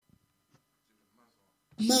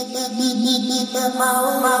No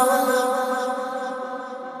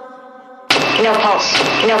pulse,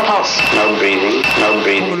 no pulse. No breathing, no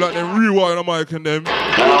breathing. I'm like them rewind on mic and them. No.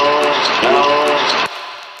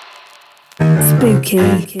 Spooky.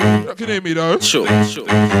 You can hear me though. Sure.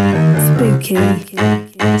 Spooky.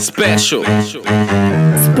 Special.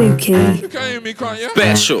 Spooky. You can hear me, can't you?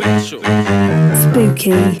 Special.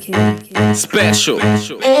 Spooky. Special.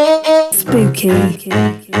 Spooky.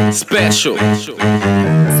 Special.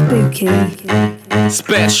 Spooky.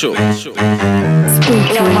 Special. Spooky.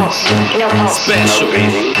 No pulse, no pulse. Special. No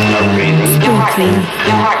breathing, no breathing. No heartbeat,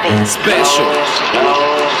 no heartbeat. Special.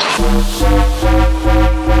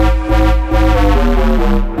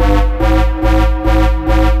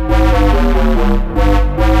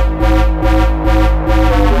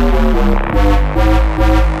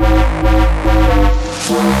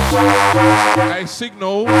 Hey,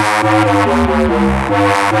 Signal.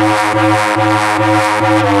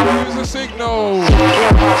 Use a Signal.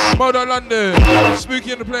 Modo London.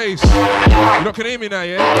 Spooky in the place. You not can hear me now,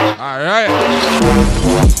 yeah? Alright.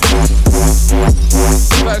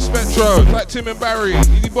 Like Spectro, like Tim and Barry,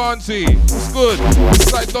 Easy Barnsey. What's good?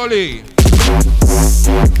 Like Dolly.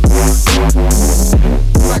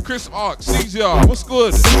 Like Chris Ark, Caesar. What's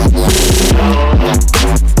good?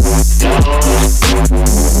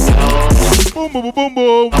 Boom, boom, boom, boom,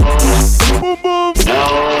 boom. Boom, boom.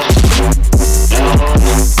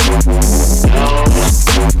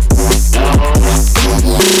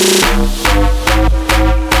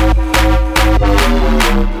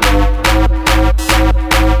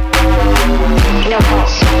 No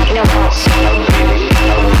pulse, no pulse. No breathing,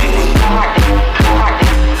 no breathing. No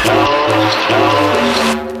heartbeat, no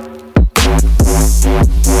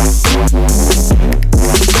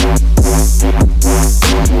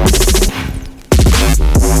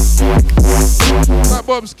Like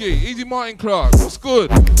Bobski, Easy Martin Clark. What's good?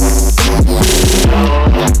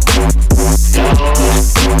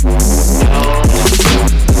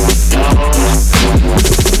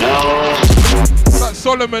 Like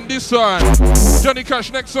Solomon, this one. Johnny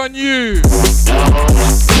Cash, next on you.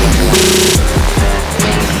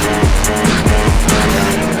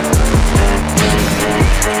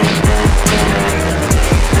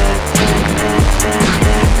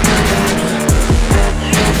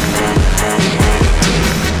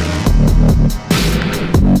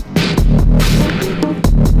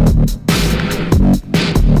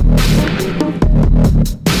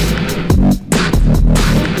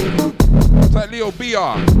 Like Leo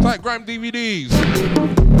BR, like Grime DVDs.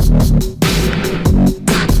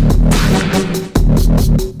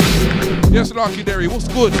 Yes, Larky Derry, what's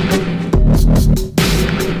good?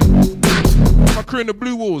 My crew in the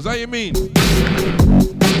Blue Walls, how you mean?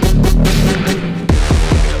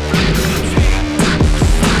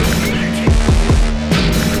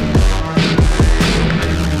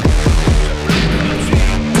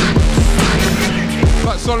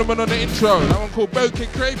 Like Solomon on the intro, that one called Bokeh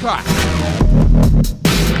Crepa.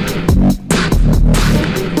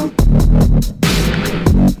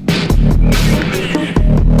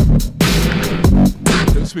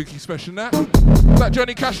 Spooky special that. Like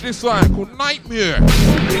Johnny Cash this line called Nightmare.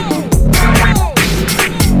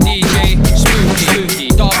 DJ Spooky,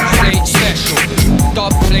 dub plate special,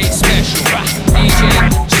 dub plate special.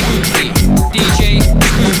 DJ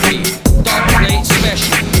Spooky, dub plate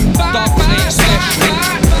special, dub plate special.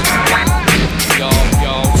 Yo,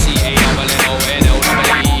 C-A-N-N-O-N-L-E,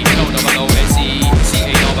 L-O-O-S-E,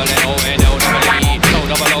 C-A-N-N-O-N-L-E,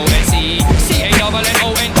 L-O-O-S-E,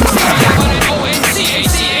 C-A-N-N-O-N,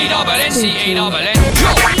 C-A-N-N.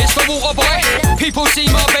 Yo, it's the water boy. People see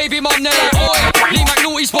my baby mum, they're like, oi, Lee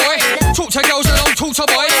McNaughty's boy. Talk to girls and don't talk to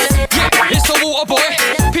boys. Yeah, it's the water boy.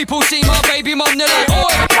 People see my baby mum, they're like,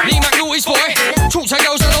 oi, Lee McNaughty's boy. Talk to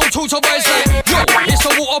girls and don't talk to boys. Like, yo, it's the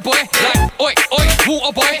water boy. Like, oi,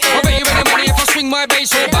 water boy. I bet you any money if I swing my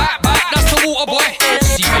bass or back. That's the water boy.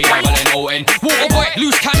 C-A-N-N-O-N. Water boy,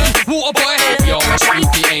 loose cannon, water boy. Yo,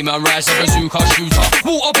 Spooky aim and rise a bazooka shooter.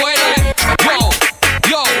 Water boy, like,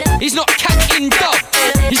 yo, he's not catting dubs.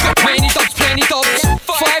 He's got plenty dubs.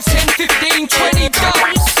 5, 10, 15, 20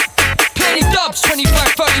 dubs. Plenty dubs.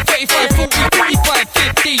 25, 30, 35, 40, 45,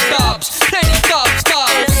 50 dubs. Plenty dubs.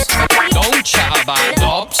 Don't chat about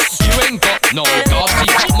dubs. You ain't got no dubs. He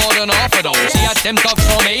got more than half of those. He had them dubs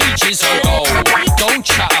from ages ago. Don't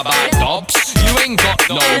chat about dubs. You ain't got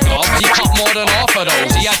no dubs. He got more than half of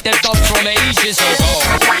those. He had them dubs from ages ago.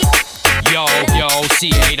 Yo,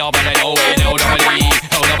 C-A-N-N-O-N-L-E,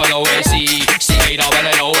 L-O-O-S-E,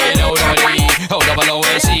 C-A-N-N-O-N-L-E,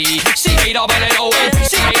 L-O-O-S-E, C-A-N-N-O-N,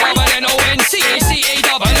 C-A-N-N-O-N,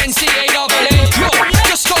 C-A-C-A-N-N-C-A-N-N. Yo,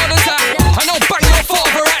 just start as that, and I'll bang your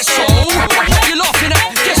father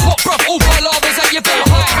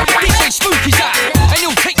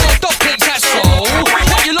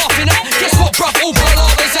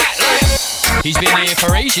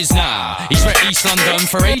now. He's rep East London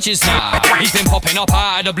for ages now. He's been popping up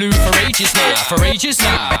out of the blue for ages now. For ages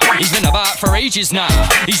now. He's been about for ages now.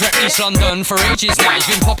 He's rep East London for ages now. He's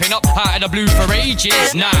been popping up out of the blue for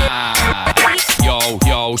ages now.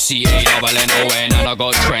 Yo, C-A-N-N-O-N, and I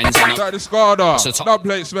got trends and That is Scarda. Dub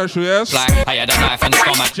plate special, yes? black. I had a knife and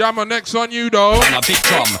scum and Jammer next on you though. a big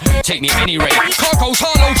drum. Take me any rate. Cargo's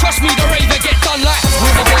Harlow, trust me, the raver get done like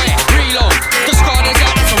River Boy. Reload. The Scarda's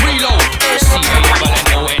out, that's a reload.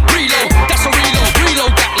 C-A-N-N-O-N. Reload, that's a reload.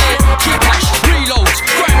 Reload that line. Keep hash. Reloads.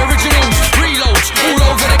 Grime originals. Reloads. All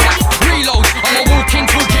over the gap. Reloads. I'm a walking,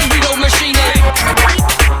 talking reload machine like.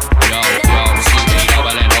 Yo,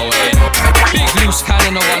 C-A-N-N-O-N. Big loose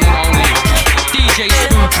cannon, the one and only. DJ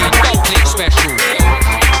Spooky, Dub Click Special.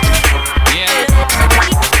 Yeah.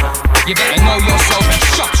 You better know yourself and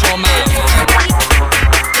shut your mouth.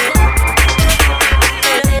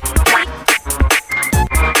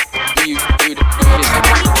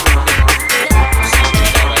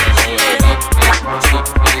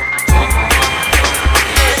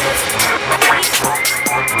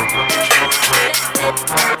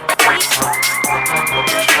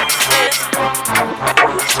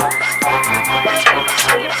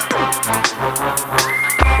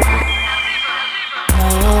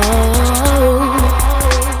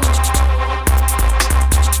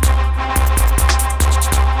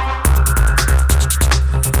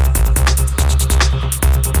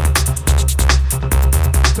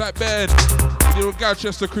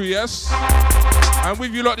 Manchester crew, yes? And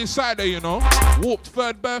with you lot this Saturday, you know, Warped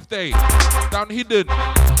 3rd birthday, down Hidden,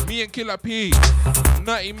 me and Killer P,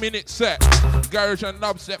 90-minute set, garage and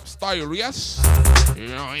dubstep style, yes?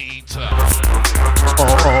 Right.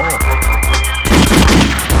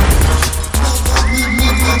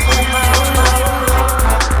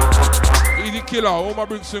 Easy Killer, all my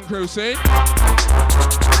Brixton crew say.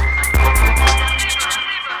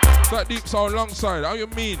 That deep sound alongside, how you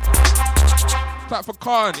mean? Type for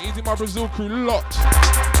Khan, easy my Brazil crew lot.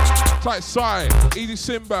 Type Sai, easy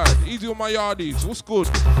Sinbad, easy on my yardies, what's good?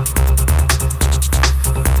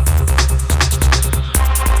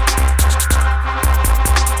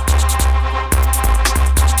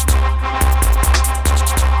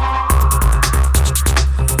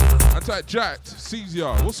 And type Jacked,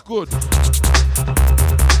 Caesar, what's good?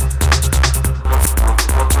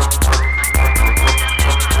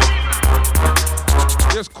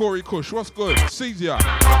 Yes, Corey Kush, what's good? Caesar.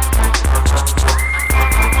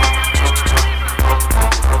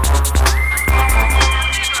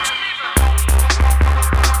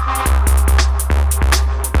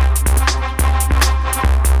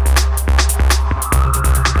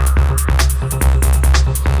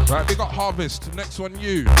 Right, we got Harvest. Next one,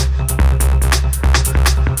 you.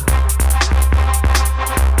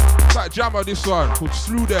 That jammer, this one, called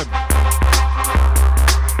Slew Them.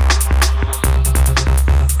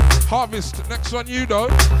 Harvest, next one you though.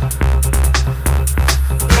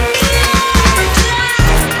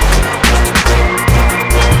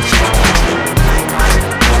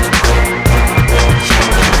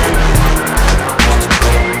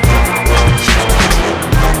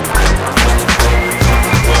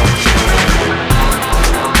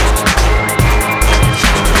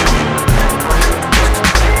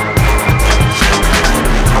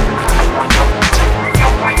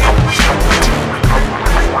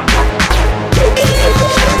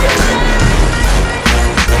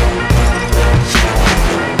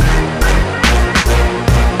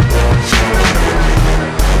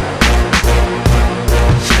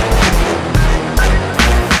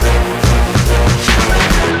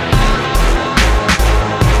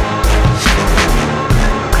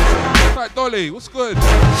 What's good?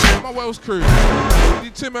 My Wales crew.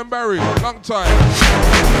 The Tim and Barry, long time.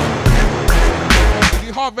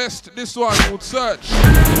 The Harvest, this one called Search.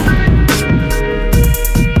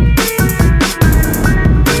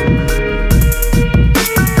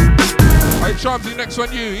 Alright, Charmsy, next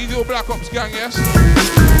one you. Easy or Black Ops gang, yes?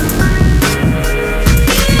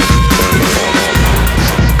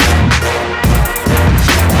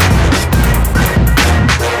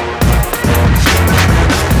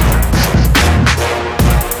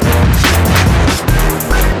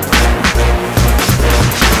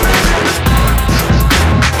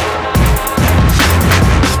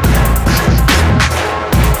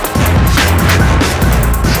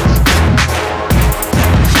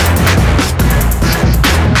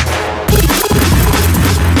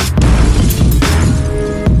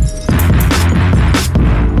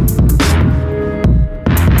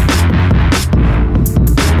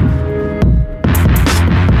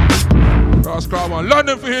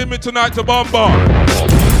 London for hearing me tonight to Bomba.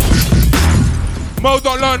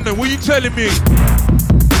 Mo.London, what you telling me?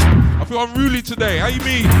 feel unruly today. How you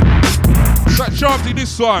mean? It's like Charmsy,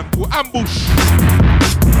 this one called Ambush.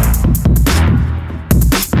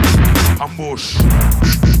 Ambush.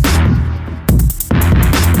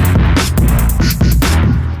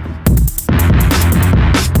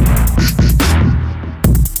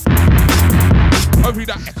 Hopefully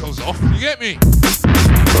that echoes off. You get me?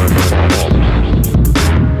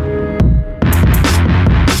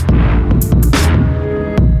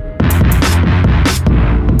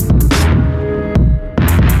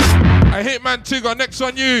 I Hitman Tigger, next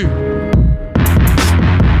on you.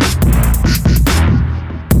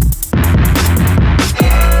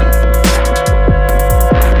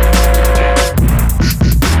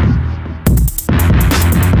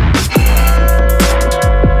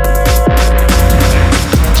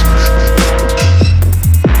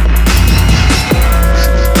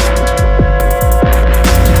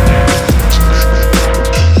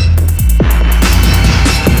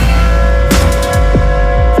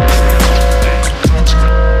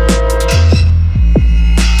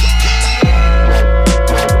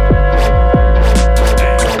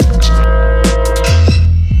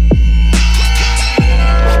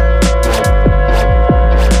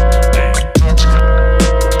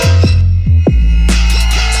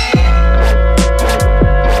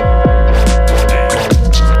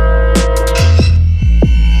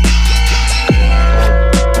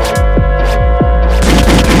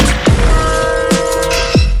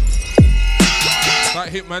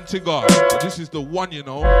 Tigger, but this is the one, you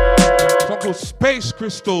know. Song called Space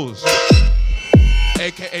Crystals,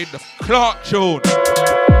 aka the Clark tune.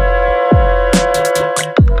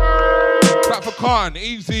 That for Khan,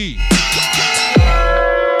 easy.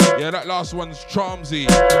 Yeah, that last one's Charmsy,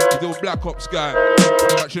 the little Black Ops guy.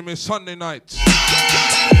 Catching me Sunday nights.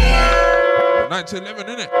 9 to 11,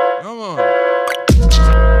 innit? Come on.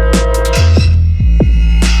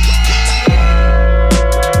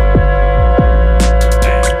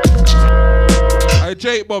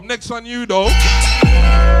 Jake Bob, next on you though.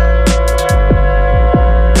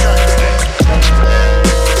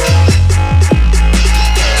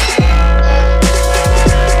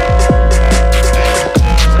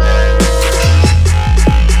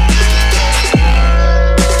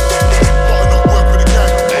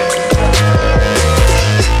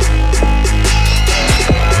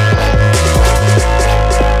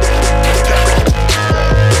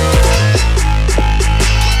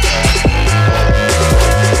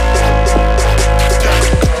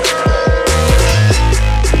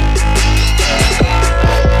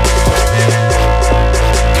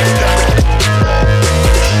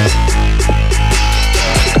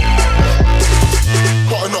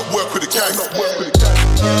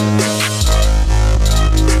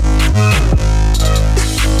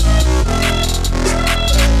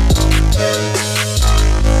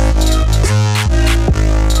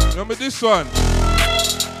 This one.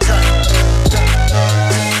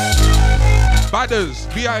 Badders,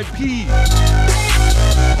 VIP.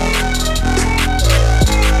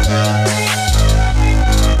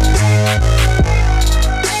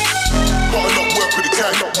 Gotta not work with the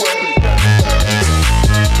gang.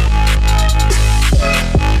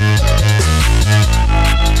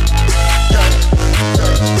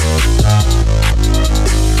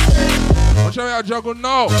 I'll show you how to juggle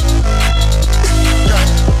now.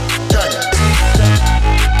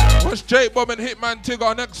 Watch Jake Bob and Hitman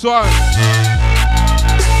Tigger, next one.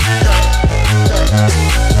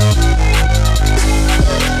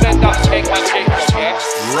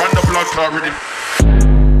 Run the blood clot rhythm.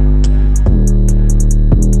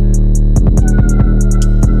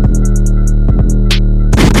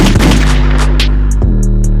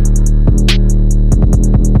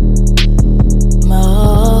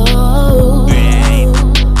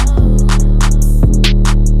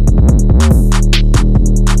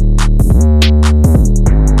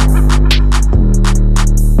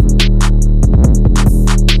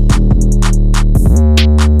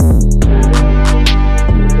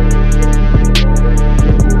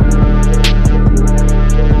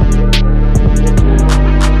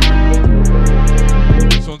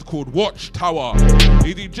 Watchtower.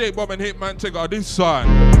 DJ Bob and Hitman Tigger, this song.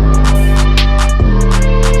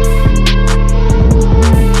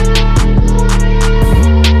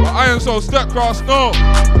 But Iron Soul Step Cross, no.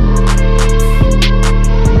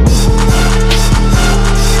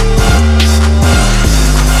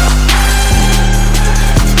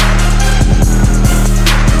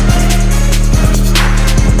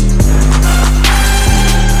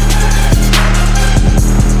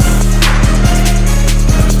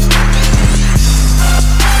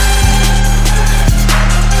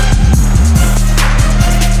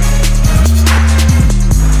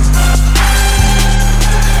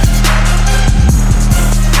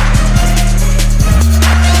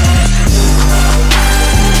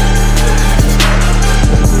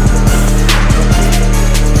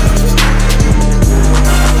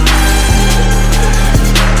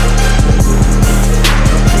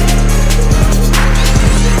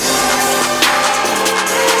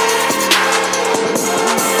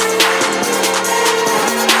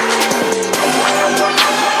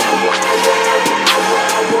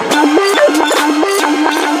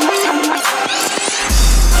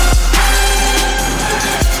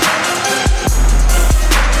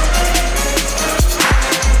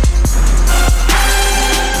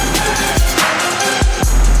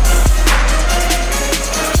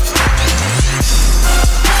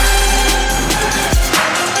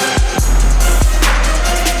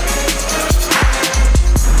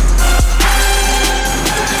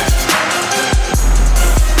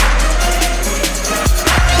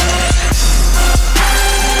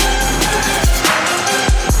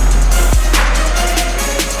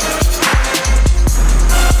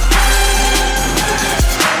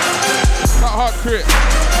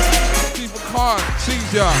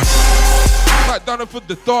 done it for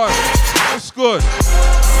the Don. What's good?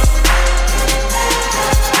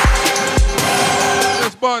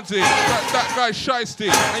 There's Barnesy. That guy's shiesty.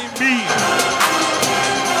 Ain't me.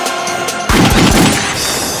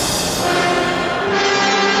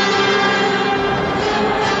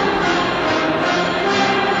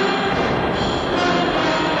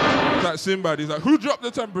 That Sinbad, he's like, who dropped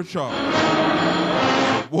the temperature?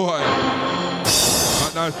 Boy.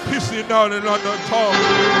 Like now it's pissing down in London town.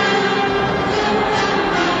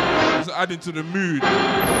 It's adding to the mood.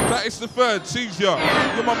 That is the third, sees ya.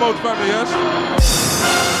 You're my mode family, yes?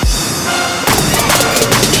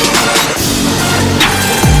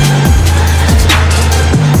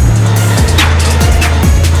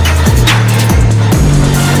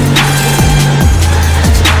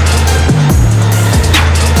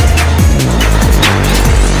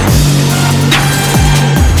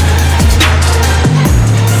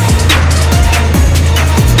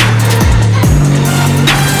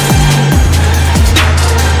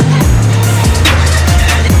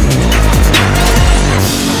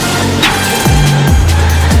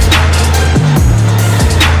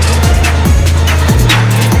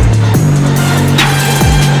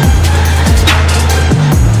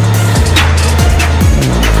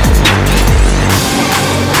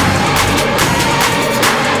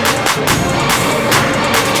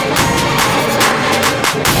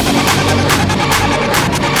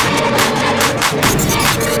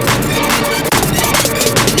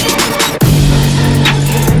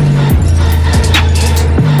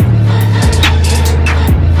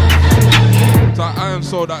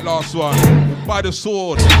 That last one, By the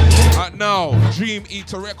Sword, at now, Dream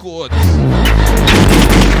Eater Records.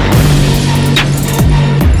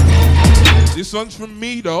 This one's from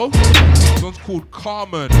me though. This one's called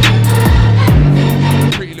Carmen.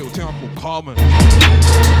 Pretty little thing I called Carmen.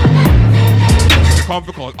 Can't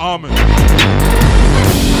be called Armin.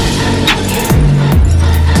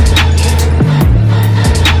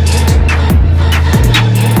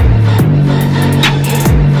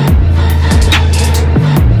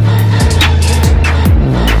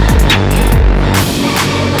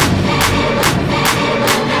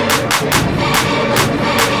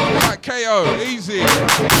 KO, easy.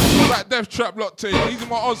 That Death Trap locked in. Easy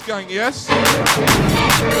my Oz gang, yes?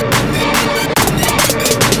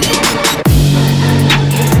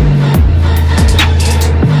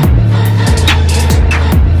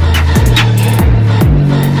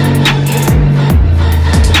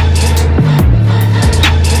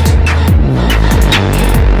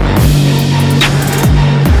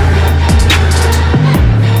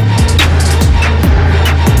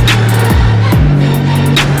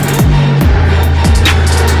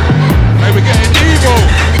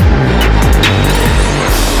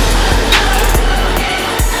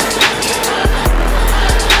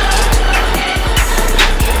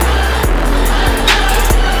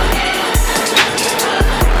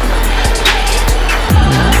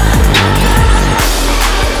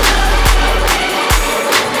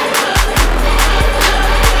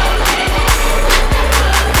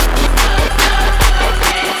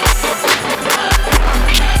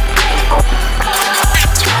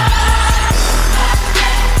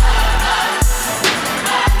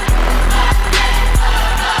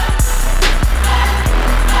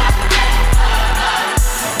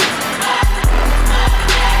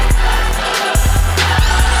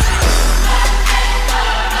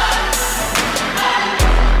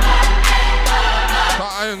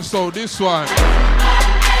 So this one,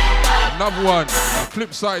 another one,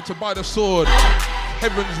 flip side to By the Sword,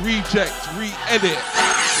 Heaven's Reject, re-edit.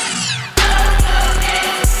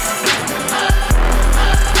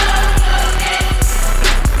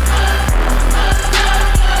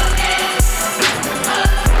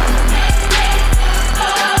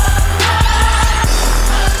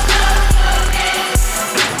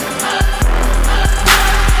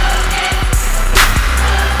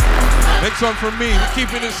 Next one from me, we're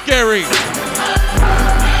keeping it scary.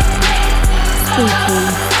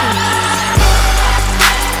 Spooky.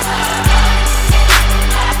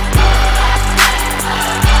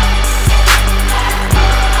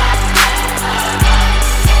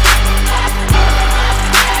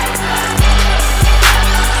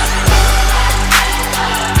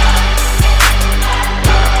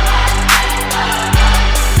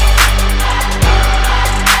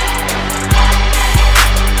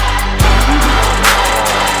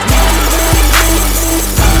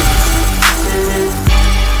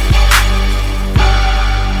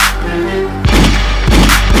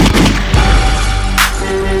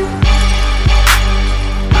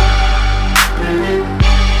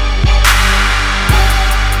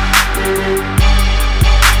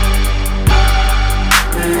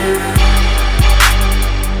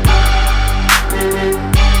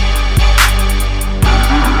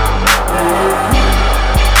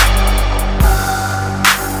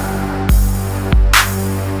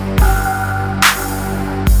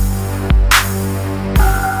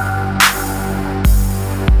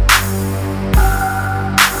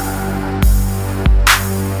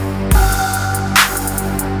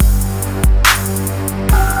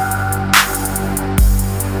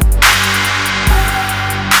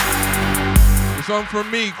 one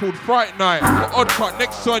from me called Fright Night. The Odd Cut,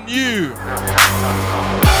 next on you.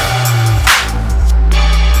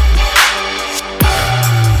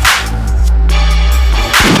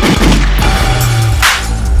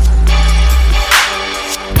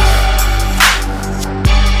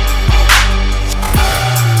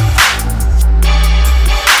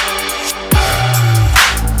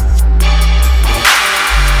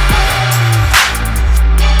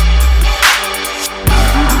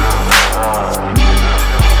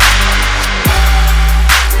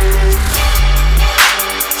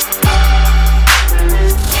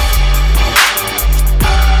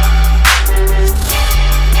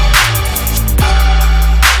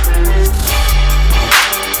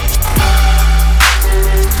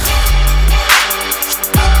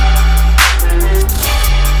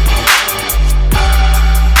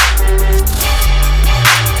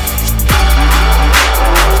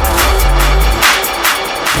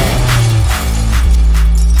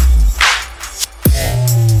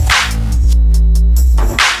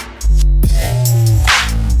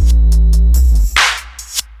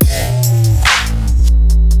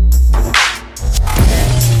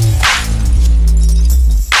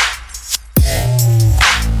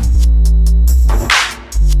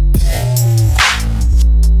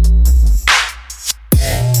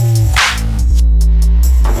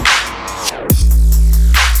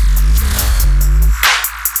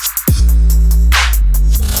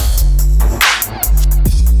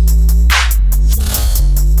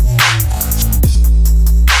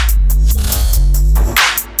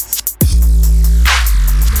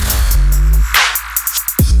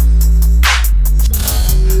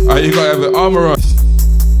 You gotta have the armor on.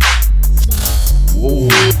 Whoa.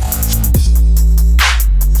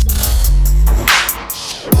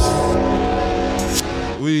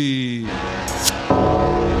 Wee.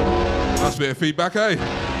 That's a bit of feedback, eh?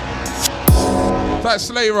 That's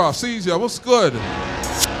Slayer, Caesar, what's good?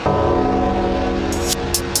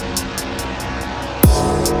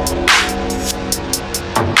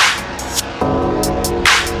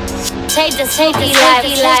 Take the safety life.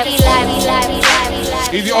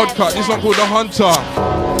 Easy Odd Cut, this one called The Hunter.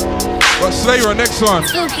 But Slayer, next one.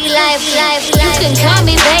 Spooky life. You can call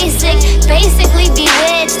me basic, basically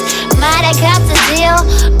bewitched. Might have got the deal,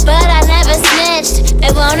 but I never snitched.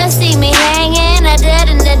 They wanna see me hanging, I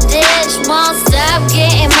dead in the ditch. Won't stop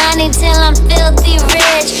getting money till I'm filthy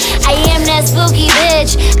rich. I am that spooky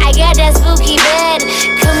bitch, I got that spooky bed.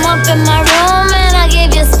 Come up in my room and I'll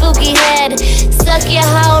give you spooky head. Suck your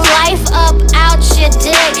whole life up out your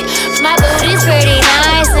dick. My booty's pretty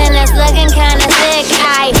nice and it's looking kinda thick.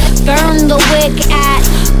 I burn the wick at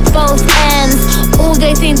both ends. Ooh,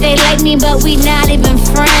 they think they like me, but we not even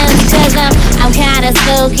friends. Cause I'm kinda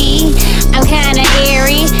spooky, I'm kinda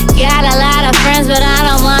eerie. Got a lot of friends, but I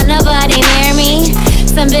don't want nobody near me.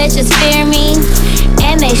 Some bitches fear me,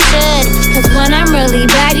 and they should. Cause when I'm really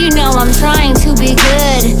bad, you know I'm trying to be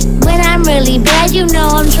good. When I'm really bad, you know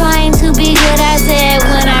I'm trying to be good. I said,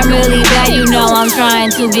 when I'm really bad, you know I'm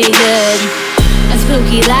trying to be good. A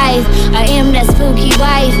spooky life, I am that spooky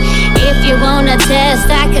wife. If you wanna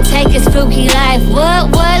test, I could take a spooky life.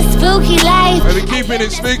 What was spooky life? Better keeping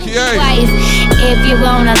it spooky, eh? Wife. If you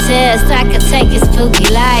wanna test, I could take a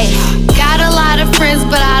spooky life. Got a lot of friends,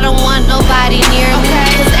 but I don't want nobody near me.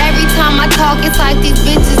 Cause every time I talk, it's like these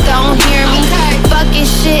bitches don't hear me. Fucking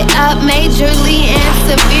shit up majorly and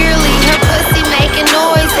severely. Her pussy making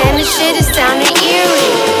noise and the shit is sounding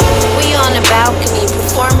eerie. We on the balcony,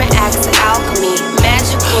 performing acts of alchemy.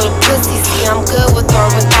 Magical pussy, see I'm good with or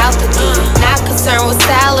without the D. Not concerned with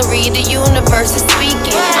salary, the universe is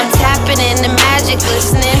speaking. I'm tapping in the magic,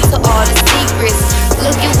 listening to all the secrets.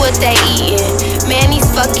 Look at what they eating. Man, these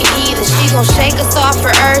fucking heathens. She gon' shake us off for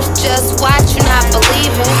earth. Just watch, you not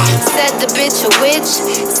believing. Said the bitch a witch.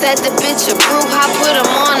 Said the bitch a bruja. Put him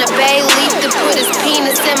on a bay leaf to put his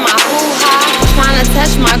penis in my hoo-ha. Tryna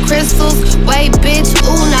touch my crystals. Wait, bitch,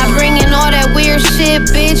 ooh, not bringing all that weird shit,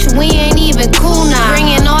 bitch. We ain't even cool now.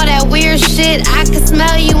 Bringing all that weird shit. I can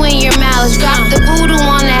smell you in your malice. Drop the voodoo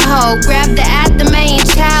on that hoe. Grab the at the main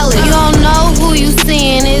chalice. You don't know who you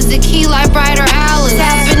seeing. Is the key like Bright or Alice?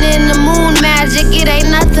 Tapping in the moon magic, it ain't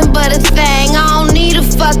nothing but a thing. I don't need a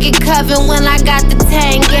fucking coven when I got the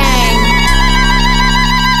Tang Gang.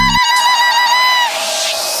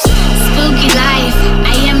 Spooky life,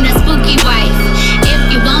 I am the spooky wife. If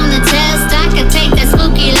you wanna test, I could take the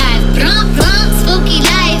spooky life. Brump, brump, spooky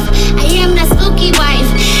life, I am the spooky wife.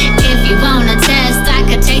 If you wanna test, I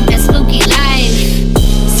could take the spooky life.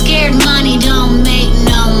 Scared money don't make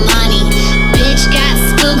no money. Bitch got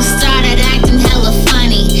spooked, started acting hella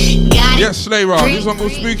funny. Got Yes, Slayer, this one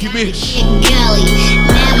goes spooky bitch. Gully.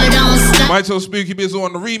 Never don't stop Might so Spooky Bizzle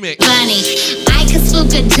on the remix. Funny, I could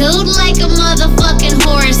spook a dude like a motherfucking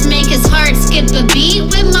horse, make his heart skip a beat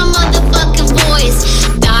with my motherfucking voice.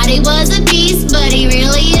 Thought he was a beast, but he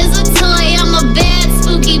really is a toy. I'm a bad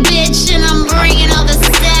spooky bitch and I'm bringing all the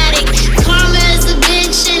static. Karma is a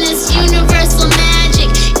bitch and it's universal magic.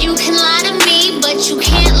 You can lie to me, but you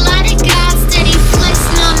can't lie to God. Steady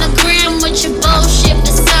flexing on the gram with your bullshit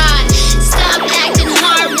facade. Stop acting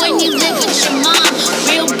hard when you live with your mom.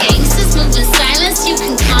 Real gangsters move in silence. You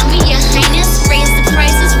can call me your highness. Raise the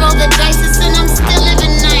prices, roll the dice, and I'm still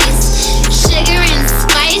living nice. Sugar and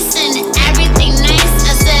spice and everything nice.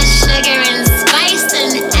 I said sugar and spice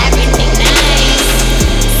and everything nice.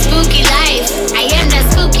 Spooky life, I am that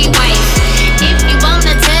spooky wife. If you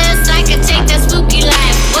wanna test, I can take that spooky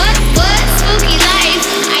life. What? Spooky life,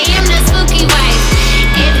 I am that spooky wife.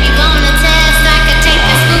 If you wanna test, I can take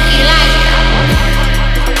that spooky life.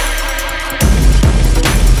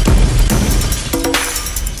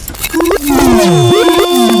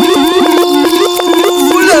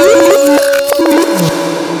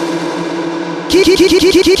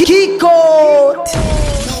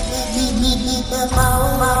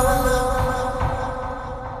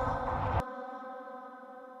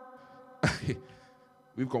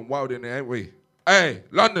 We've gone wild in there, ain't we? Hey,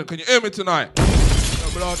 London, can you hear me tonight? No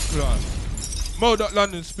blood clot.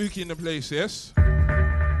 Mo.London, Spooky in the place, yes?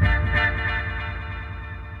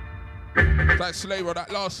 That Slayer,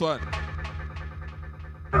 that last one.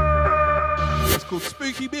 It's called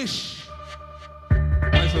Spooky Bish.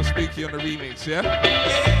 Nice and Spooky on the remix,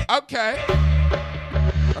 yeah? Okay.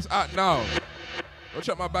 That's out now. Go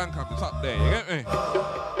check my bank account, it's up there, you get me?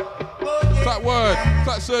 It's that word, it's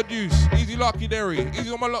that Sir Deuce, Easy Lucky Derry, Easy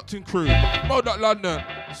on my Lockton crew, Mo.London,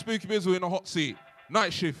 Spooky Bizzle in the hot seat,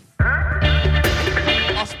 night shift.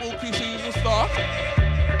 Our spooky season star.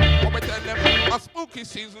 What we tell them? Our spooky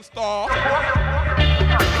season star.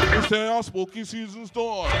 We say our spooky season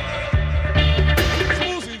star.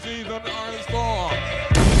 Spooky season iron star.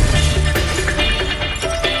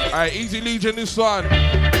 Alright, Easy Legion this one.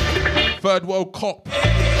 Third World Cop.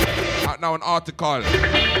 Out now an article.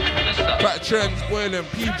 Fat Trends, Boylan,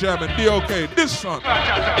 P-Jam and DOK. This one.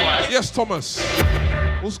 Yes, Thomas.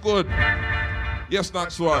 What's good? Yes,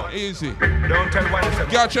 next one. Easy. Don't tell what you said.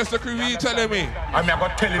 Garchester crew, what you telling me? I'm not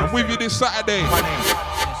going to tell you. I'm with you this Saturday.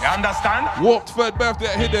 You understand? Warped third birthday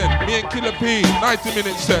at Hidden. Me and Killer P.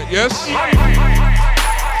 90-minute set, yes?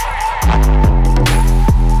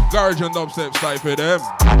 Garage and dubstep style for them.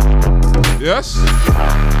 Yes?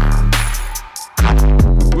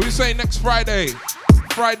 What you say next Friday?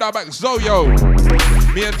 Friday back Zoyo.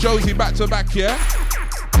 Me and Josie back to back, yeah?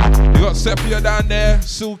 You got Sepia down there,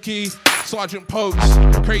 Silky, Sergeant Pokes,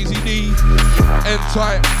 Crazy D,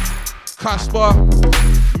 N-Type, Casper,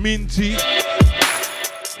 Minty.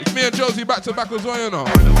 It's me and Josie back to back as well, you know.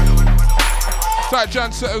 It's like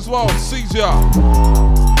Jan set as well, Caesar.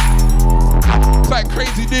 It's like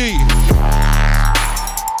Crazy D.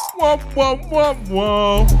 Wom, wom, wom,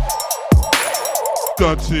 wom.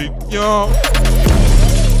 That's it, yo.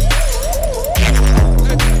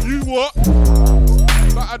 You what?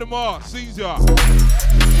 Like Adam R, Caesar.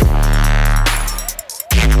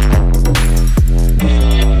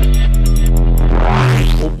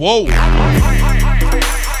 Oh, whoa.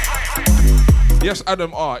 Yes,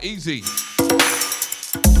 Adam R, easy.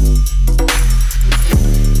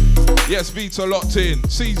 Yes, Vita locked in,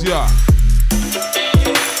 Caesar.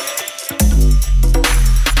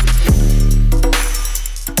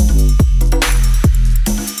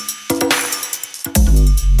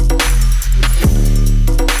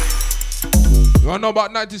 You wanna know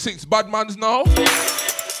about 96 Badmans now?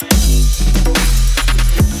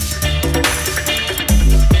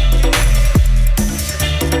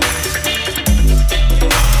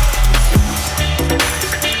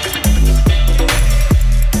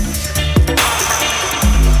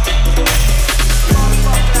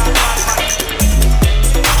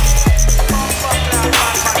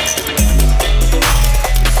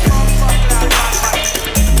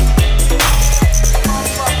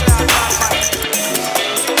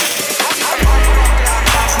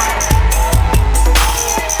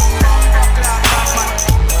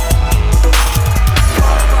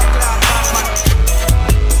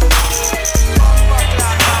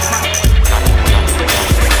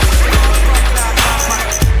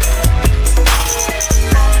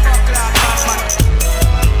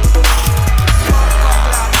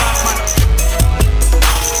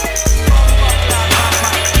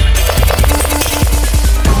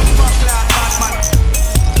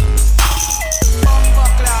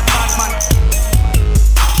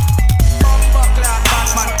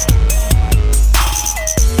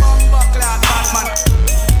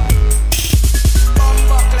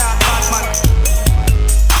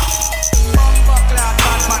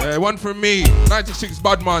 One from me, 96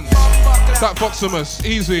 Badman. That Foximus,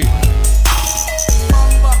 easy.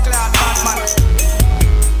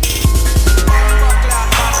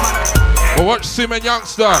 Well, watch Sim and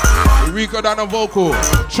Youngster, Rico down on vocal,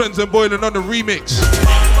 Trends and Boiling on the remix.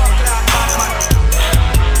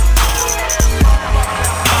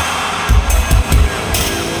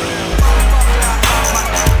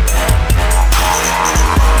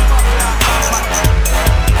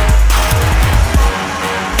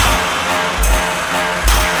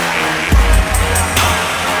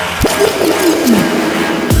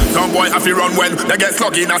 Boy, I feel run when they get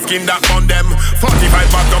sluggy in a skin that on them. 45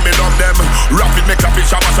 back down, me love them. Rapid, me clap it,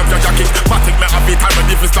 shabba, shop your jacket. Matic, me happy time, and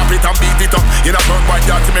if you slap it and beat it up. In a front white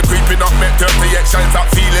yard, see me creeping up. Make 38 shines up,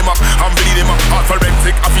 feel him up. And bleed him up. Heart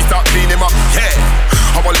forensic, I feel start clean him up. Yeah.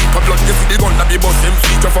 How a leap of blood, you see the gun that be bust him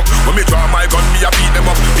feet of fuck. When me draw my gun, me a beat them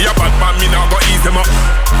up. Me a bad man, me now go ease them up.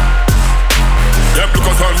 Them look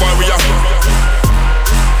us on boy, we are.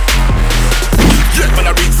 Yeah, man,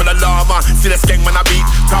 I reach for the llama. See the skeng, man, I beat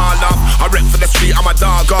tall up. I rep for the street, I'm a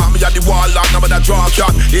dog up. Me a the wall lock, I'm a the draw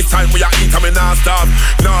cut. This time we a eat, I'm a non-stop.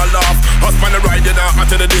 Nah laugh, husband a ride, you know,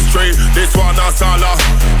 out to the district. This one a sala.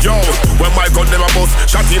 Yo, when my gun them a bust,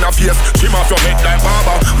 shot in a face, trim off your head like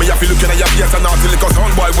barber. Me a feel looking at your face and not till it goes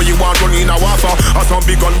on, boy. When you want run in a waffle, or some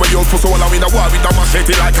big gun where you put so all in a wall with a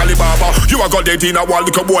machete like Alibaba. You a got dead in a wall,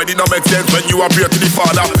 look a boy, did not make sense when you appear to the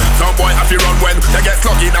father. Some boy have to run when they get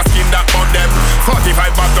sluggy in a skin that on them. 45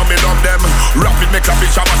 back down, me love them. Rapid, me clap it,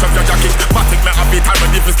 shabba, shop your jacket. Matic, me happy time,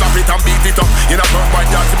 and if you slap it and beat it up. In a front white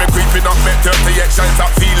yard, see me creeping up. Make 38 shines up,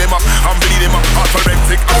 feel him up. And bleed him up. Heart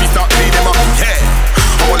forensic, I feel start clean him up. Yeah.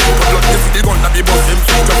 How a little blood, you see the gun that be bust him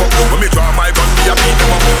feet up. When me draw my gun, me a beat them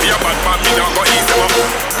up. Me a bad man, me now go ease them up.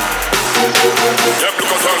 Yep, look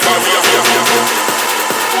us all far, we a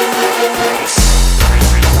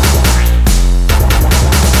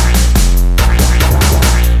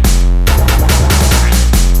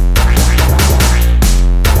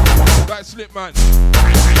Slip man.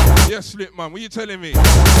 Yes, Slip man. What you telling me? I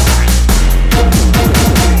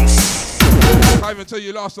can't even tell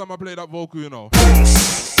you last time I played that vocal, you know.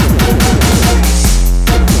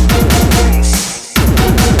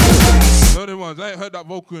 No, the ones. I ain't heard that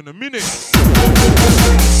vocal in a minute.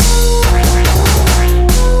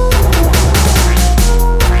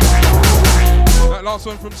 That last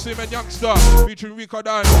one from Sim and Youngster featuring Rico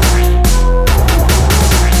Dan.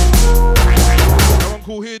 That one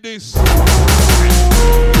called Hear This.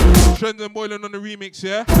 Trends and Boiling on the remix,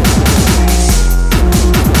 yeah?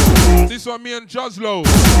 This one, me and Jazlo.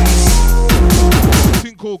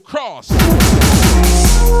 Thing called Cross.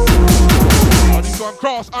 And this one,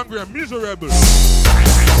 Cross, Angry and Miserable.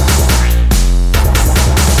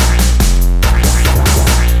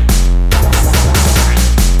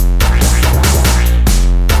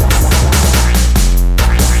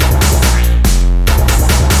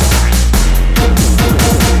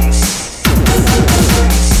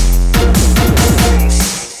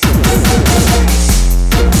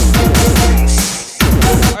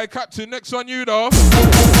 Hey, Captain, next on you though.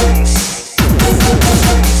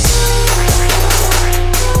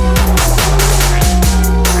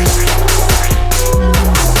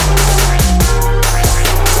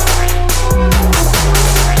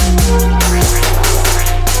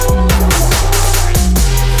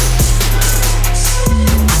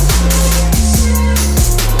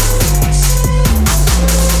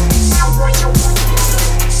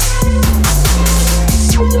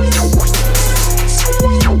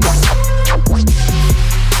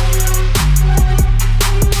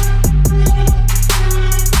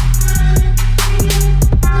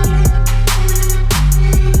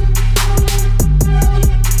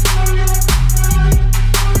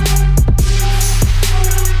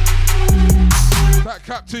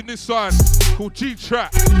 This one called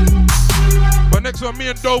G-Trap. But next one, me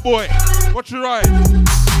and Doughboy. What you ride?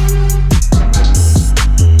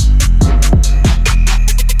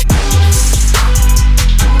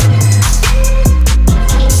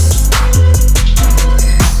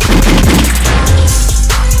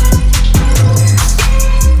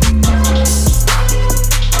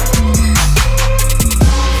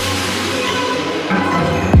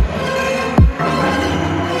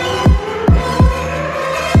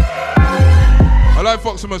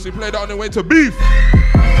 Foximus, he played that on the way to Beef.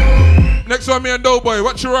 Next one, me and Doughboy,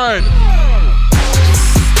 what you ride?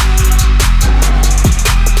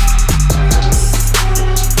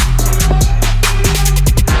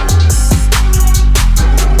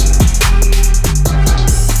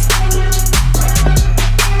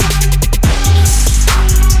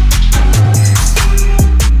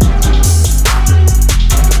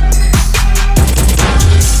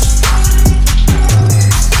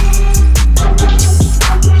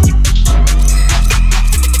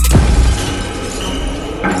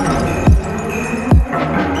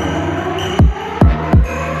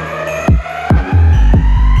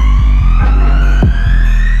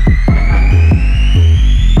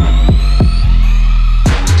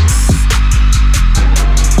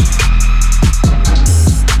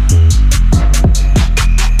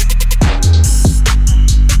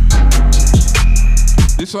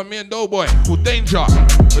 This one, me and Doughboy, called Danger.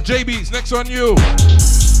 But JB's next on you.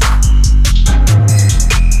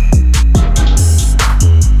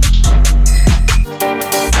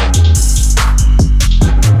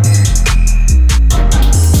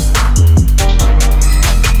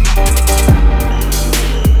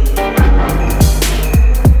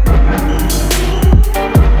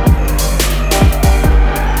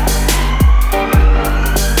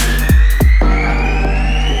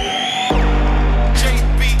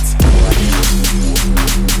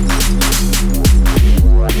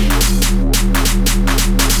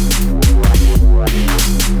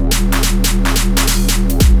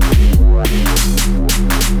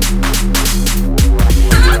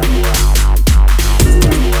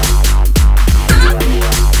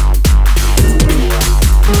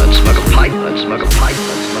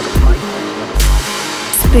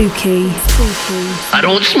 Spooky. I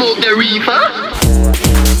don't smoke the reefer.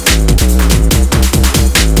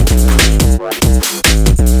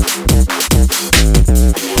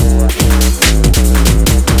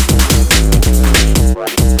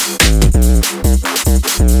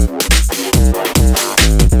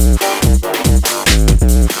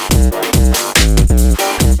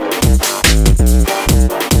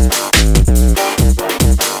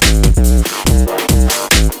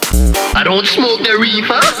 I don't smoke the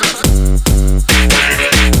reefer.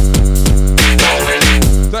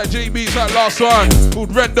 That JB's that last one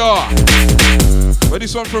called Render. But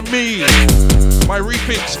this one from me, my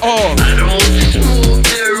refix of. I don't smoke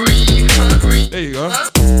the reefer. There you go.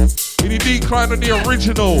 Any decline on the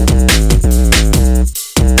original.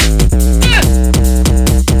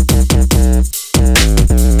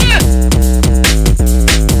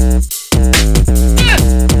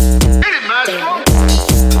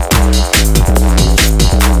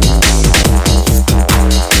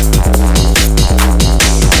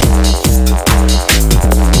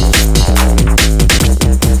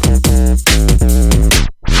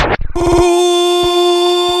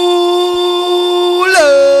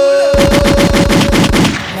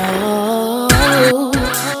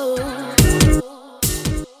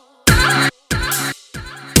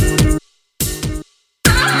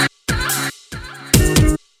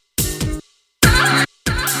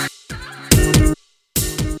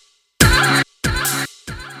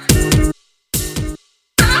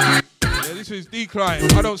 Is decline.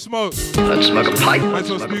 I don't smoke. Let's smoke a pipe. Might as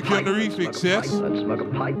well spooky on the refix, yes? Let's smoke a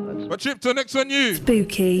pipe. But Tripto, next on you.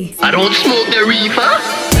 Spooky. I don't smoke the reefer.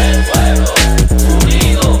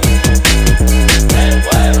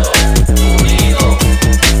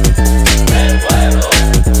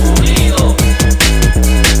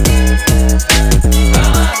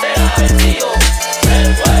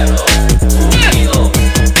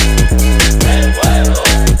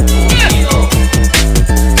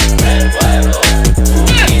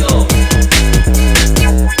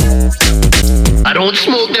 I don't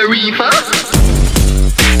smoke the reefer.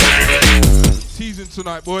 Teasing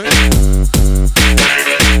tonight, boy. I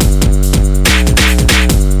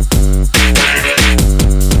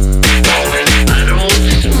don't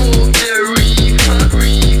smoke the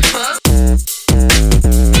reefer.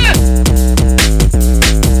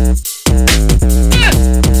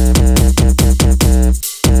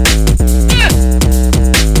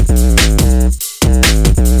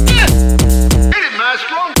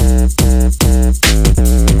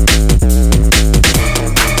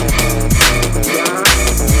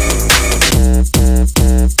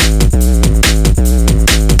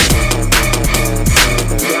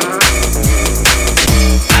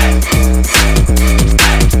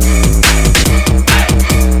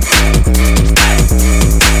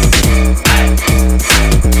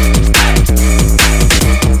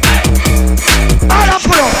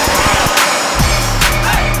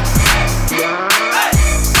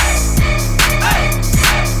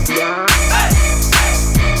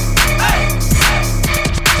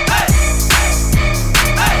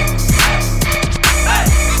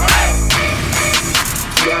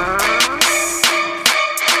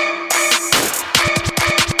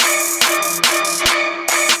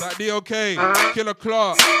 Okay, Killer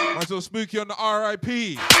Clark, might as well spooky on the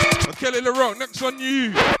RIP. But Kelly LaRock, next on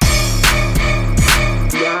you.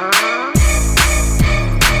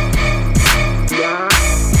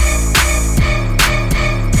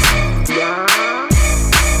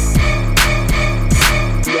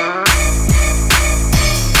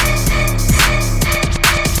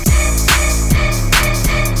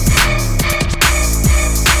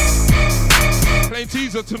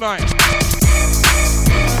 Teaser tonight.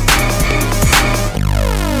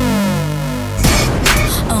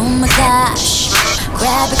 Oh my gosh,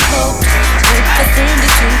 grab a coat, wait for Cindy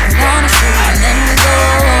to put on a shoe, and then we go,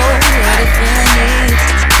 what if you need?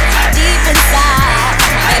 Deep inside,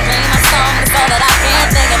 I dream my song is all that I can't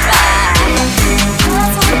think about.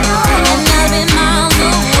 And I've been miles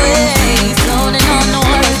away, floating on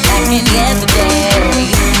north back in yesterday.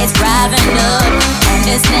 It's driving up, and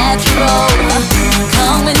it's natural,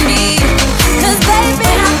 come with me, 'cause baby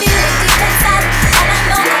I feel it deep inside, and I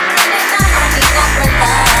know that I need that rhythm.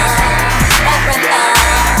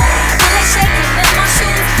 Really shaking in my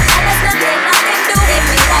shoes, and there's nothing I can do. Give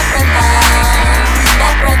me that rhythm.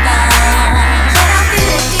 But I feel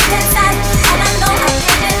it deep inside, and I know I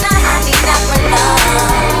can't deny. I need that rhythm.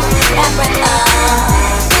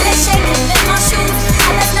 Really shaking in my shoes,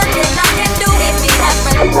 and there's nothing I can do. Give me that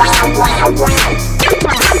rhythm.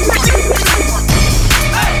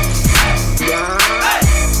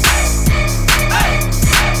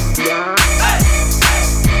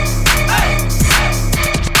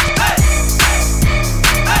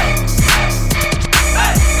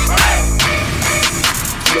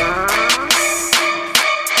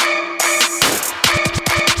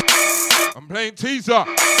 Playing Teaser.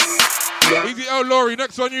 Easy L Laurie,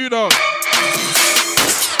 next on you though.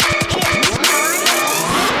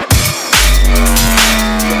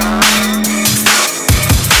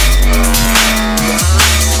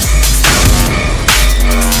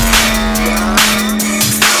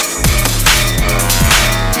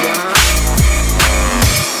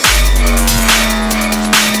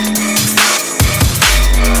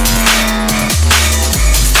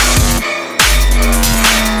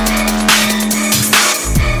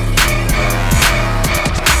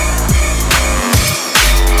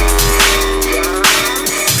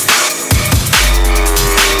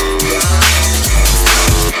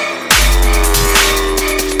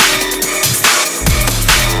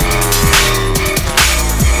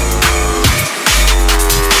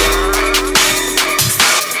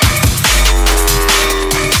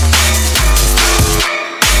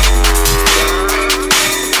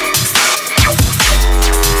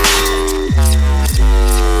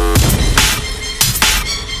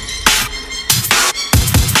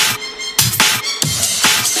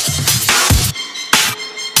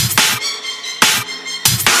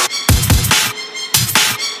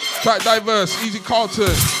 Track Diverse, Easy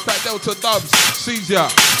Carlton, Track Delta Dubs, Caesar.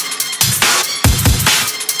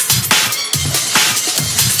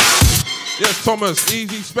 Yes, Thomas,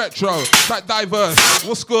 Easy Spectro, Track Diverse,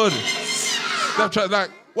 what's good? That track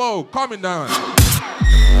like, whoa, calming down.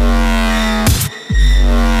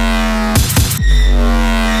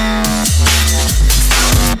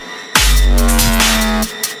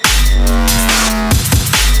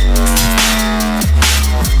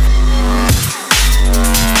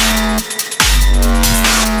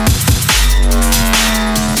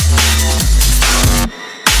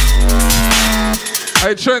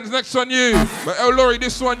 Hey, Trends, next on you. But El Laurie,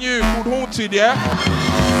 this one you, called Haunted, yeah?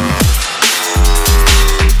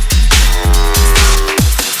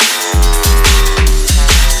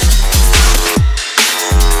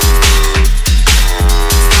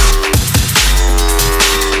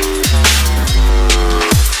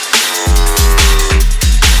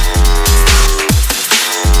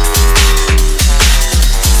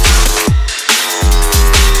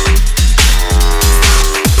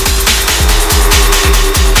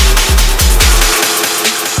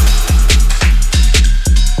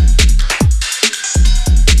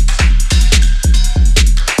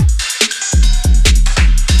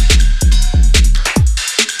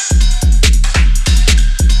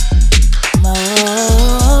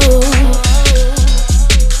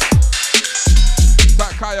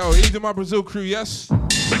 My Brazil crew, yes?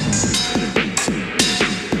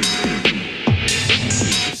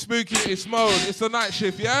 Spooky, it's mode, it's the night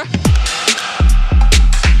shift, yeah?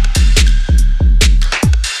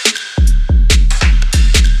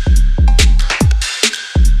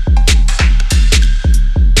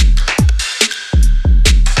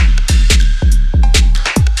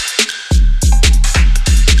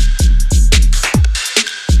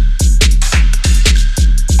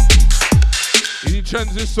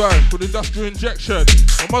 Trends this one for the industrial injection.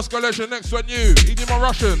 On Moscow Legend, next one you. Eating my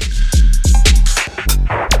Russians.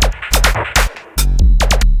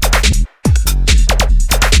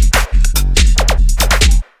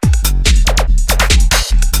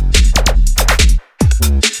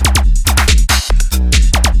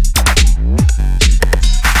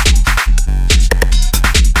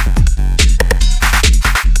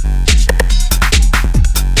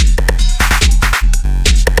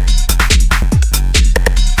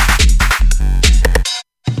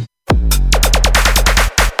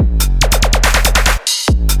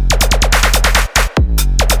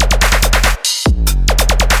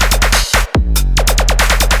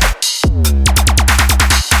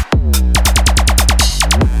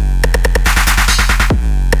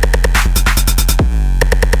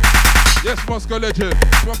 Yes, Moscow legend.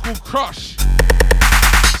 This one called Crush.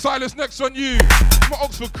 Silas, next on you. My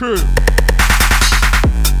Oxford crew.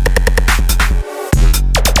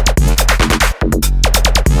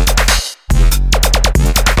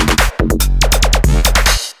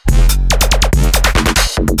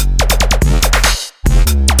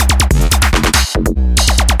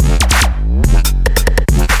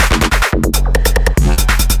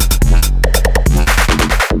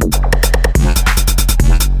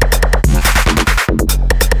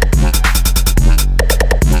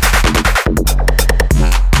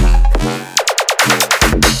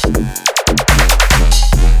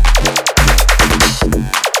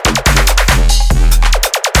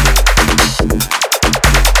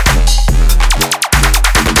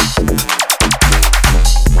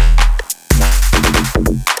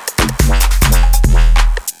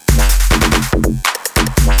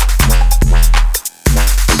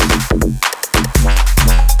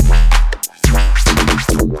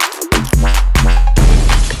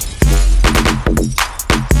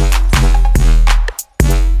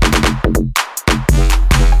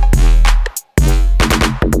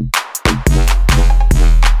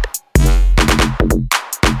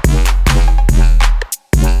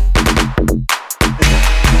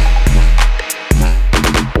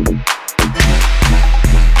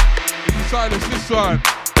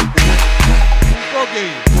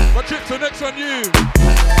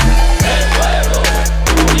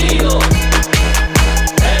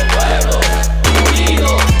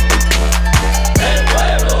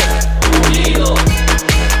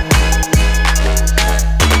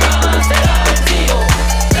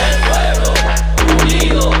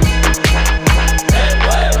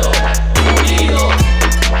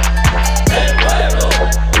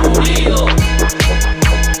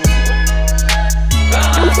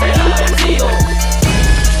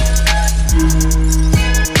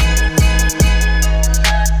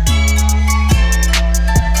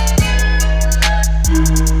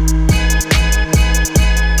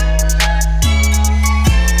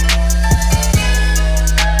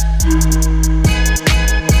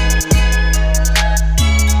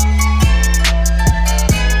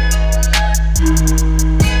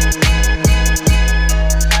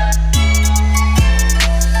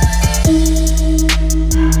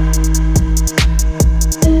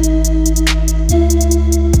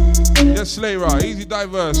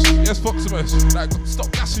 Like,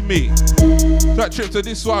 stop gassing me. That trip to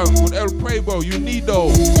this one with El Prebo, you need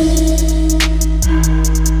those.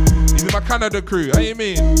 He's in my Canada crew, how you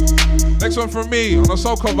mean? Next one from me on a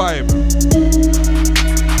Soca vibe.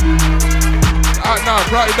 Alright now,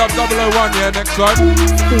 Brighty Dub 001, yeah, next one.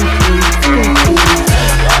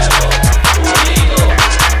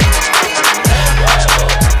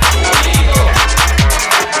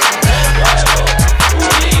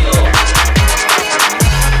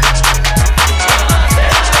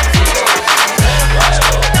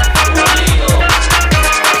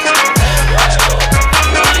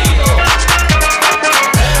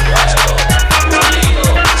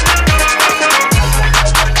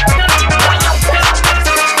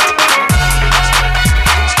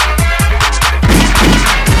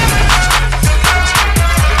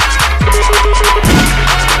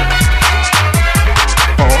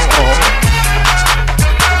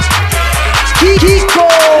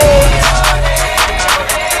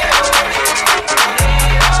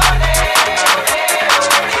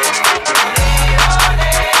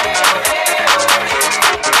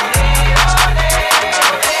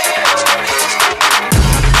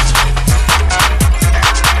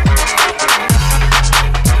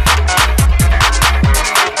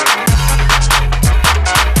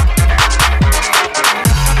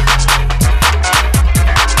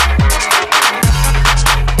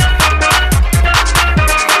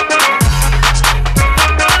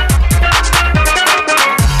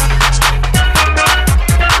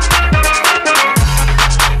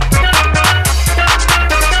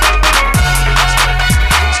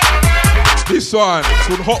 One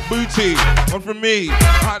called Hot Booty, one from me.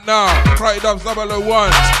 Right now, Brighty Dubs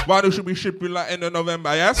 001. Vinyl should be shipping like end of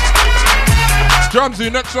November, yes? Drumsy,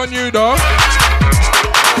 next on you, though.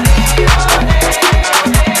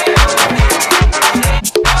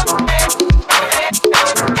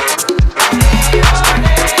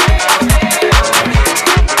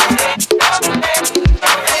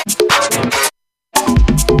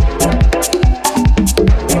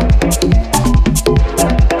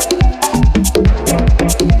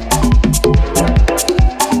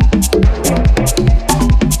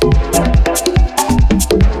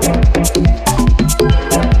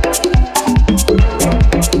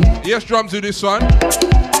 Yes, drums do this one.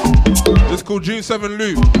 This is called June 7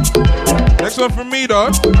 Loop. Next one from me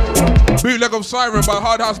though. Bootleg of Siren by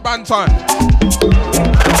Hard House Banton.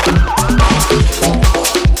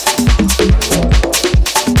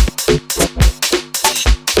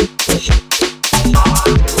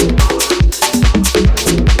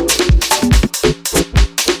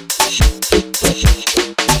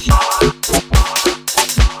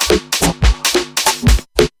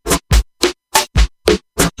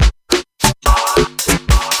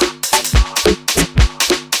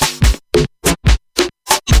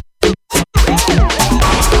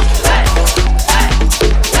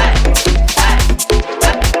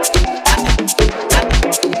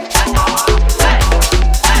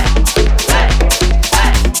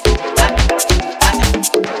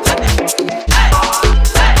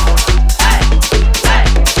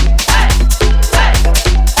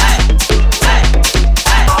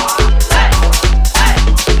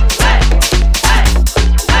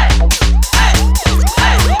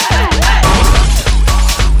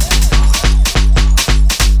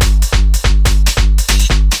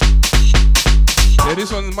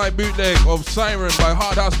 Bootleg of Siren by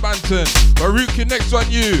Hard House Banton. Baruch, next on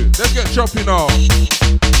you. Let's get choppy now.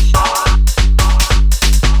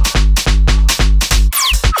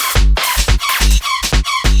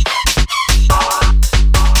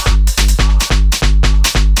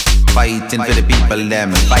 Fighting for the people,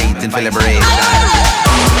 them fighting for liberation.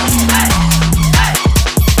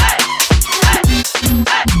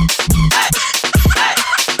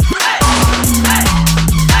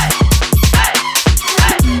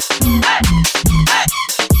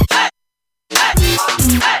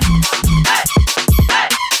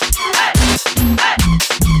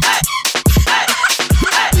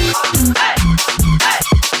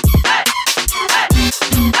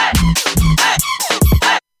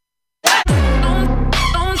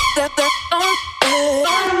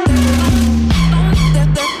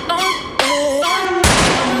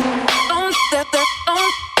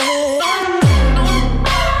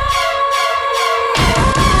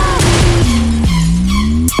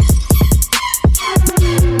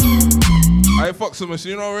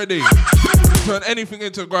 You know already. Turn anything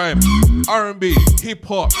into grime. R&B, hip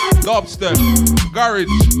hop, dubstep, garage,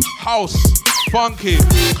 house, funky,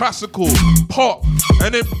 classical, pop,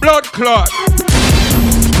 and then blood clot.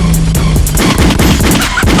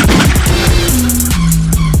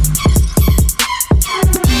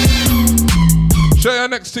 Show your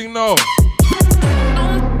next thing now.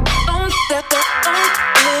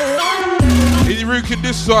 Easy Rook in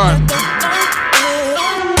this one.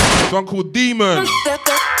 One called Demon.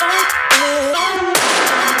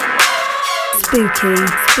 Spooky,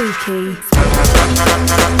 spooky.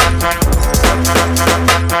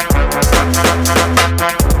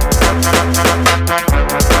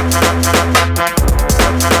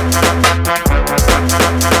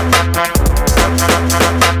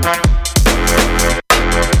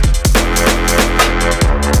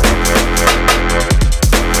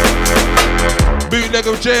 Bootleg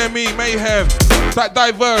of JME, Mayhem. That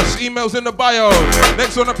diverse, emails in the bio.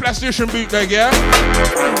 Next on the plastician bootleg, yeah?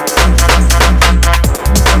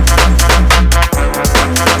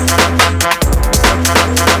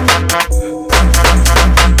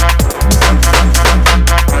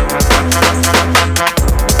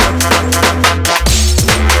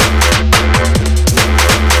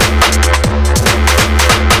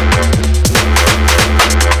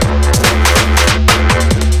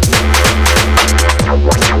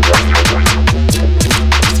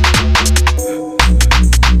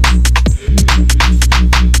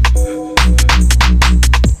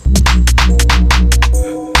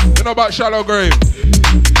 About Shallow Grave.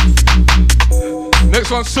 Next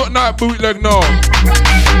one, Soot Night bootleg now.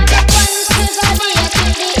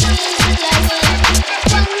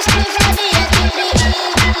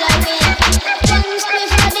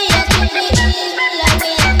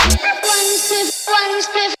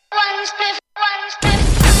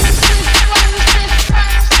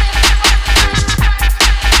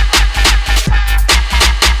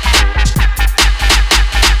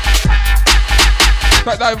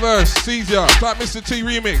 That diverse, Caesar, that Mr. T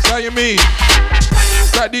remix, how you mean?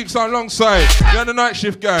 That deep sound alongside, you're the night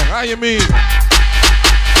shift gang, how you mean?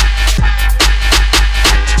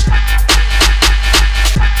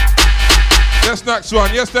 Yes, next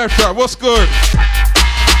one, yes, that trap, what's good?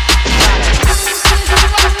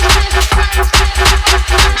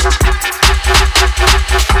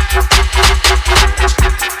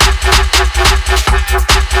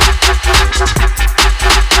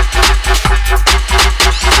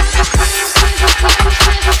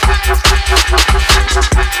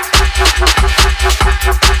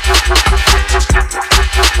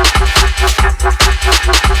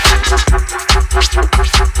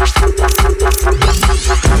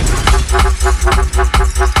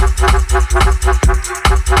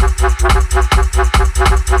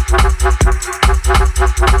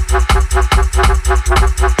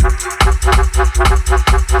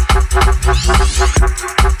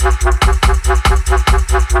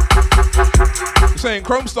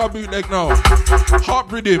 Chrome Star bootleg now.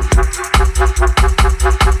 Harp rhythm.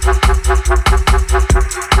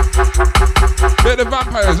 Bit the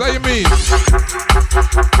vampires, how you mean?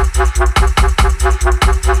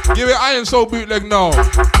 Give it Iron Soul bootleg now.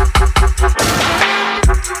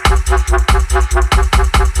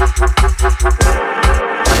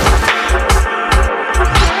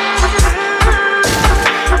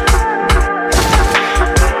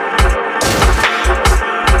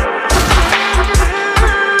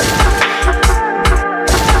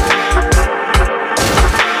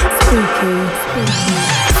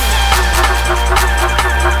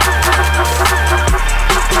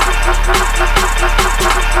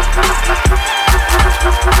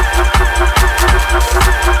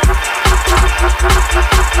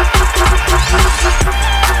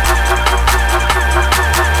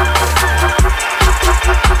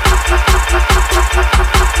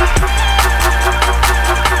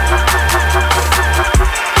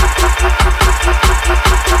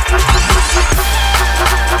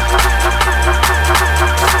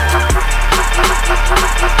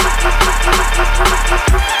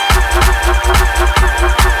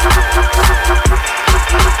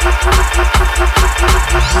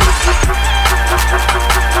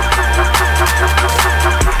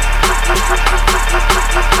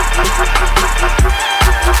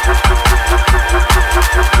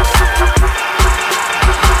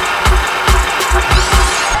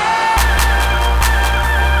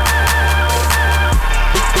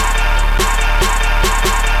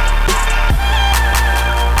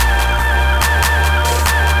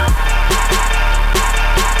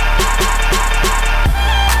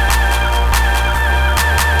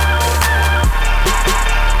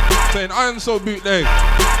 Soul bootleg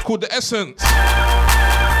called The Essence.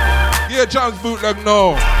 Yeah, John's bootleg,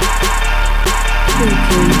 no.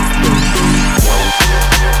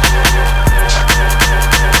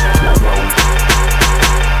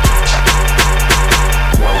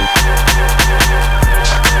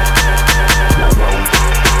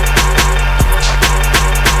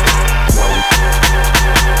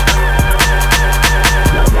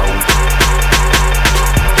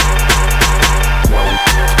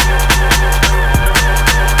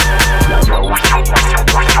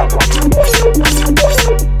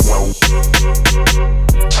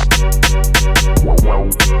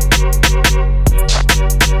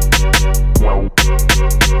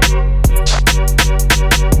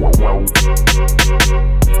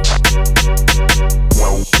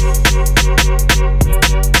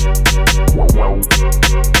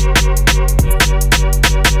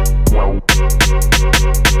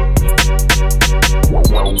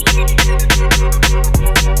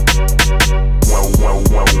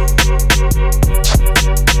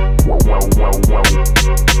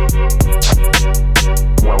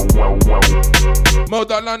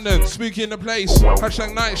 London, Spooky in the place,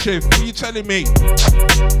 hashtag night shift, what are you telling me?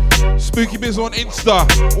 Spooky Biz on Insta,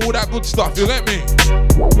 all that good stuff, you get me?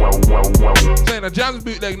 Saying a Jams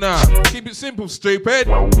bootleg now, keep it simple, stupid.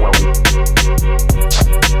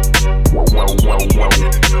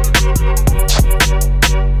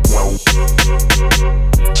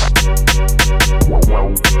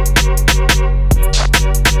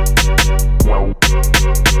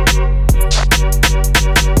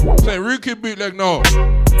 Saying Rookie bootleg no.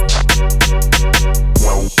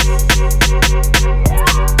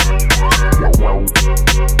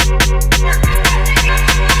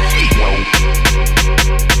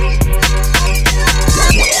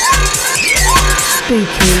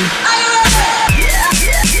 Spooky.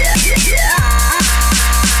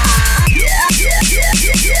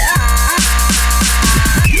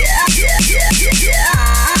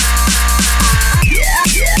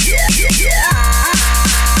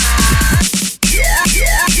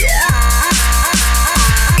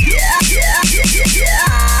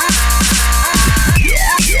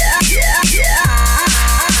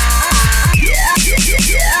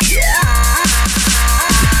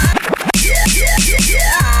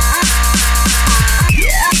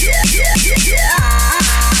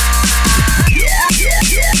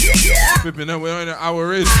 Flipping out, we're on an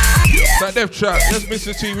hour in. That Death Trap, that's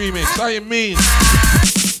Mr. T remix. How you mean?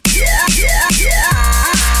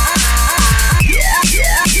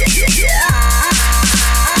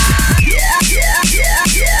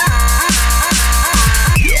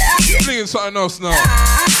 Flinging something else now.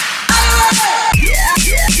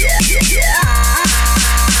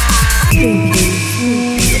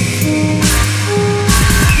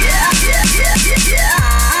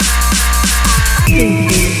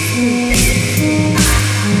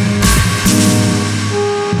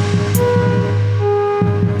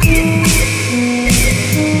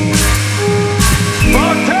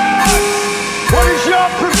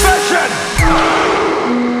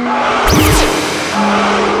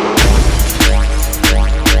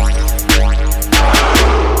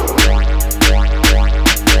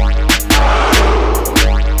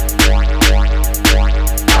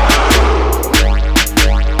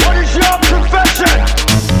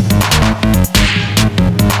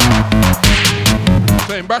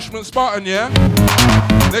 Bashment Spartan, yeah?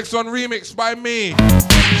 Next one, remix by me.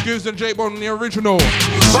 Excuse and J Bone, the original.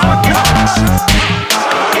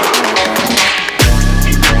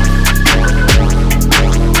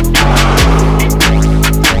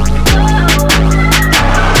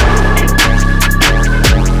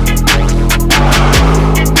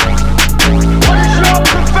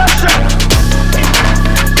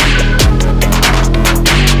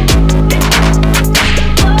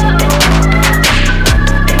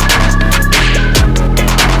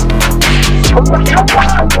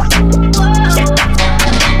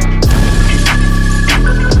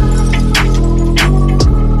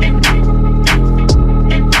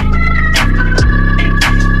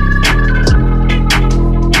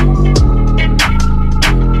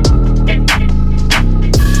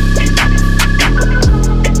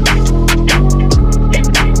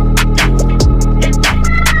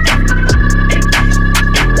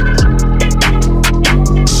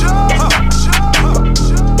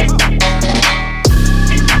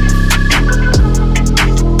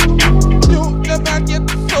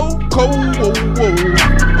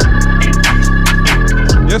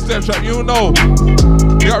 You know,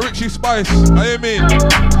 you got Richie Spice, I hear me.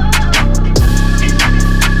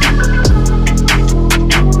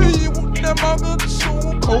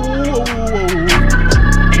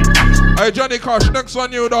 Hey Johnny Cash, next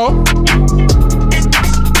one you though.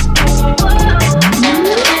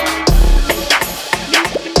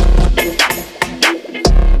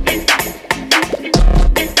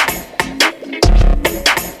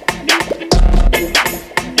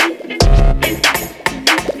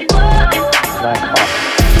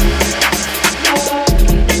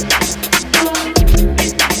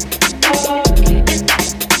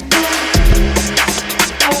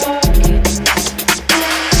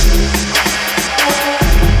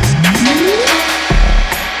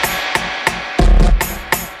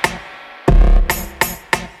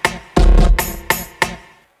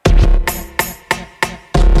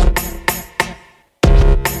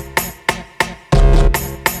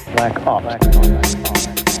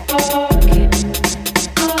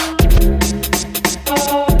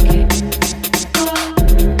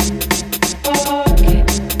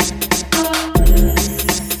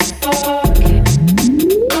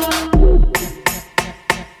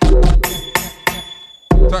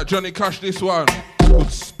 Johnny Cash, this one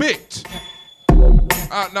called Spit.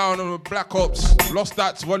 Out now on the Black Ops, Lost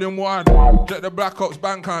Stats Volume 1. Check the Black Ops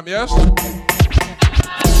Bandcamp, yes?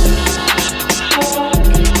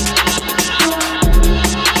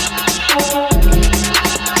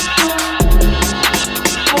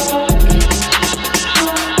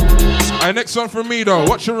 Alright, next one from me though,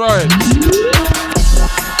 watch your ride.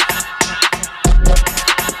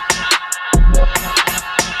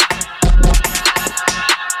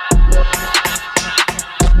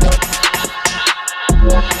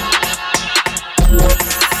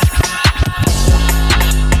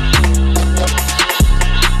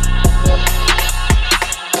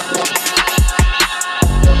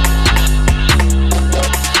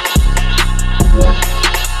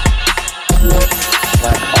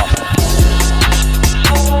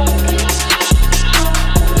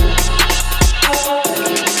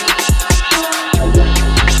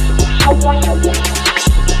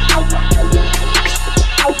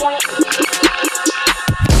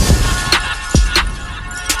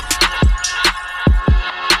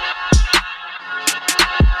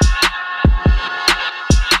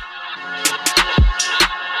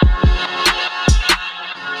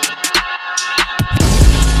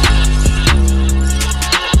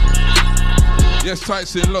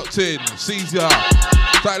 In, locked in, Caesar,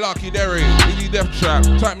 type Lucky Derry, Indie Death Trap,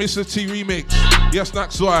 type Mr. T Remix, yes,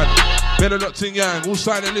 next one, Better Locked in Yang, all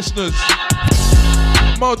silent listeners,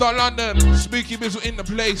 Mo.London, Spooky Bizzle in the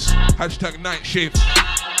place, hashtag night shift,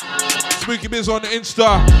 Spooky Bizzle on the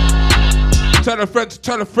Insta, tell a friend to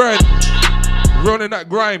tell a friend, running that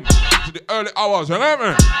grime to the early hours,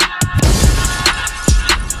 remember?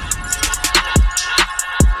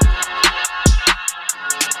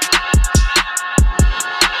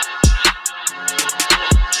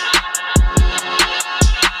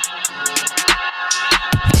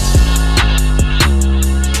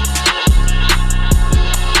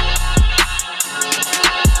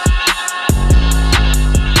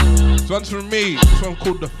 This one's from me. This one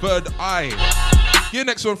called The Third Eye. Your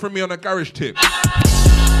next one from me on a garage tip.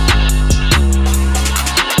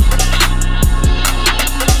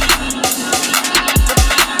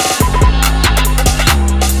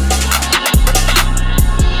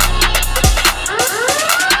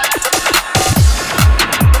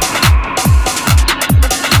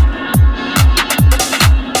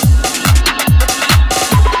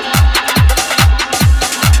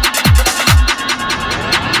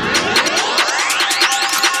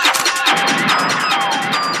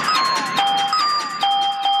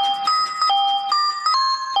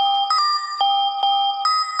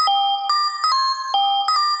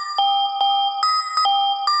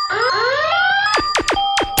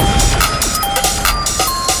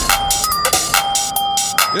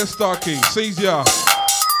 Starkey, sees ya.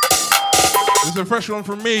 There's a fresh one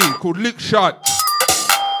from me called Lick Shot.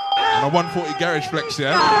 And a 140 Garage Flex,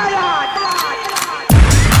 yeah?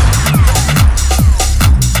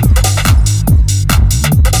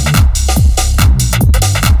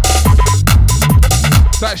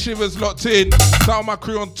 That Shivers locked in. That on my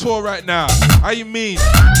crew on tour right now. How you mean?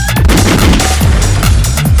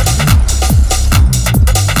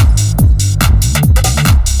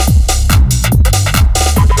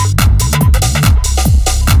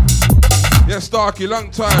 Yeah, Starkey,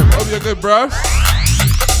 long time. Hope you're good, bro.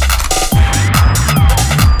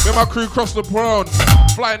 Me my crew cross the pond,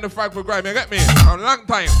 flying the flag for grime. You get me? A long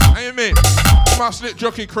time. How you mean? My slick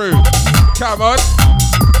jockey crew. Come on.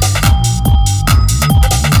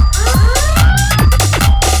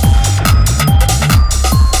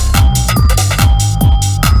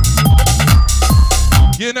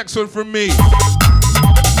 Yeah, next one from me.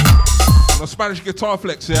 On a Spanish guitar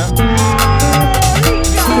flex, yeah?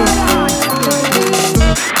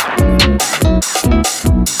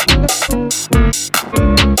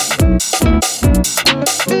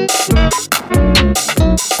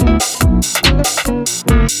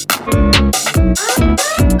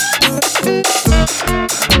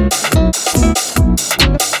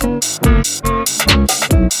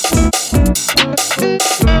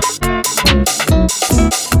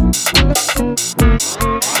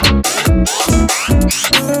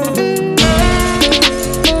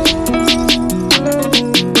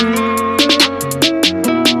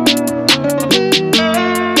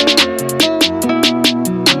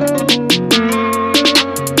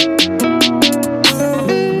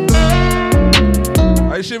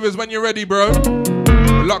 When you're ready, bro.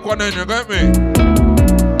 Lock one in, you got me?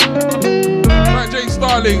 Right, Jay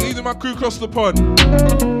Starling, easy my crew cross the pond.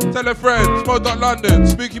 Tell a friend, Smo.London,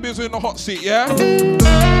 Spooky Music in the hot seat, yeah?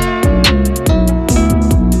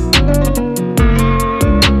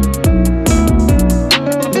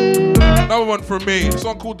 Another one from me, a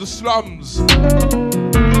song called The Slums.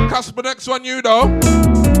 Casper, next one, you know.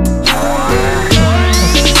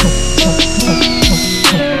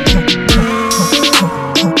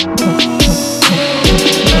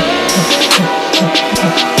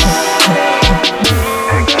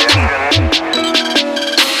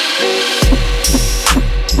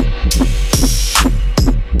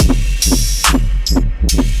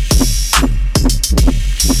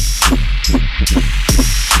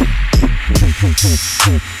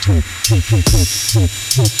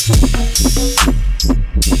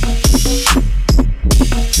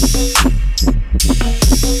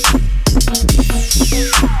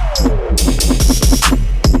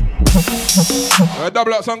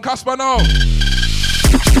 Double ups on Casper now.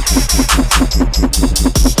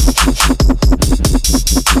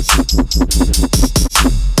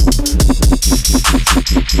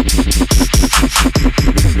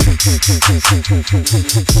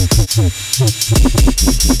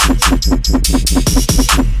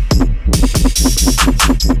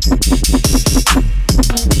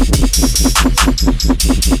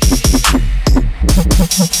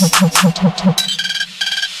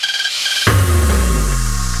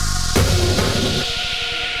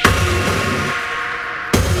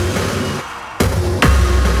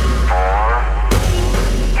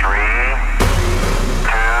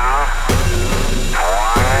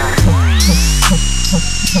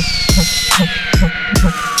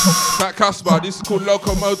 Casper, this is called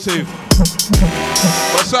Locomotive.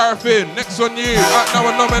 But Sarafin, next on you, out now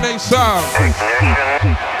and nominate sound.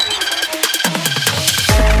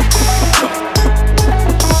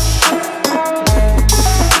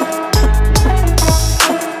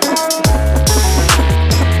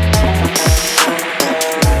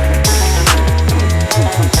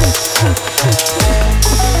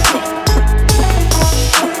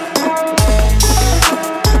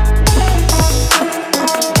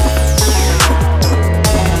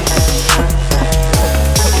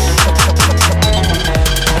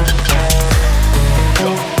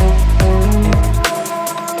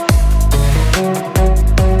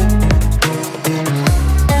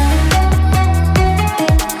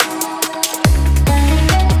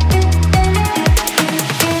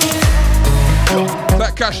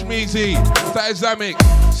 Kashmizi, that is Zamek,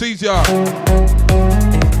 sees ya.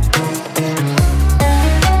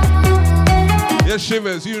 Yes,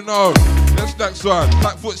 Shivers, you know. That's next one.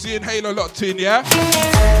 Black Footsie and Halo locked in, yeah?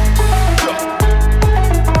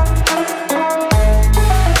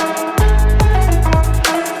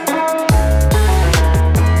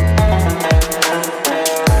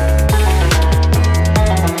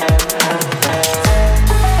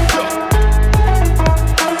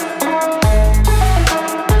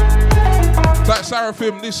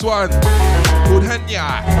 Seraphim, this one called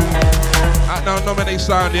Henya. Out now, nominate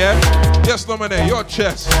sound, yeah? Yes, nominate, your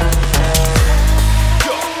chest.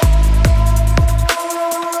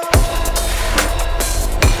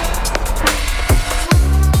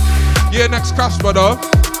 Yeah, next Casper though.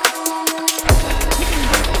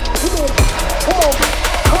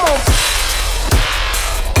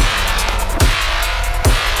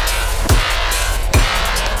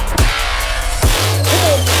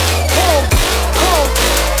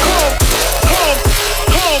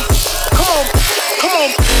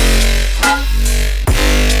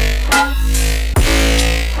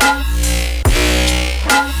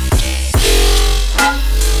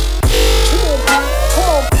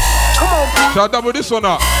 Shall I double this one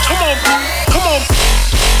up? Come on.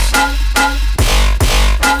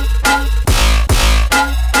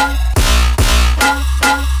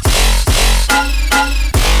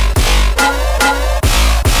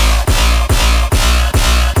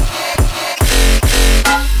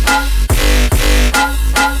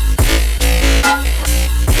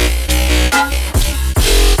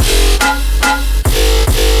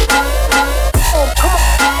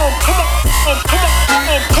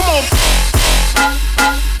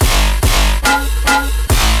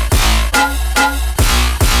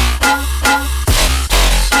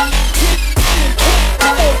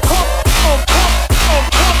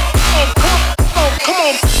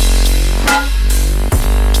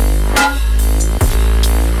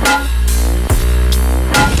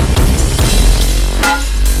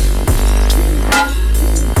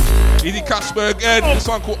 Again, this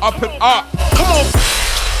one called Up and Up. Come on.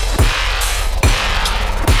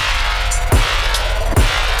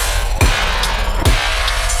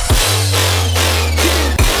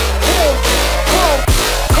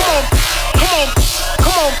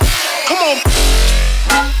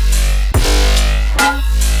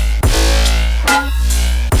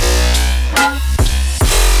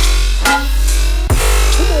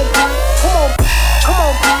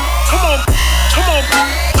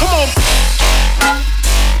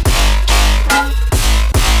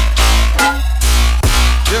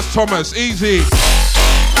 Thomas, easy.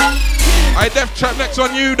 I Def Trap next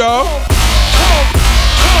on you though. Come on.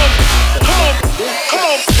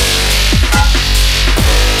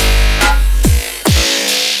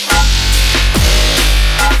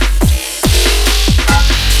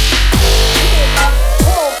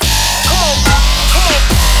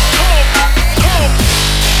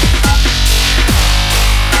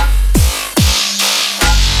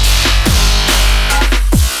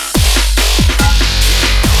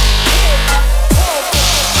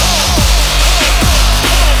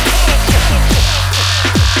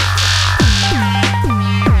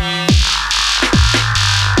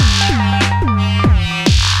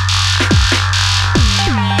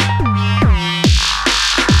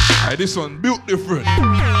 This one built different.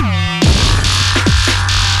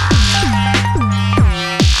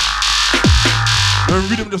 And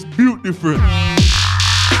rhythm just built different.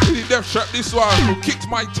 Really Def Trap this one who kicked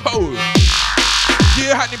my toe.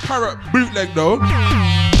 Yeah, had the Parrot bootleg though.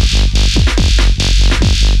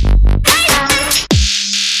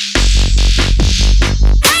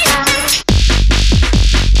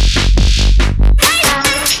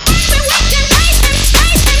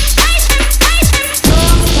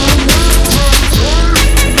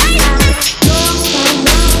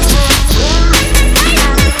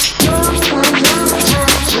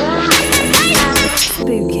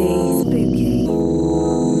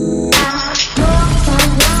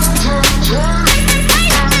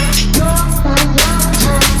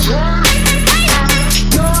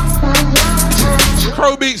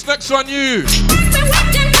 Beats next on you.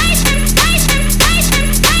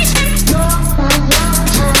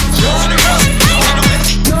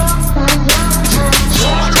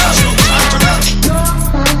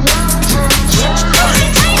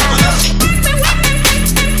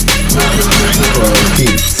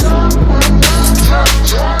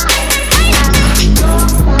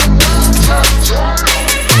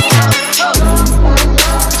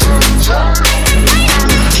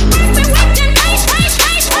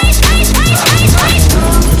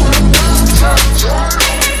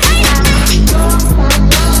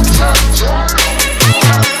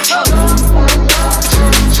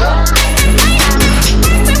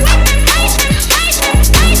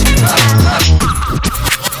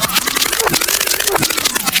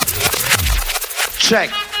 Check.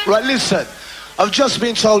 Right, listen. I've just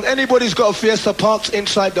been told anybody's got a Fiesta parked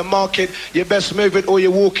inside the market, you best move it or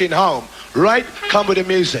you're walking home. Right? Come with the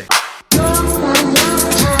music.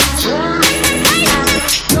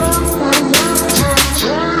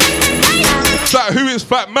 that Who Is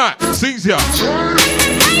Fat Matt? Sings ya.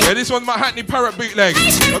 Yeah, this one's my Hackney Parrot bootleg.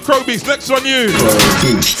 The Crow Beats, next on you.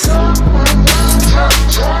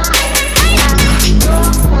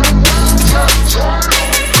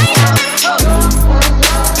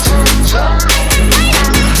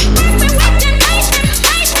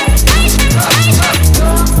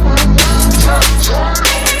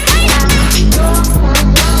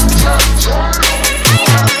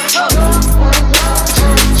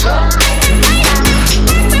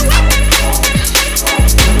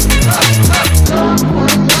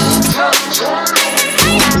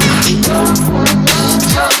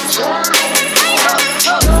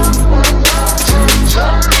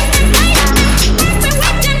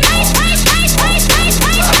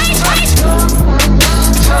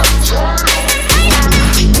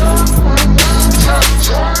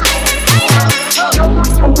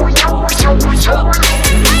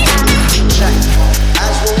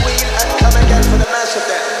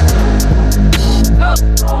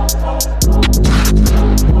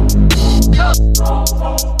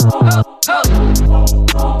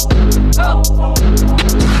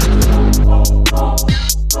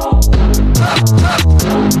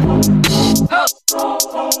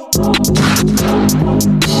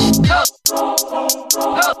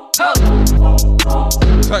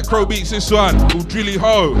 That Crow Beats, this one called Drilly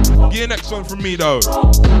Ho. Get your next one from me though.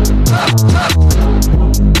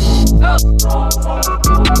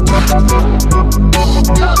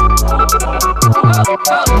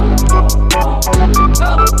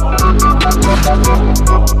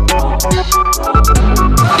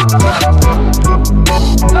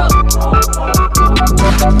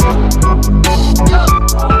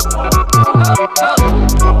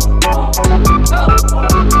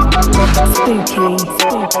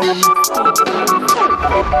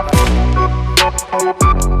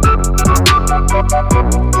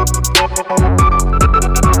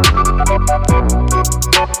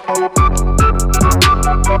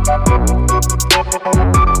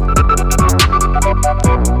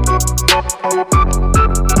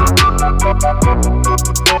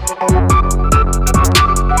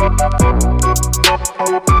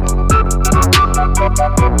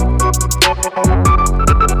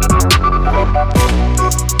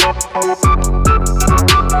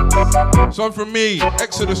 One from me,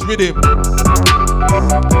 Exodus Rhythm.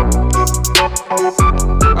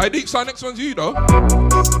 I deep sign, next one's you though.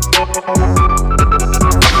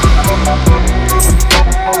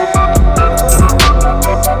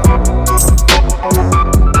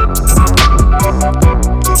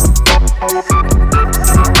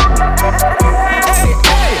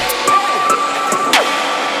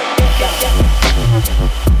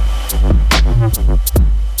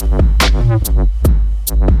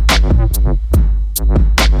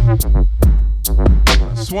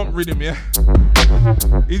 Swamp Rhythm, yeah.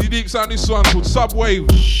 Easy deep sound, this one called Subwave.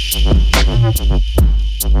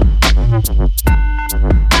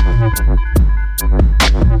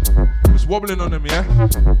 Just wobbling on them, yeah.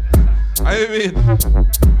 I mean,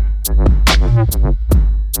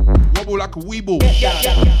 wobble like a weeble.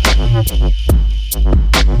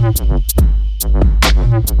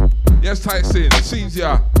 Yes, Tyson, sees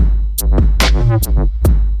ya.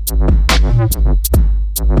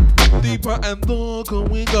 Deeper and darker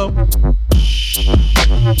we go.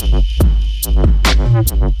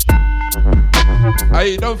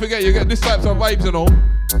 Hey, don't forget you get this types of vibes and all.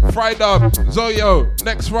 Friday up, Zoyo,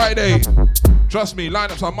 next Friday. Trust me,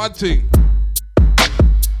 lineups are mad thing.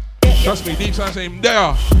 Trust me, deep sound saying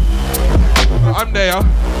there. I'm there.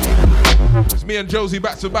 It's me and Josie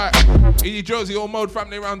back to back. Easy Josie, all mode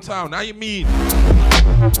family around town. How you mean?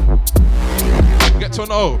 Get to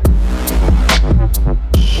know.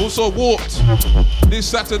 Also Warped this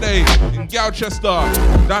Saturday in Gloucester,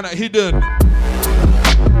 down at Hidden.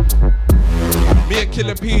 Me and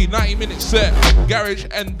Killer P, 90-minute set, garage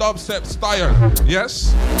and dubstep style.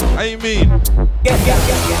 Yes? How you mean?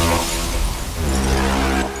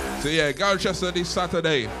 So yeah, Gloucester this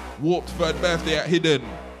Saturday, Warped 3rd birthday at Hidden.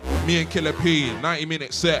 Me and Killer P,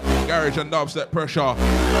 90-minute set, garage and dubstep pressure.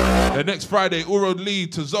 The next Friday, Uro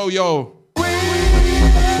lead to Zoyo.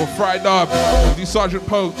 For Friday Dub, the Sergeant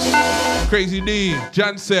Pokes, Crazy D,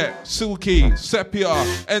 Janset, Silky, Sepia,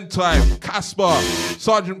 N-Time, Casper,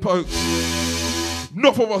 Sergeant Pokes.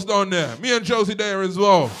 Enough of us down there. Me and Josie there as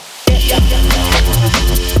well.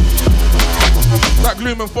 That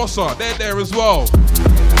Gloom and Fossa, they're there as well.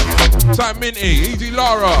 Time Minty, Easy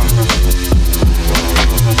Lara.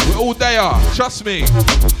 We're all there, trust me.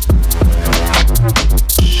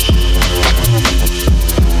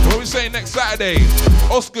 What we saying next Saturday?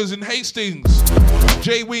 Oscars in Hastings.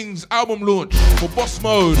 J Wings album launch for Boss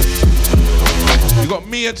Mode. You got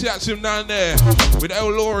me and Tiaxim down there with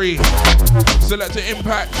El Lori, Selector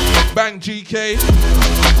Impact, Bang GK,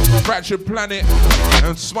 Fractured Planet,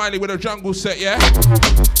 and Smiley with a jungle set, yeah?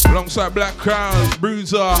 Alongside Black Crown,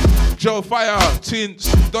 Bruiser, Joe Fire,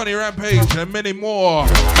 Tints, Donny Rampage, and many more.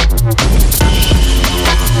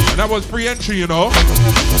 And that was free entry, you know.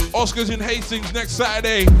 Oscars in Hastings next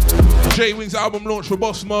Saturday. J-Wing's album launch for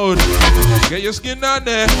Boss Mode. Get your skin down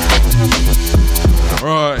there.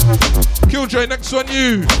 Right. Killjoy, next on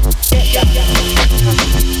you.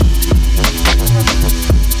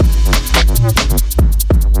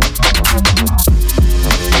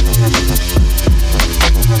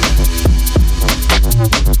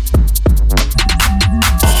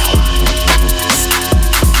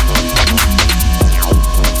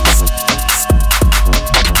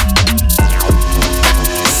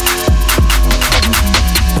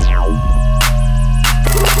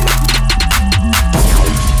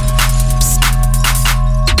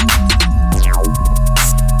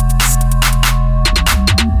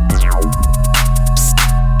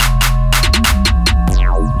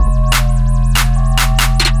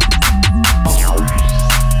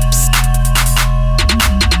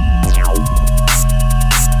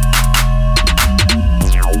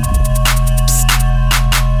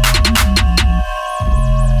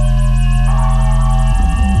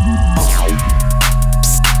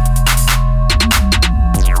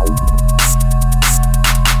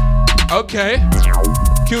 Okay,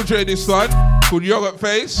 Killjoy this one, called Yogurt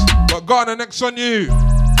Face, but Ghana next on you.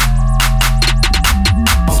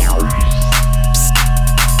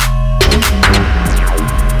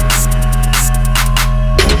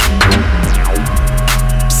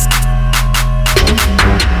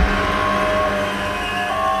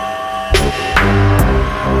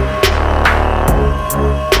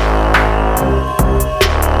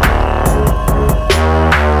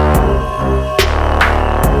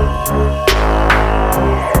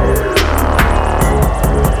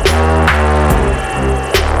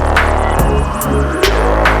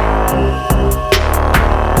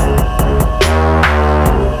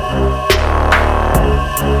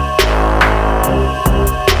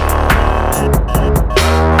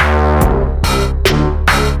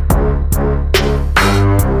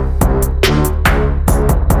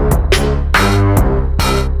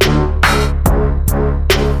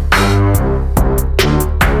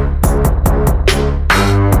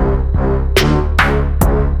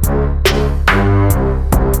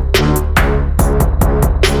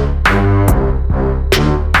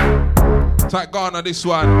 This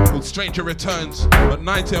one called Stranger Returns, but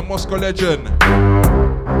 90 and Moscow Legend.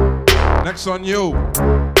 Next on you.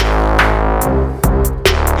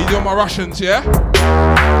 Idioma Russians, yeah?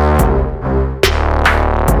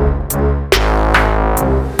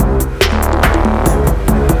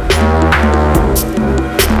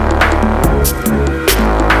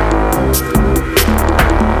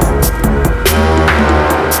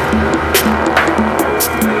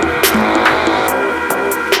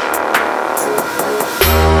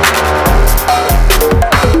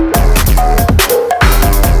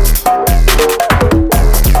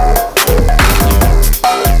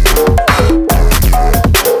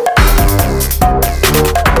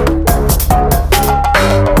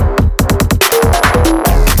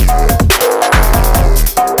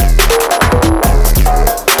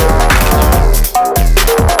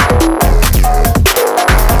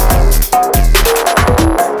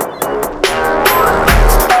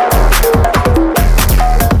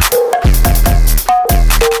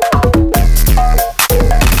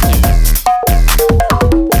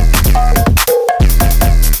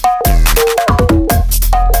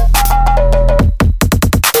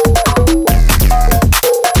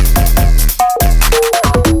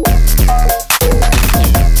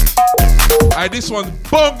 This one's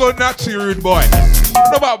Bongo Natty, rude boy.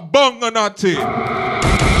 What about Bongo Natty?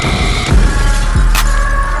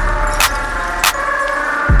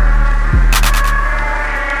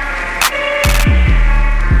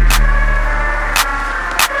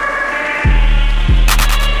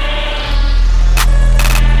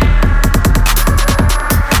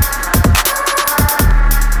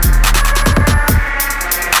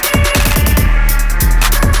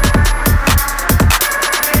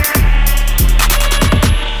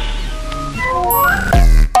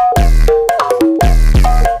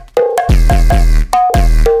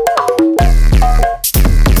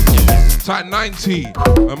 Type 90,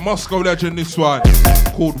 a Moscow Legend, this one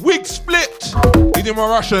called Wig Split. Idioma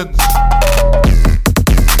Russians.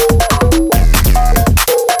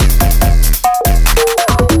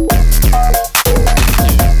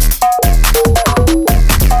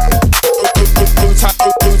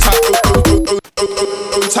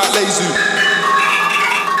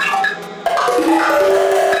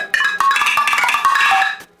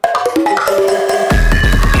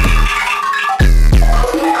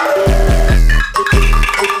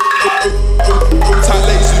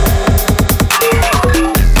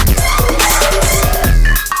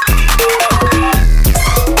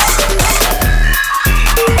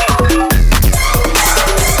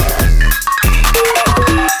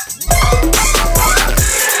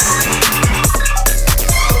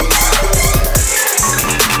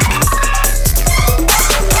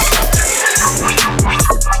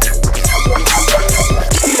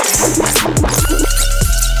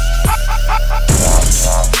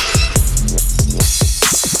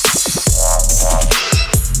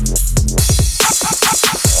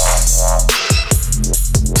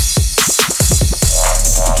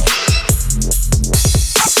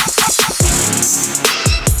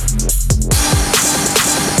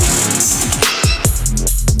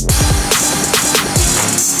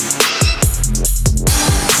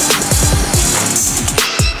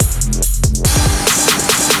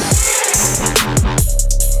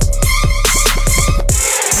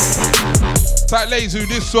 That Lazu,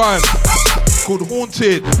 this one called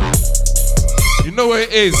Haunted. You know what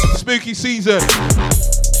it is, spooky season.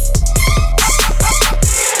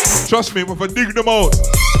 Trust me, if I dig them out.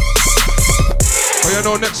 But you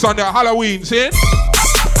know, next Sunday at Halloween, see?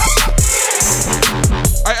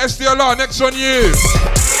 Hey, SDLR, next on you.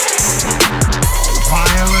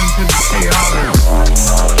 Violent and chaotic.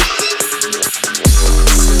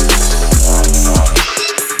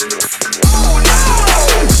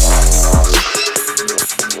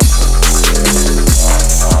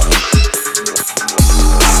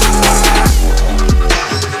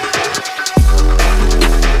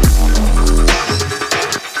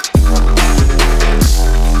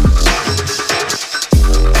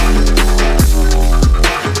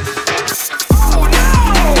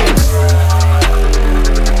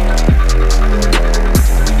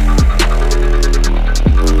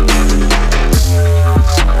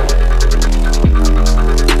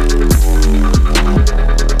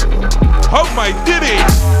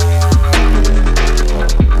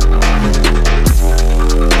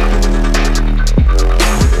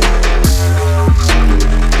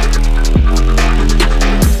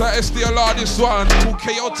 This one called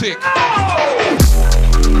Chaotic.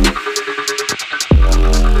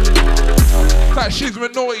 That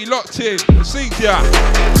Shizman Naughty locked in. Sees ya.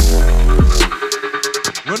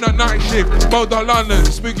 We're on the night shift. Both on London.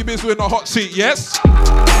 Spooky Biz, we're in the hot seat, yes?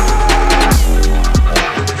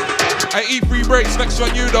 Hey, E3 breaks. Next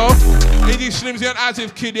one, you though. AD Slimsy and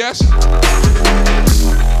Azif Kid, yes?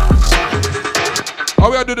 How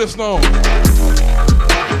we gonna do this now?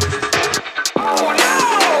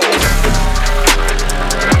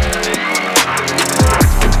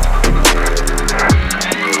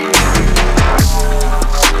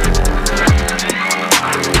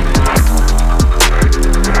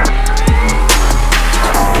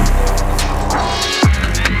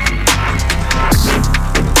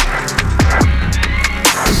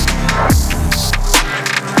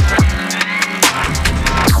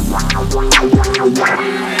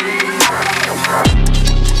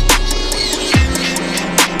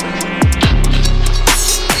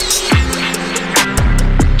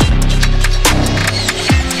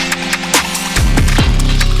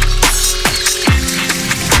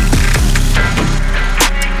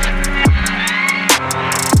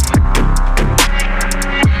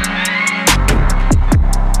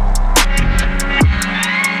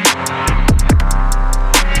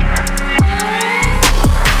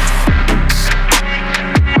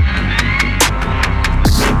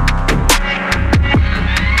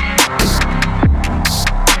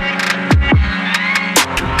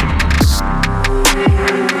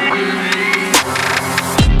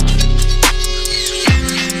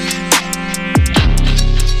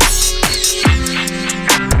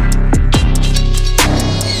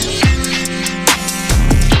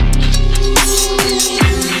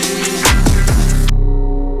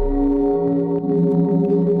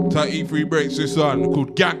 E3 breaks this one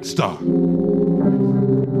called Gangster.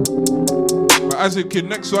 But as a kid,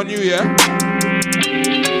 next one, you, yeah?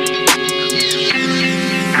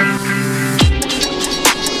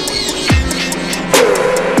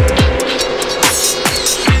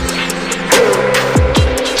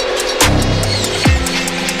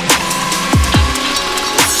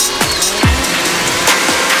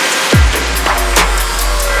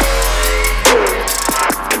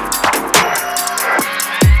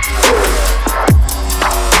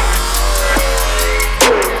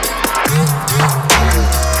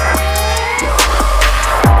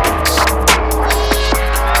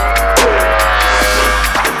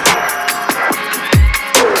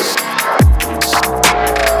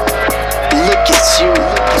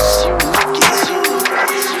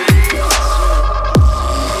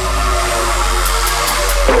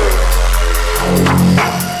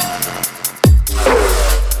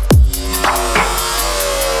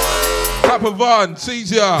 Pavon,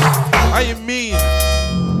 Caesar, how you mean?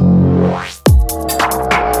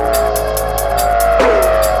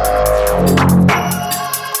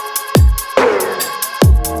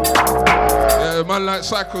 Yeah, man like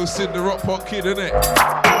Psycho Sid, the Rock Pot Kid, innit?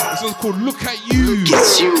 This one's called Look At You. Look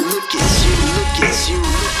at you, look at you, look at you,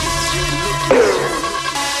 look at you, look at you.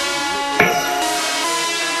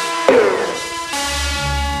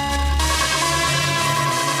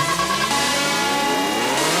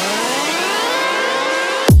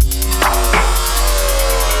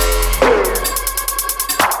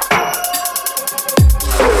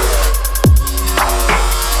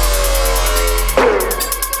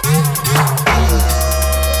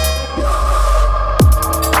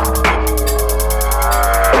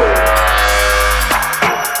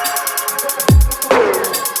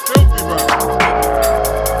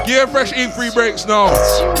 Fresh E3 breaks now.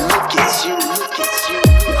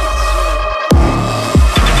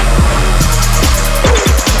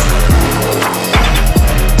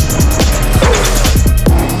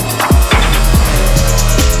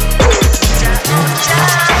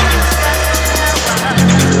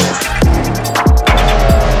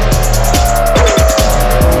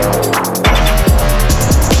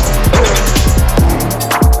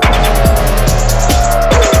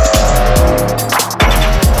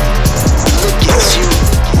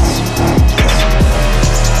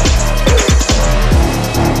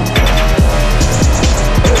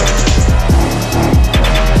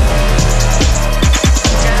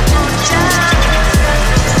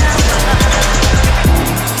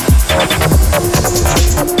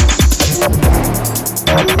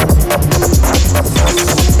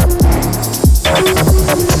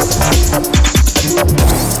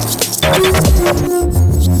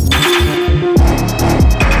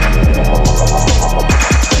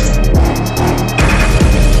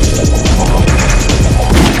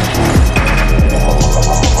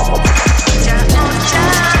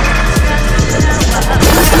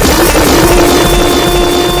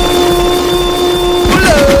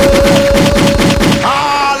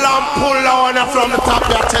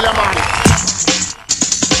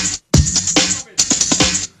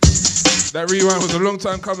 That rewind was a long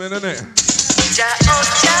time coming, isn't it?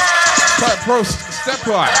 Type Pro Step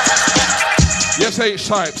Right. Yes,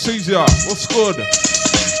 H-Type, Caesar, what's good?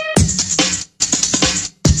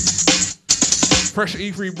 Fresh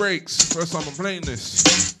E3 breaks. First time I'm playing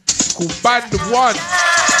this. It's called Band of One.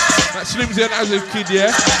 That's Slimzy and Azif Kid,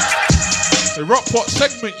 yeah? The Rock Pot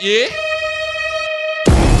segment, yeah?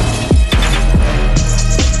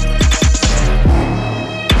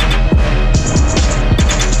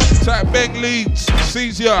 Type Bang Leeds,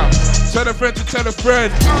 Caesar, tell a friend to tell a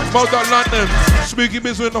friend. Modoc London, Spooky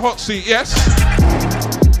Bizzle in the hot seat, yes?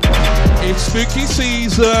 It's spooky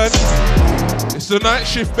season. It's the night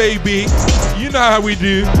shift, baby. You know how we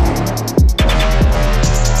do.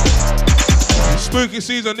 It's spooky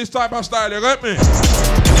season, this type of style, you got me?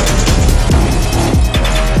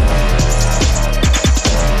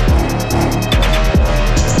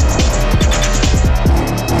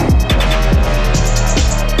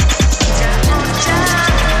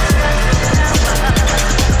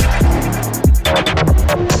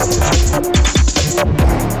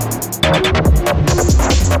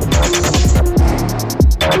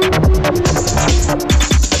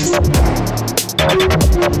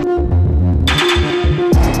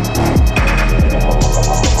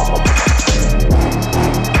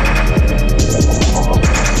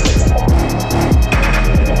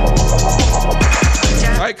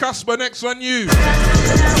 Hey Casper, next on you.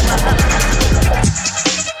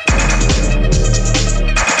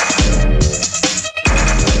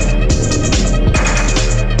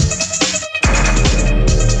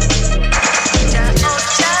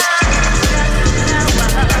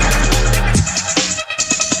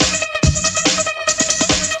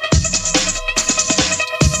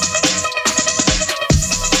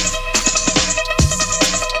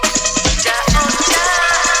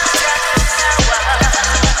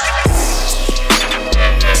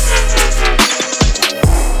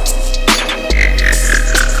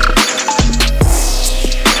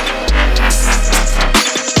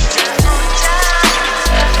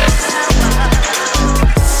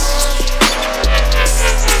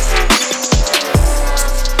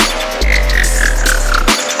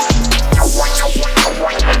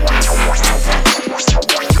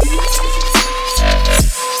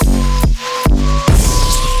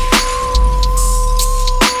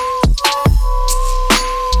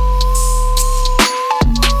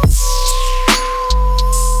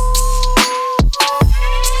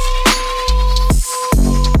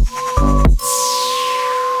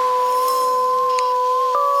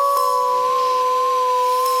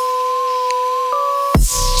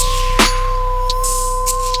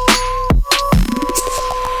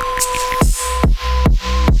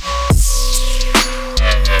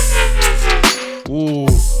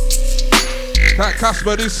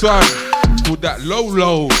 Casper, this one called that low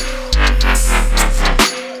low.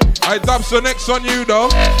 I dubs the next on you though.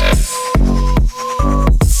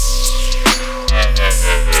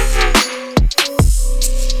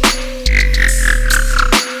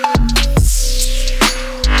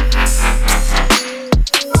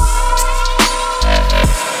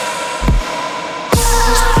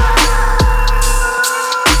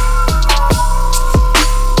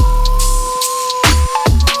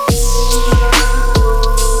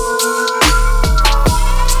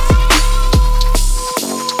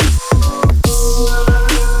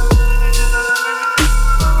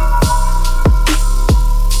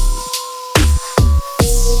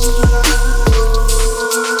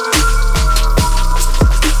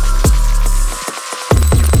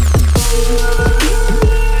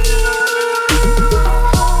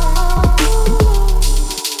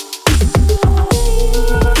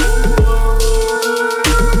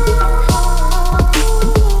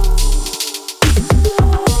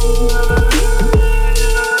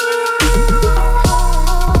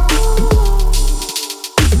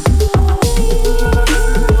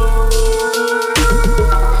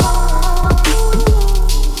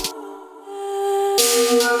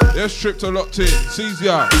 There's Trip to Locked In.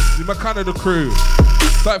 Caesar. The McCanada crew.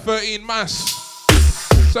 Type 13 Mass.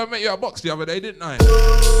 So I met you at Box the other day, didn't I?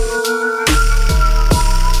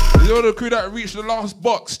 You're the crew that reached the last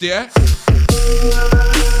box, yeah?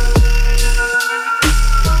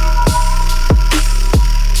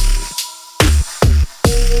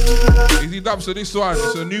 Easy dub, so this one,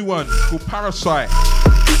 it's a new one called Parasite.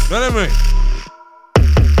 Know what I mean?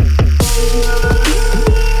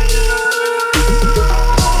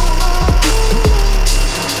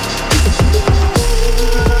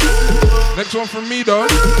 Next one from me though.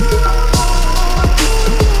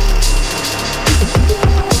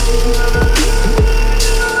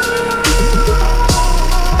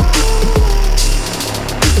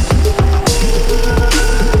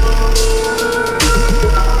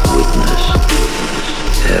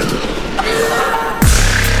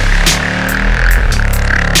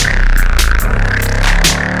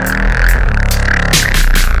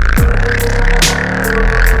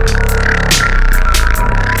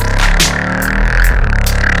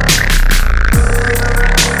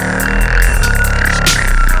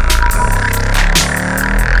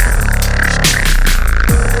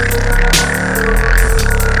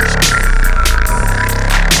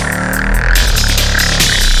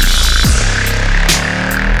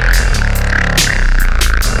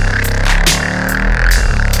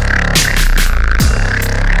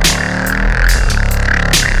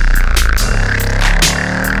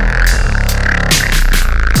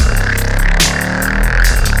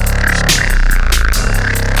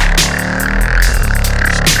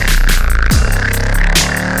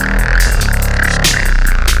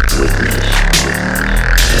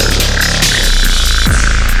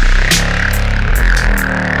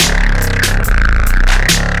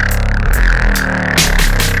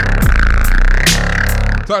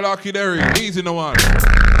 Lucky Derry, easy no one.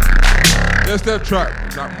 There's that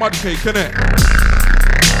track, that mud cake, innit?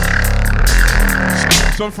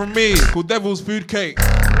 This one from me, called Devil's Food Cake.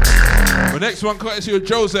 The next one courtesy of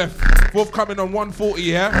Joseph, forthcoming on 140,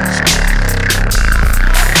 yeah?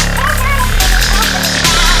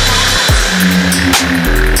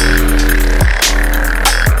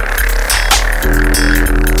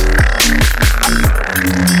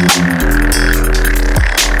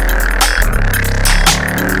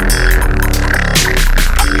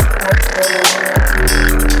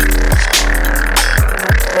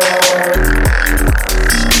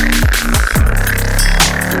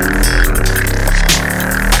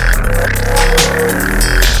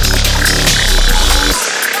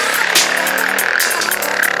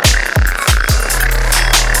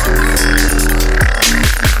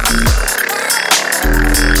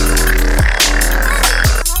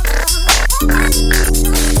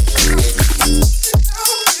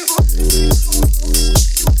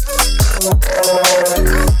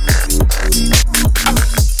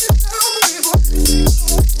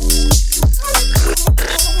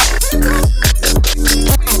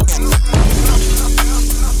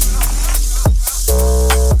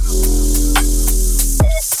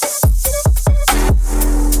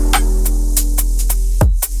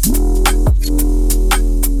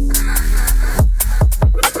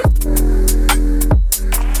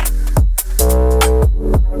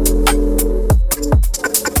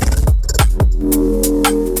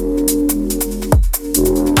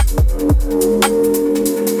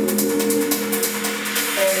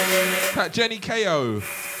 Jenny KO.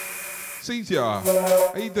 Cynthia,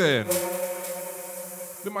 how you doing?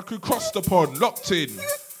 Look, my crew crossed the pond, locked in.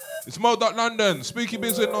 It's Mo.London, Spooky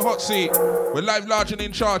Biz in the hot seat. We're live, large and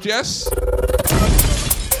in charge, yes?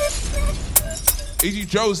 Easy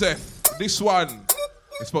Joseph, this one,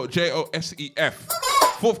 it's spelled Josef.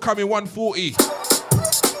 Forthcoming 140,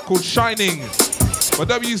 called Shining. By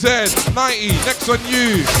WZ, 90, next on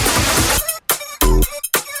you.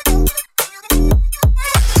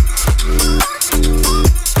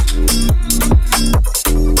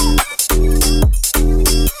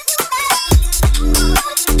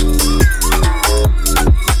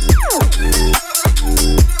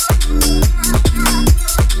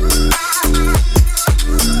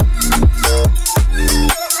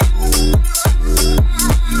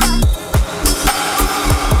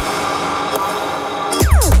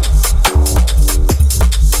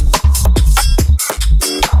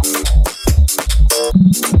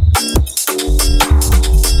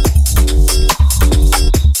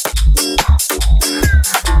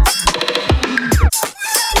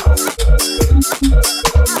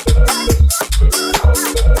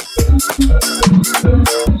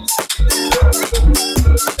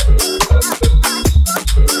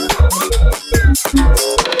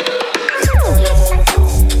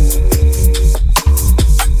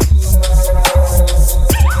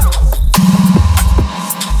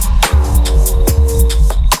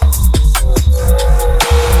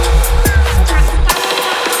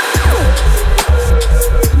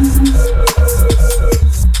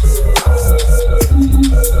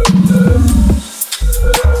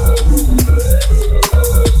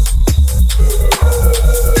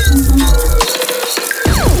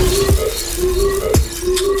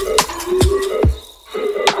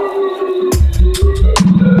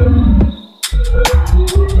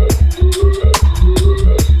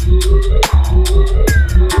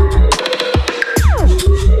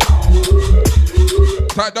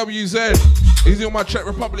 WZ. Easy on my Czech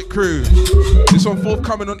Republic crew. This one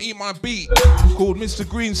forthcoming on Eat My Beat called Mr.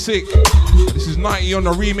 Green Sick. This is 90 on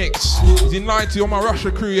the remix. Easy 90 on my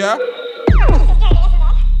Russia crew, yeah?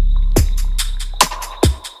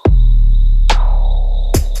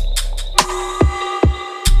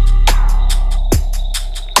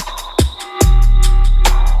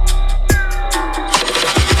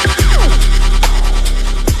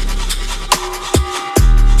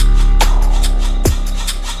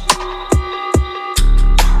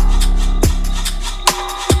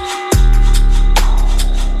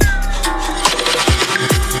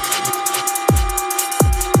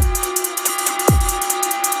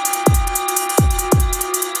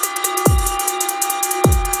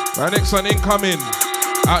 Our next one incoming,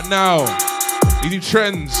 out now, Easy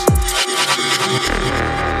Trends.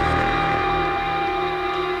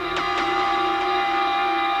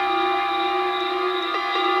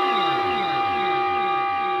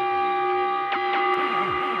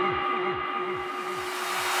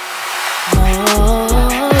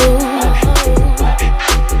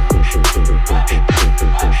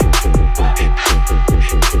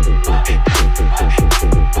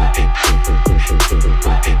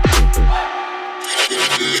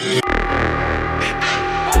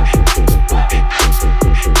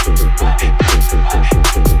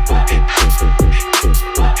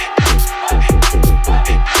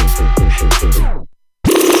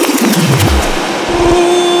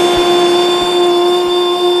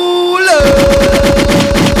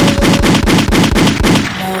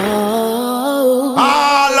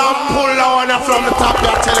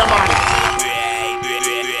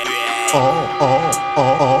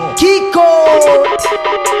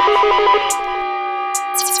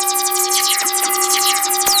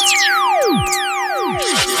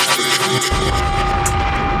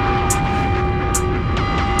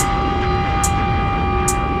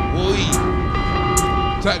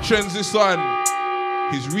 That Trends this one,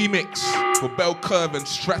 his remix for Bell Curve and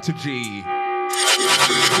Strategy.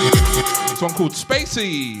 This one called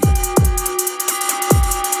Spacey.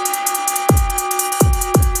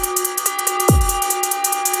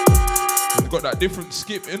 It's got that different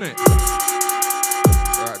skip in it,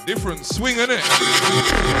 that different swing in it.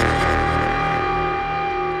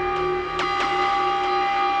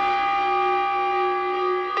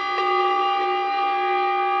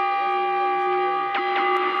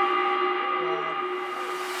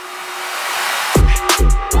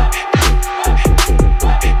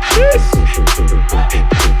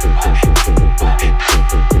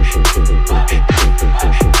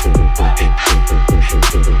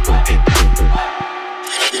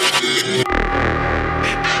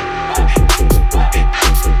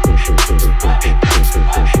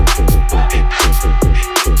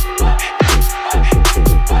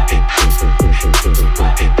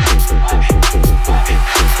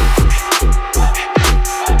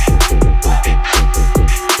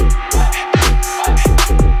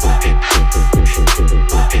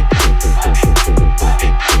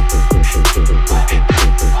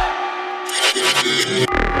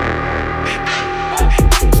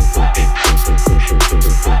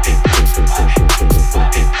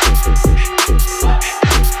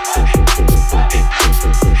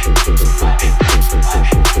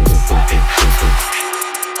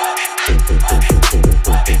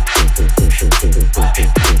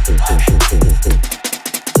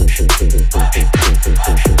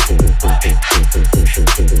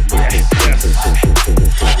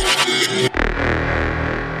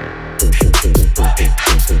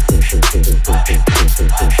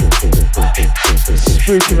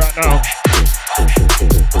 Spooky right now.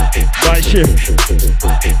 Night shift.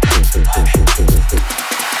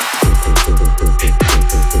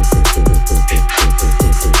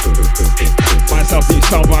 Myself, the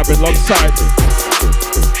sound vibe alongside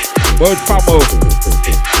Word Famo.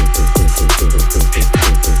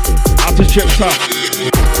 Out to Chipsa.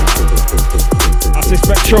 Out to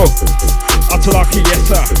Spectro. Out to Lucky, yes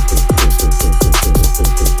sir.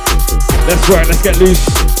 Let's work, let's get loose.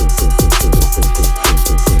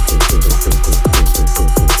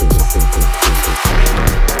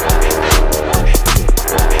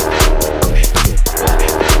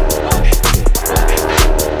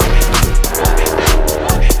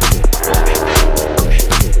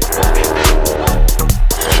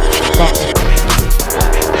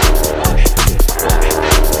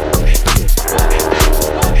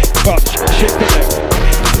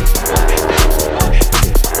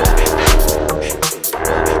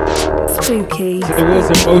 Spooky. So the wheels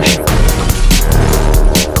in motion.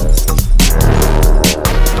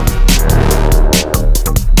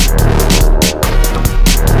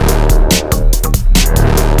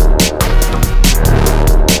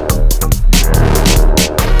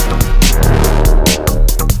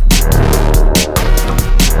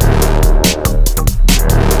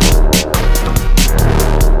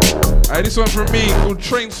 Alright, this one from me called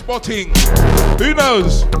Train Spotting. Who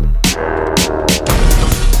knows?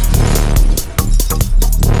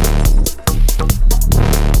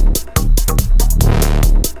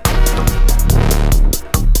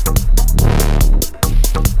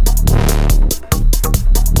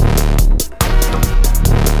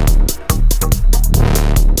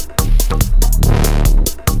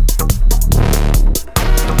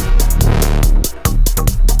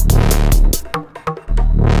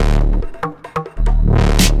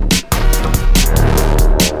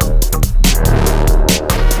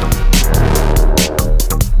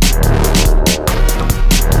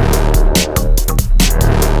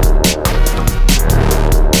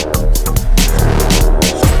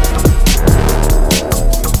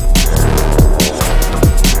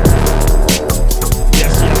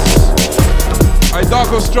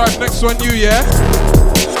 Strife, next one you, yeah?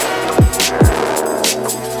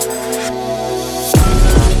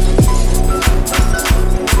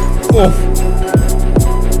 Off.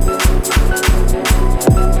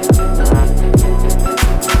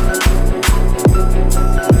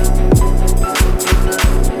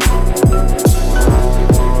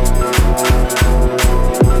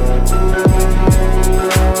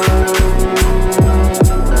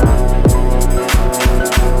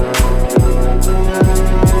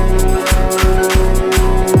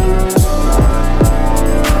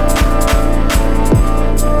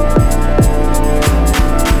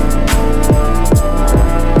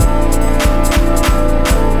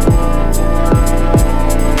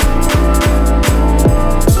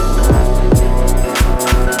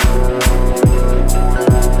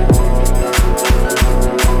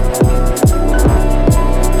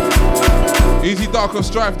 Darko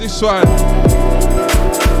Strife, this one.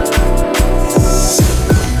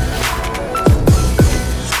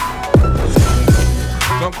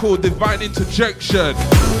 One called Divine Interjection.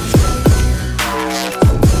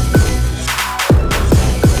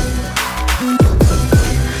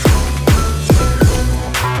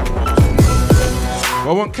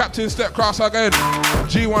 I want Captain Step Cross again.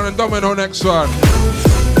 G1 and Domino next one.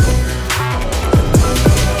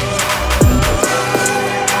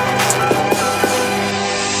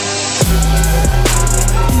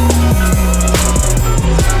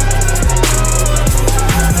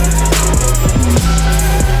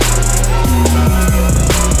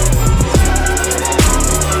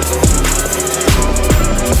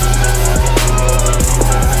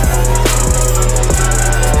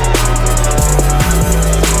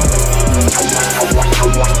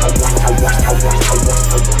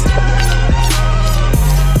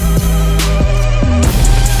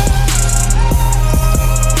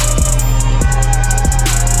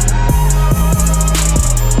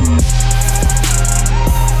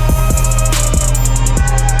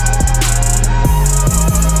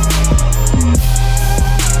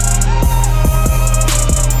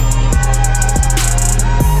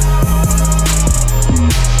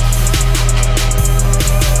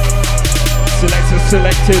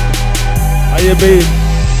 Selected. How you been?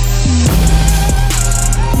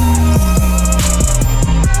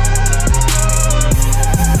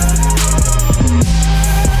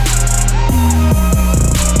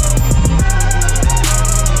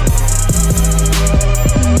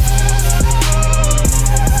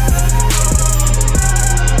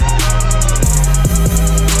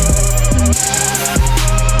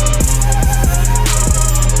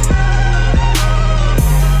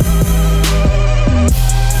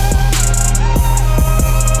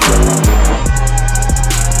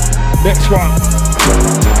 Next one.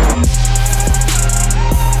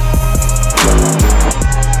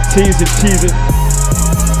 Tease it, tease it.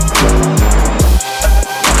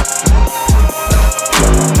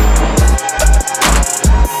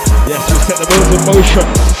 Yes, we set the wheels in motion.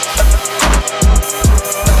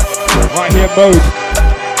 Right here, Mode.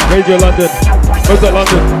 Radio London. Mode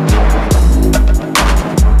London.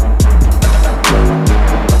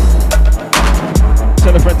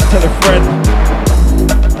 Tell a friend to tell a friend.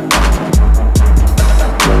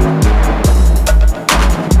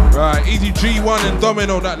 Right, Easy G1 and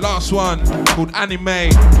Domino, that last one called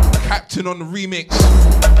Anime. Captain on the remix.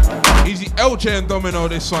 Easy LJ and Domino,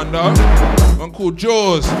 this one though. One called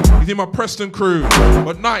Jaws. He's in my Preston crew.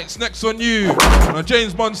 But Nights, next on you. On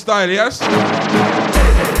James Bond style, yes?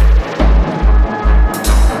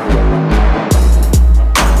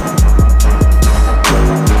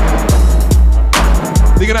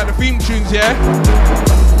 Digging out the theme tunes, yeah?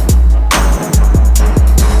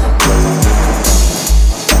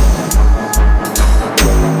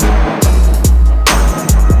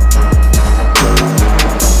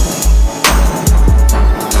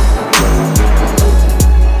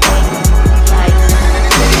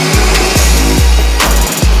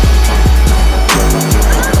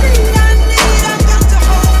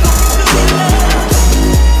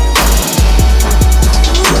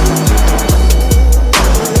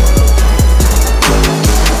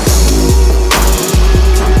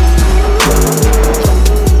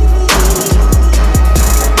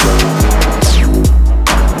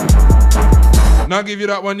 I'll give you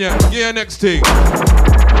that one, yeah. Yeah, next thing.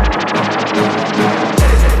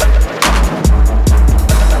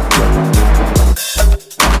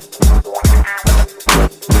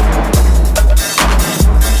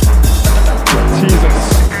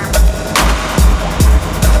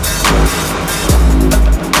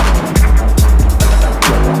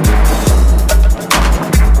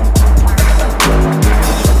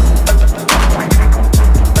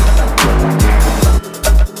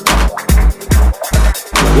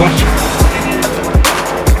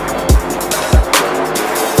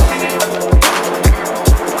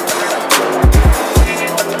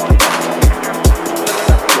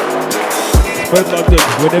 Spud London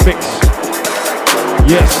with a mix.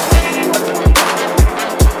 Yes.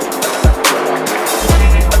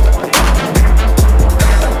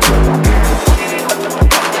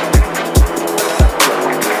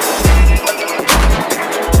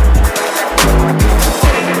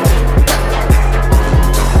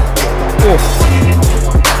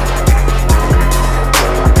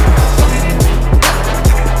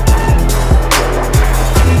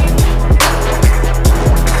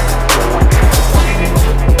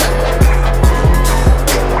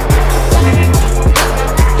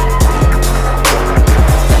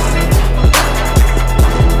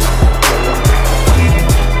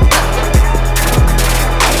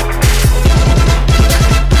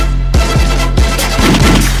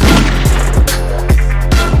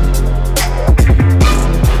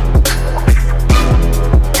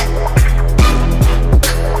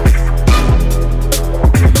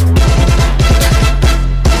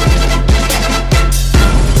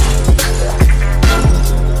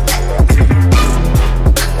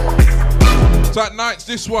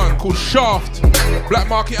 This one called Shaft. Black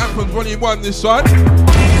Market Anthems Volume 1 this one. It's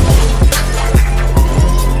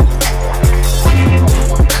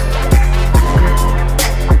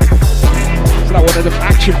like one of them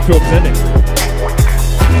action films, isn't it?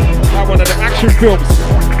 Like one of them action films.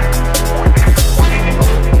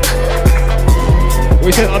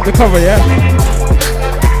 We said undercover, yeah?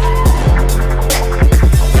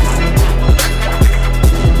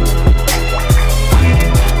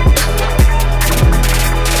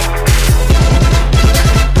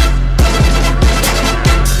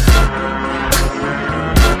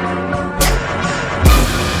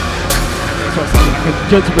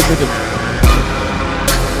 Gentleman rhythm.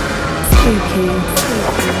 Spooky.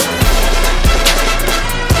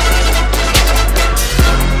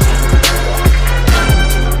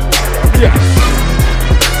 Yes.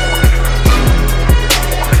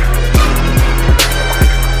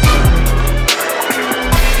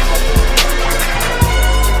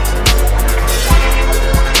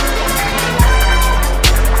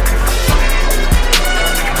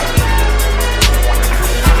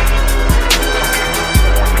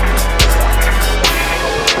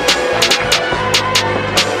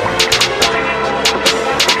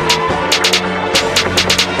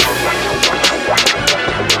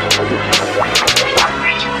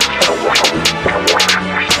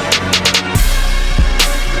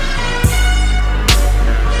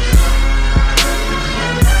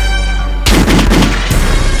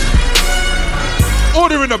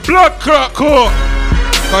 The blood clot court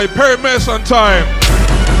by Perry Mason time.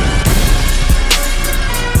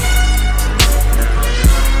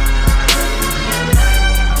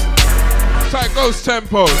 Tight Ghost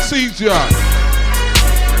Tempo, Seizure.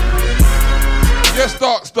 Yes,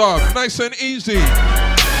 Dark Star, nice and easy.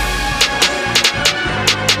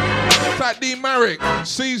 Tight D Marek,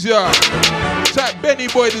 Seizure. Tight Benny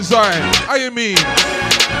Boy Design, how you mean?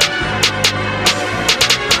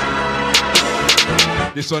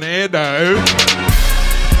 This on here though.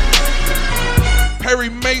 Perry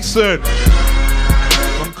Mason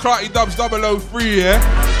from Clarty Dubs 003, yeah?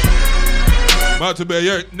 About to be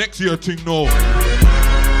a next year thing now.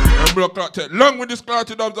 And block clot take long with this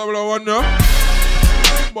Clarty Dubs 001 now.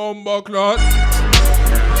 Bomba clot.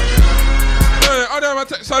 Hey, I don't have a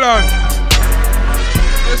text salon.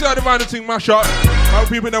 You see how the vinyl thing mash up? How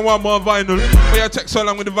people don't want more vinyl. But you text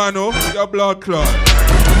along with the vinyl, your blood clot.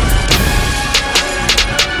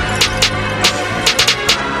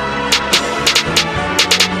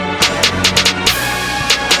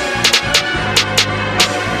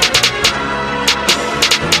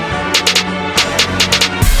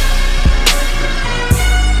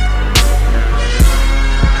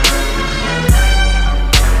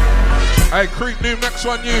 Hey, Creep New, next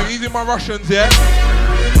one you. Easy my Russians, yeah?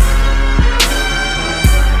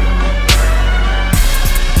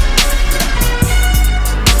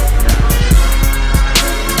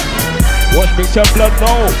 Watch me some blood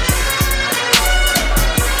now.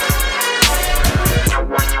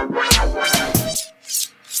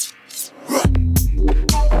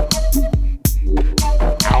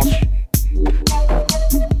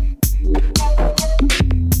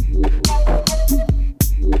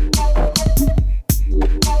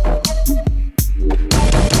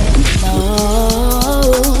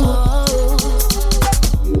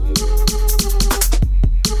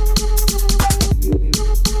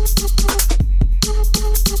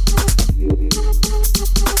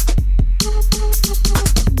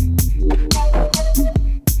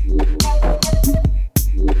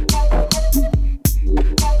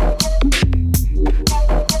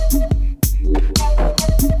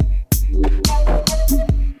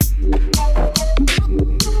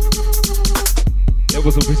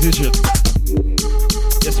 levels of precision.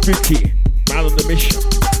 You're spooky, man on the mission.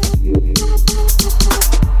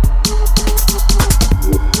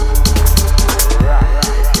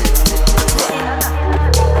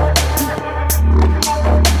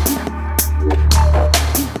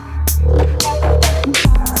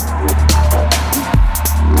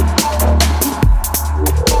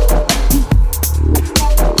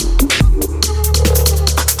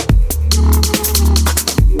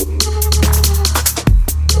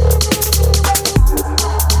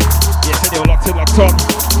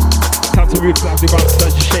 Time to move, time to bounce,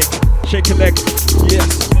 time to shake a leg,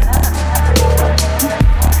 yes.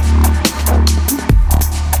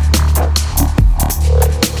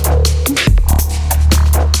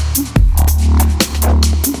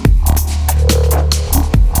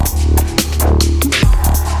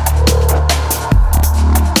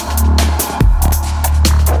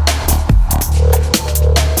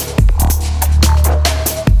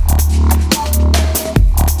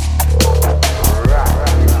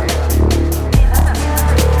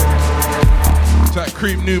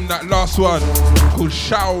 Cream Noom, that last one called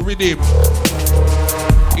Shower Rhythm.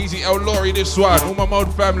 Easy El Lori, this one. All my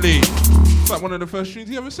mod family. It's like one of the first streams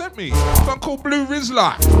he ever sent me. One called Blue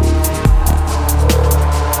Rizla.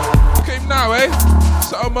 Came now, eh?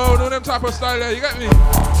 Subtle mode, all them type of style there, you get me?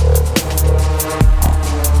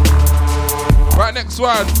 Right, next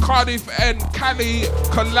one. Cardiff and Cali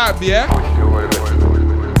collab, yeah?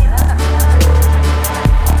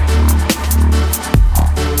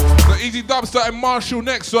 Easy Dubster and Marshall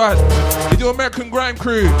next one. We do American Grime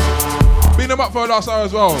Crew. Beat them up for the last hour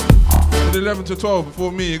as well. Did 11 to 12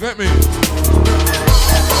 before me, you get me?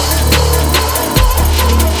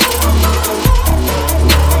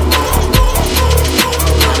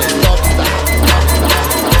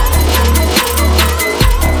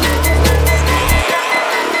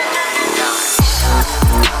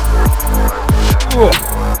 Oh.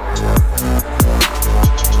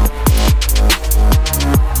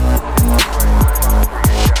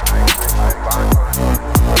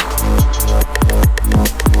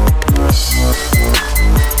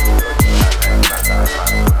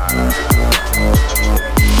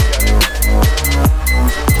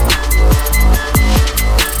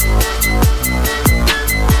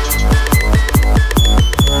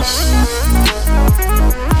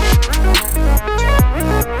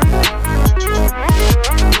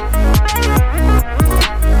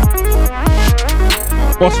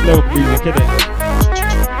 Boss level music, innit?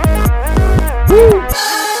 Woo!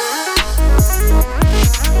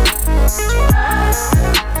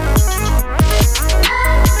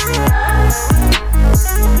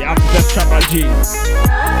 Yeah, best trap by G.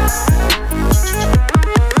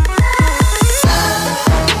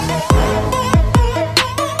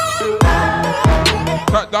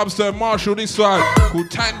 Cut Dubster and Marshall, this one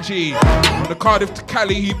called Tangy on the Cardiff to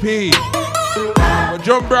Cali EP. But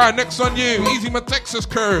John Brown, next on you, Easy my Texas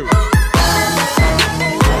crew.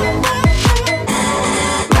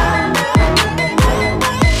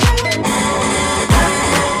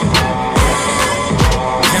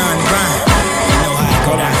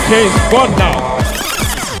 James Bond now.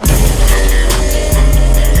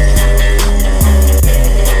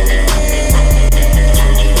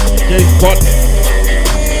 James Bond.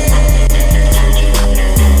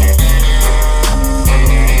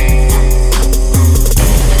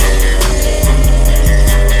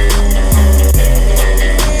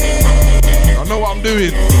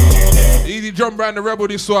 Doing Easy John Brand the Rebel,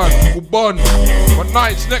 this one called Bond. One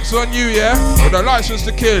night's next on you, yeah, with a license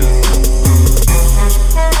to kill.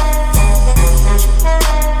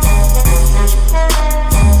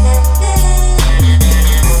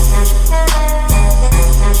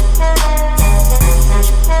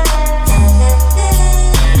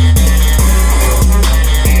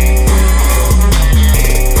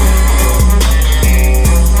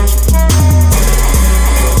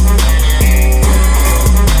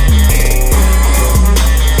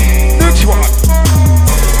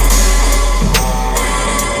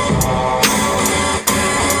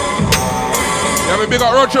 Big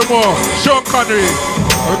up Roger Moore, Sean Connery,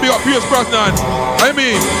 big up Pierce Brosnan. I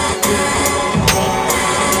mean,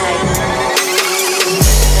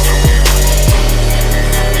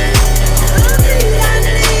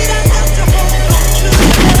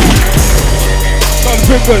 Some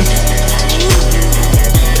fingers.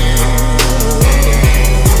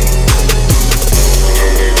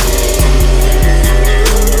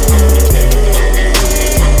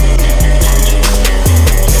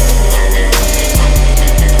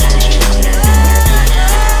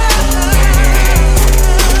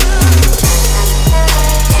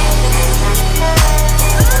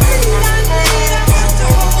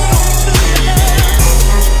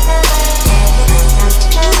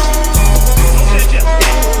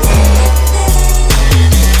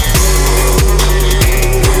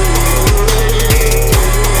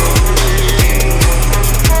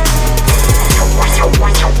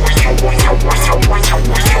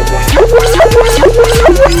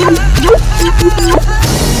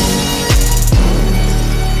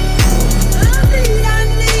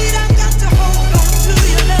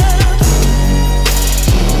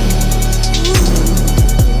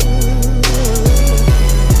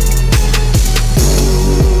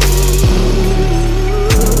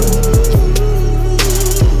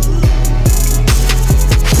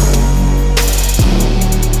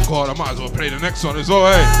 Might as well play the next one as well,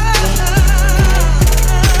 eh?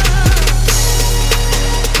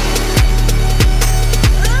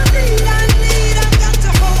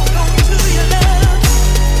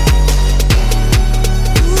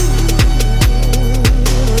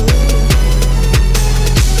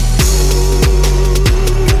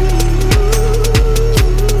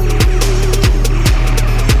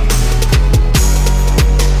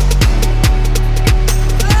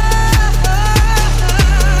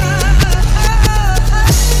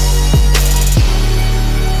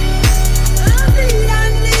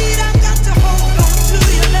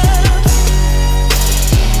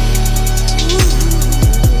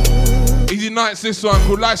 Nights, this one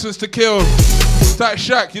called License to Kill. Tight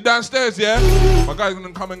Shack, you downstairs, yeah? My guy's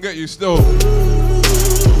gonna come and get you still.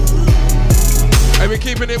 And we're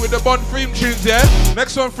keeping it with the Bond theme tunes, yeah?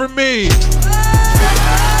 Next one from me.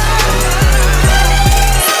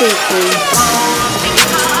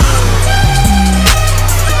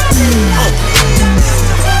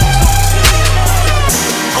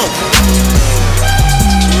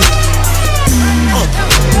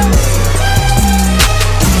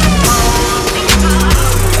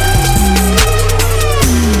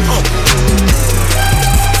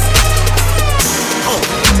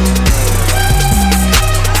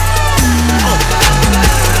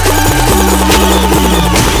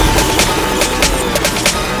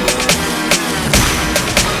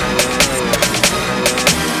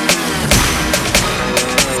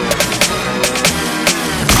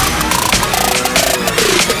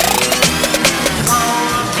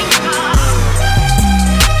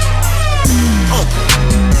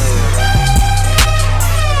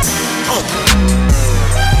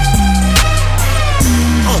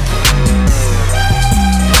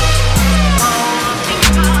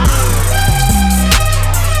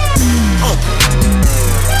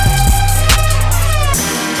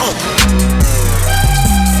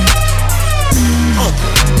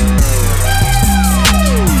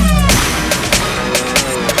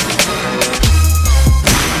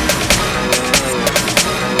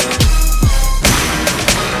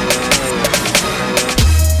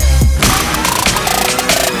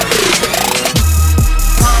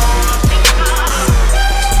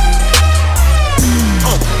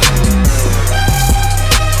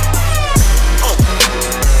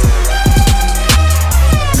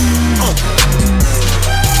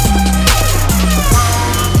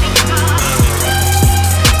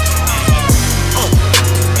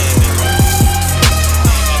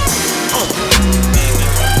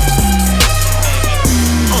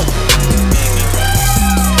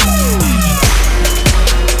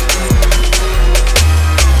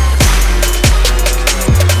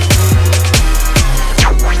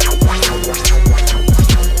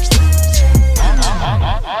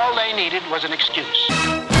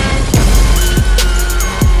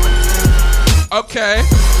 Okay.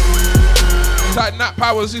 Tight Nat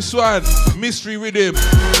Powers, this one. Mystery Rhythm.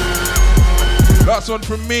 Last one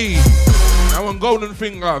from me. That one Golden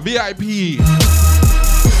Finger. VIP.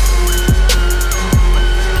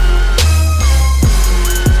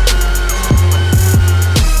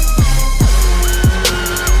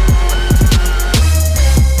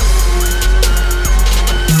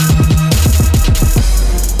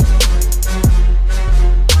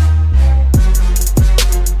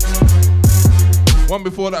 One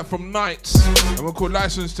before that from Knights, and we're called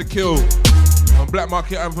License to Kill on Black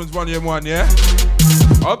Market Anthems 1M1, yeah?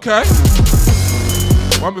 Okay.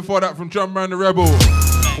 One before that from John Brown the Rebel,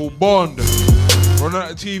 called Bond. Run out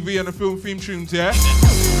of TV and the film theme tunes, yeah?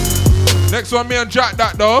 Next one, me and Jack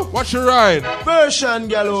that though. Watch your ride. Version,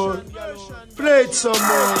 galore. Play it some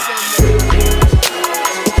more.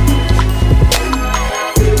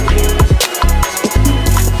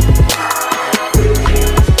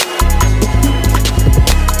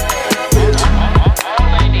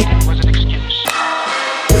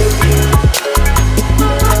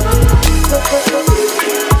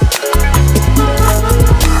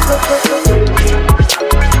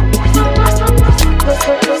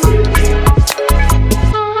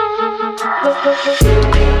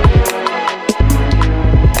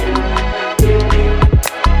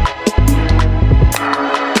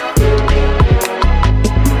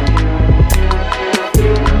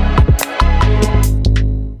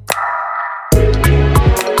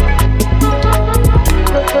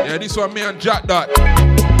 This one me and Jack that.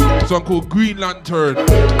 This one called Green Lantern.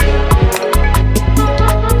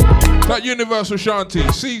 That Universal Shanty.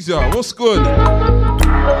 Caesar, what's good?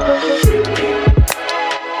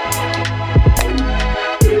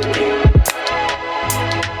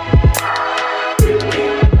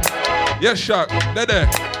 Yes, Shaq. They're there.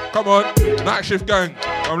 Come on. Night shift gang.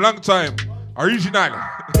 From long time. Original.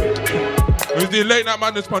 We was doing late night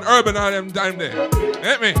madness on urban all them time there.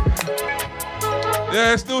 Get me?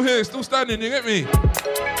 Yeah, still here, still standing, you get me?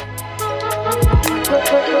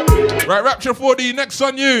 Right, Rapture 4D, next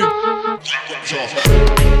on you.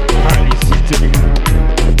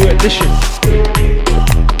 Do addition.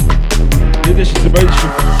 Do addition to both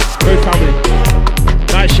family.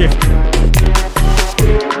 Night shift.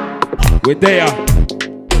 We're there.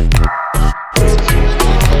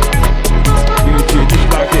 You do just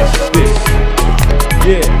like this.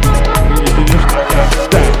 Yeah. You do just like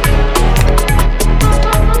that.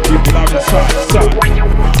 People out inside.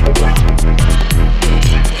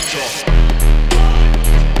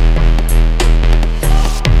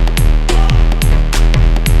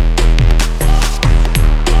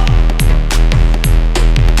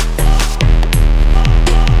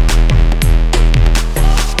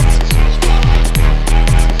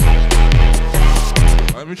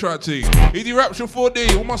 Let me try it to you. ED Rapture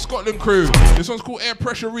 4D, all my Scotland crew. This one's called Air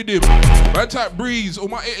Pressure Rhythm. Bad Type Breeze, all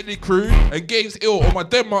my Italy crew. And Games Ill, all my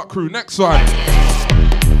Denmark crew. Next one.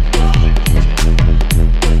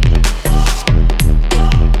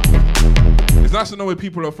 It's nice to know where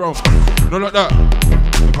people are from. Not like that.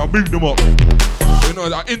 I can big them up. You know,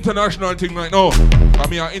 that international thing like no. I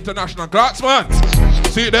mean, our international glass, man.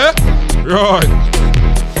 See it there? Right.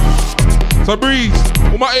 So Breeze,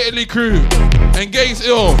 all my Italy crew. And Gaze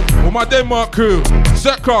Ill, all my Denmark crew.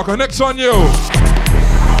 Set Clark, and next on you.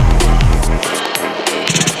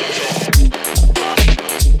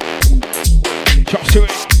 Chop to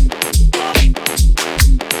it.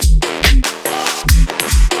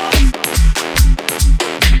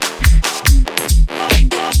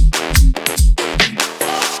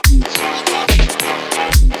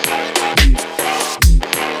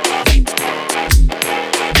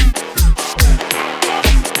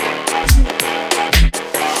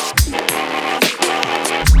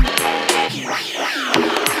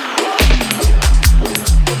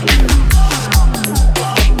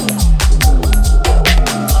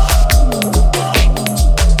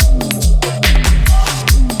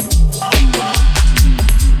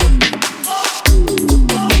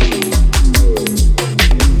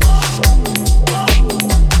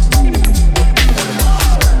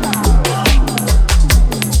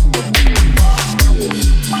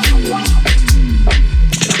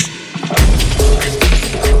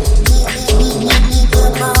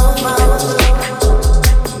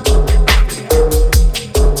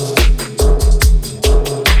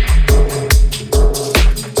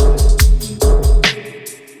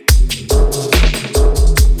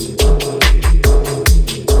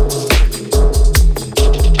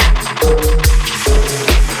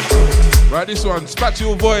 This one,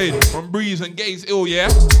 Spatial Void from Breeze and Gaze Ill, yeah?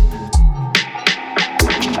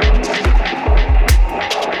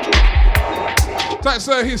 Thanks,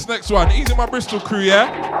 sir. His next one. Easy my Bristol crew, yeah?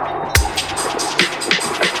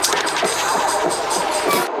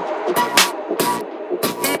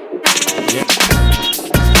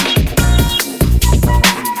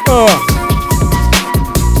 Oh.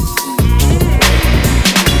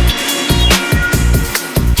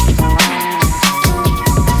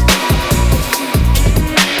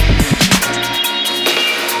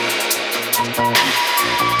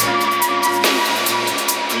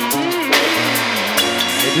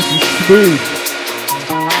 Smooth.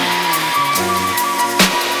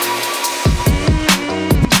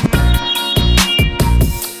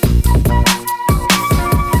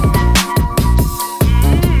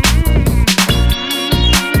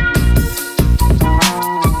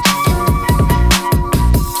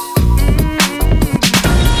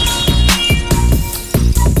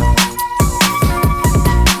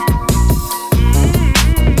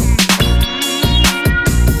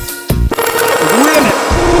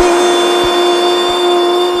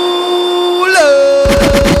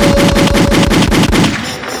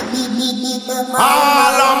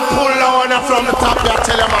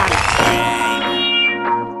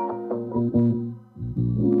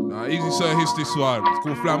 This one, it's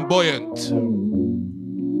called Flamboyant.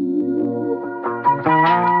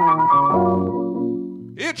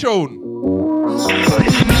 Here, tune.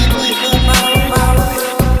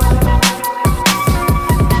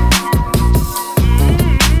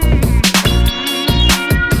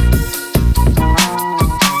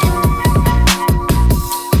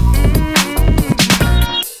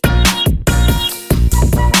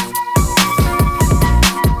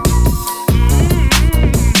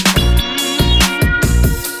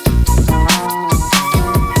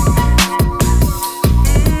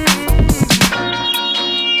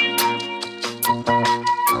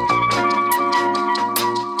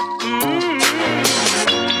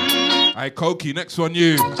 Alright, Koki, next one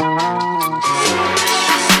you.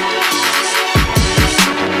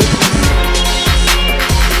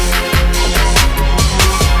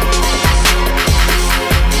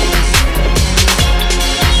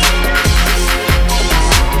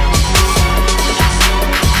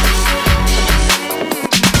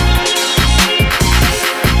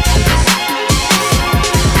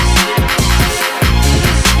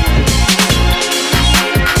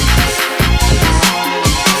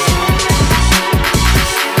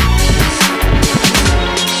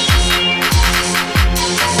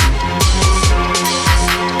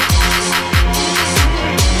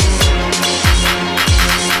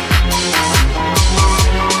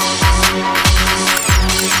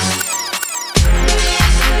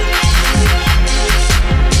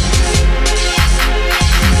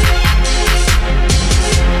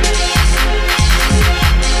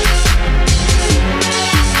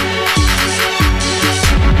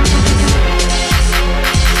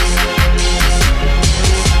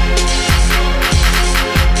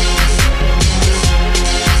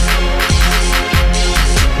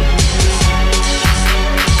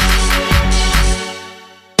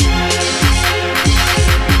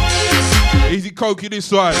 Koki,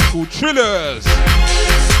 this one called Trillers.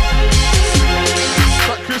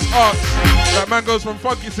 That Chris Arts, that man goes from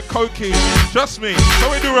funky to Koki. Trust me,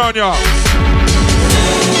 so we do around y'all.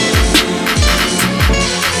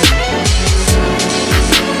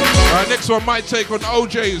 Alright, next one might take on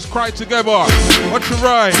OJ's Cry Together. Watch your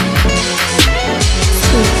ride.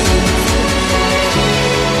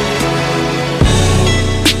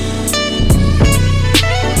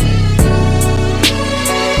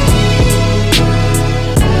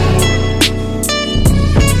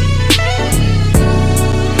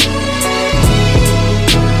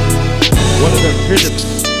 One of them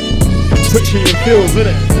rhythms puts you in your feels,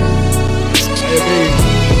 innit? I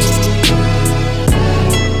mean,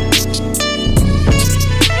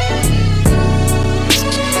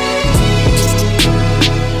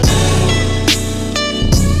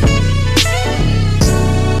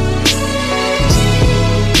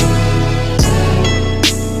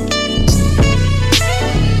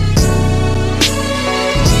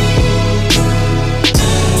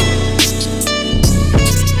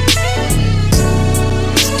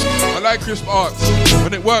 Crisp Arts.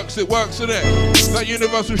 When it works, isn't it? That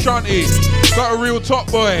Universal Shanti. That a real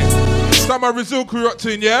top boy. That my Rizul crew up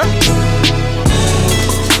to, yeah?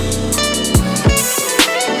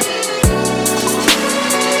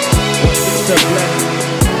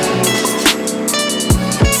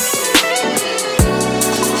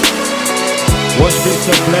 Watch bits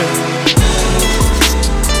of blend.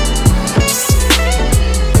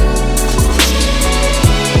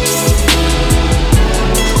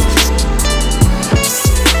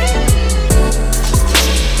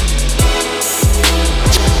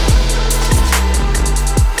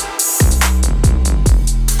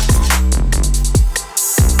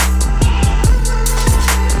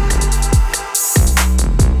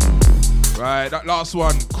 That last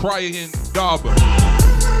one, Crying Dub.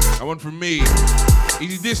 That one from me.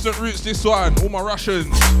 Easy Distant Roots, this one. All my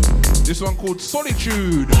Russians. This one called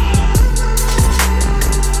Solitude.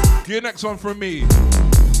 Get the next one from me.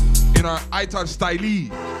 In a Aitan style.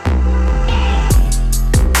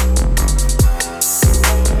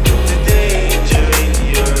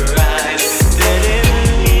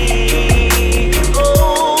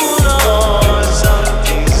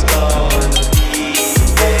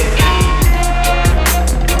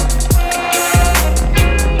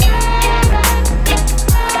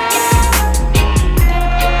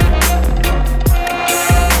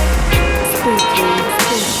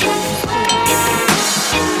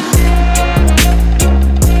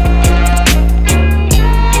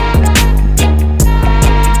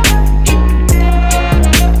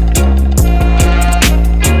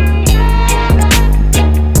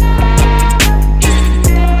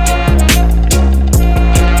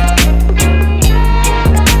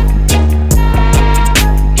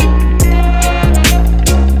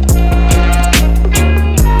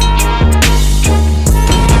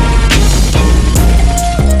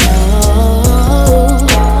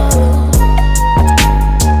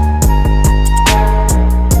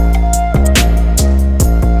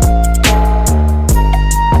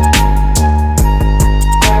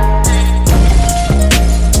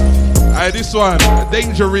 This one,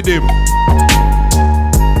 Danger Rhythm.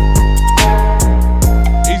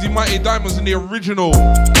 Easy Mighty Diamonds in the original.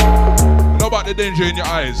 Know about the danger in your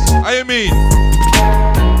eyes. I mean.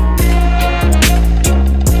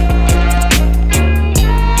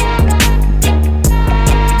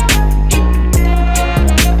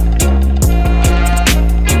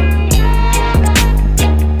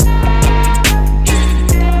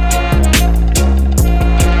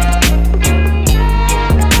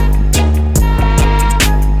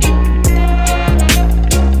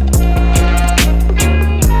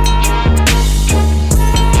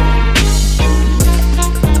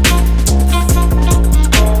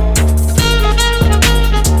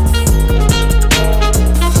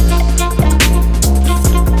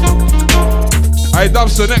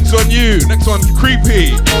 Dubster, next on you. Next one,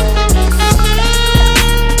 Creepy.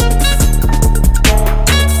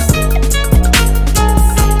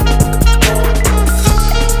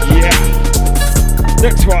 Yeah.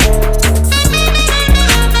 Next one.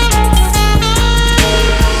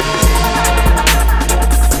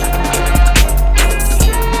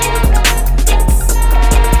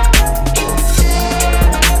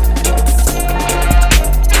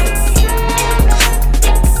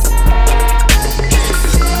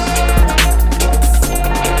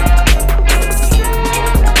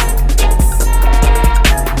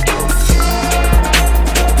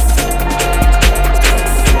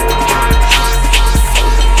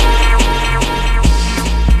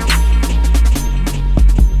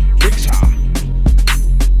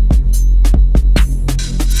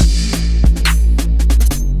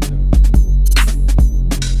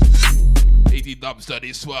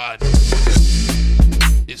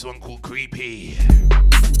 This one called Creepy.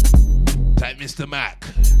 Type Mr. Mac.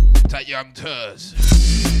 Type Young Turs.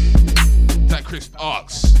 Type Crisp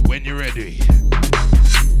Arcs when you're ready.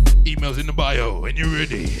 Emails in the bio when you're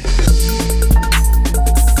ready.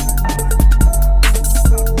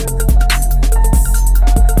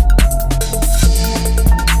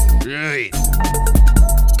 Right.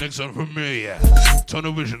 Next one from me,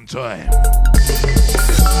 Tunnel Vision time.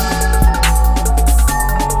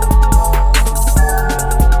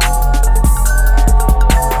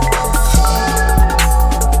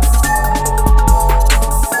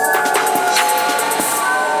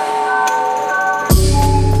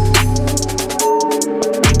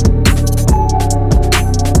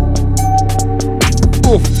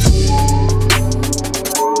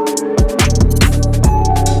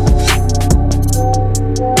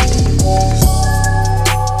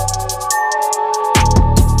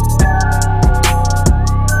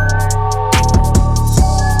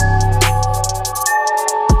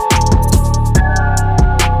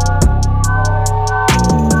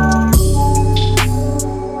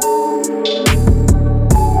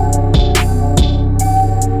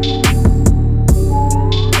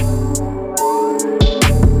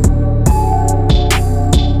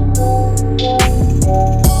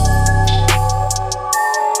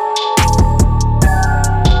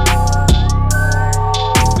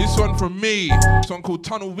 Called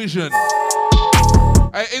Tunnel Vision.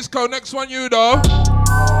 Hey, Isco, next one you though.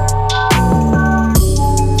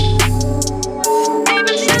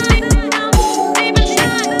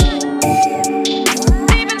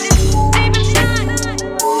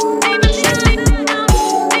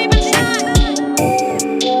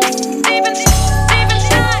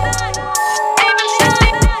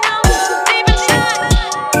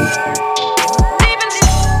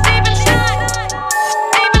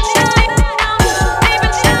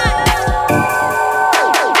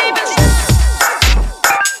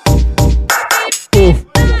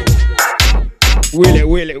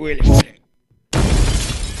 Will it.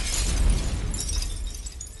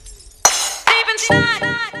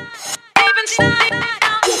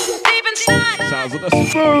 Sounds of the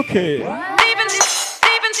spooky.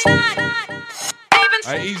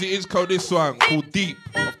 Hey, easy is called this one called Deep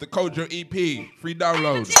off the Kojo EP. Free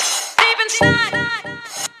download.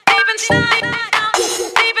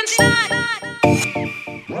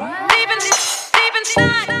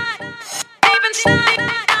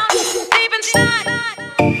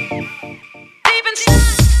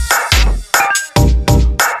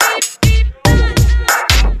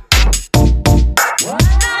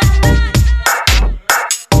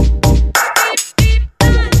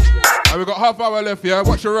 We got half hour left, yeah?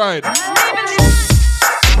 Watch your ride. Gonna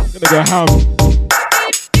go ham.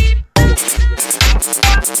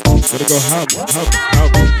 Gonna go ham.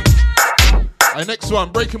 Alright, next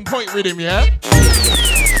one, Breaking Point rhythm, yeah?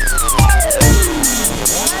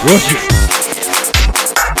 Watch it.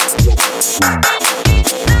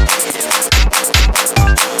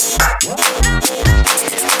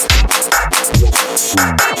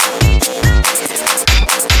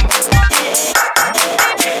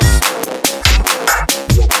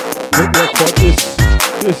 Look what this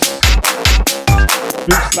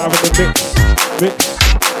big slab in the mix,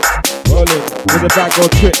 rolling with a bag of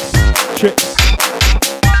tricks.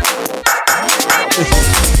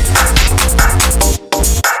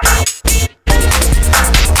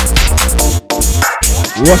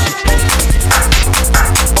 Watch it.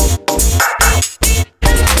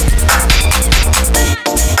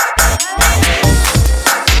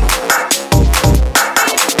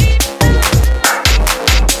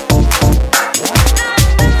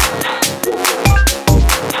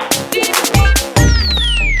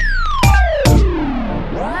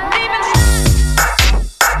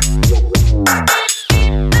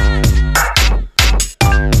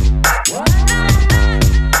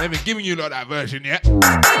 you lot that version yet.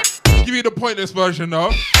 Give you the pointless version though.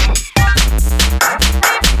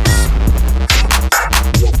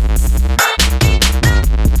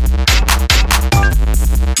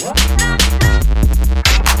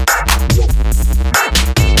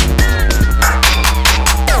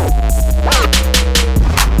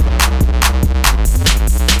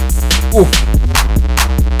 Oof.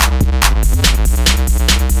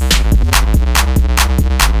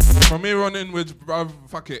 From here on inwards, bruv,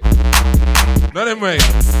 fuck it. Not them way.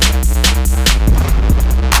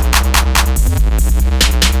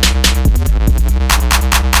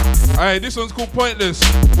 Alright, this one's called Pointless.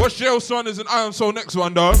 What's Jail Saunders and Iron Soul next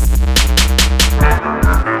one, dog?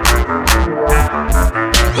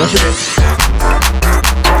 Watch it.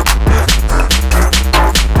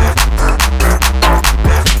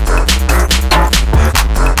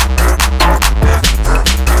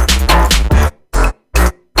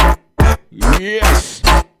 Yes.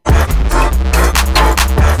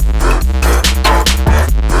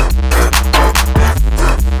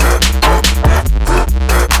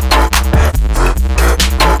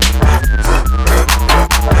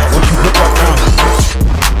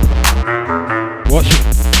 Watch it.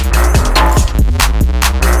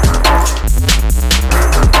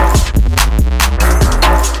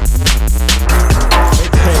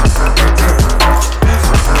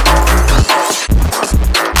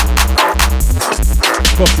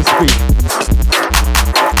 Cross the speed.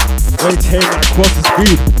 Maintain that cross the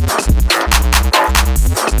speed.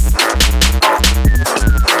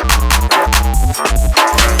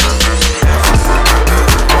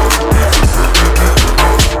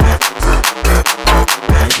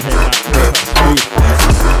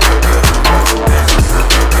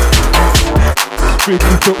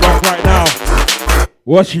 Freaky footwork right now.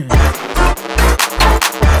 Watch it.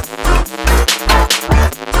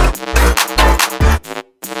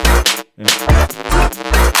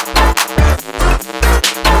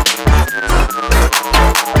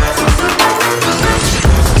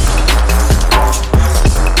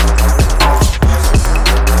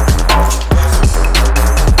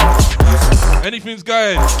 Anything's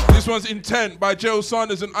going. This one's Intent by Jail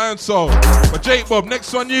Saunders and Iron Soul. But Jake Bob,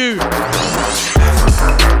 next one you.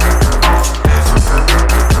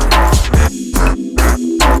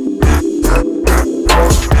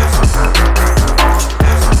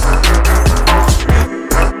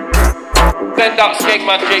 Send up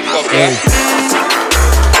Skegman Jake Bob, yeah?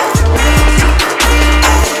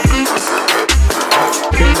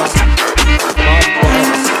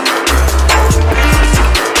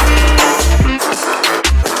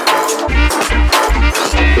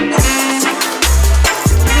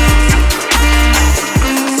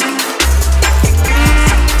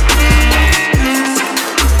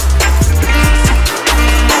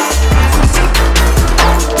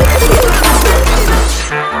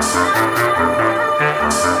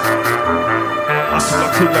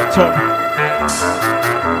 Top.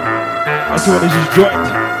 That's what is just joint.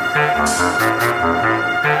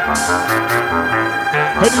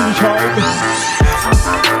 Head in the child.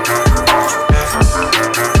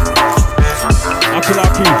 After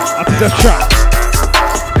Lucky, after Death Trap.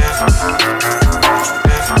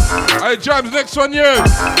 Alright, Jams, next one you.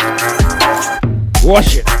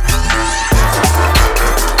 Watch it.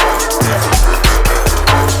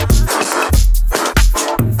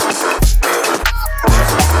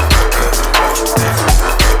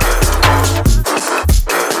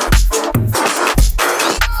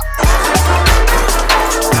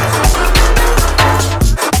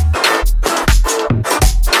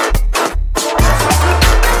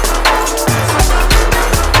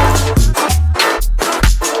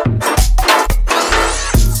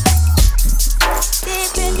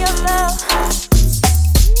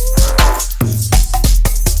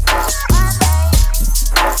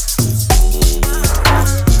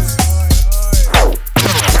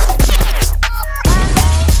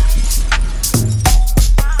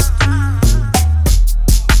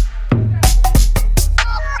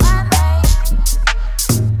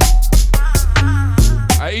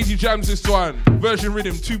 Jams this one, version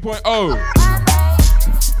rhythm 2.0.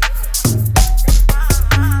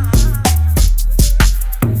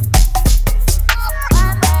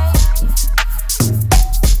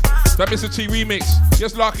 That Mr. T remix.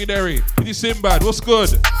 Yes, Lucky Derry. It is Sinbad. What's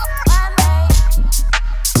good?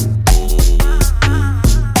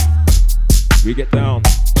 We get down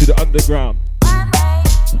to the underground.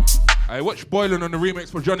 I watch Boylan on the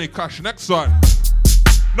remix for Johnny Cash. Next one.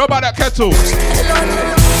 Know about that kettle?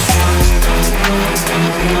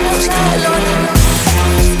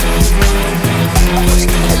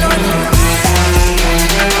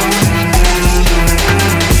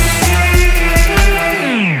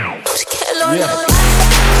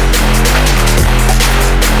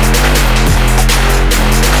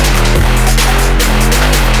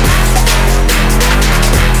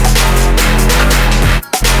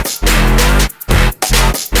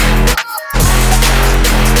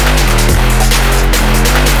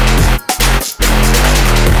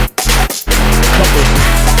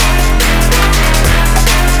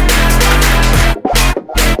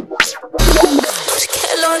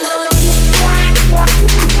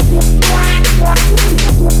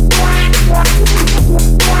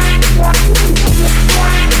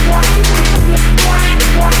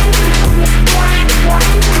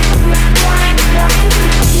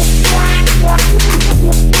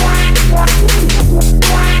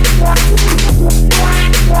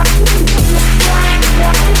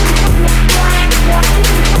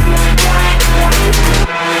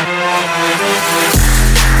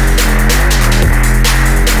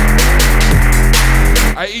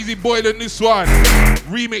 boiling this one.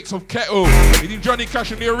 Remix of Kettle. He did Johnny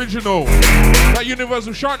Cash in the original. That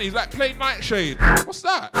Universal Shanty is like plain Nightshade. What's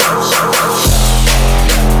that?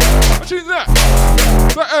 What tune is that?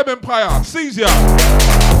 It's that Urban Empire. Caesar.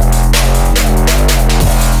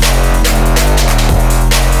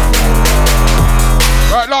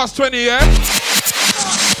 Right, last 20, yeah?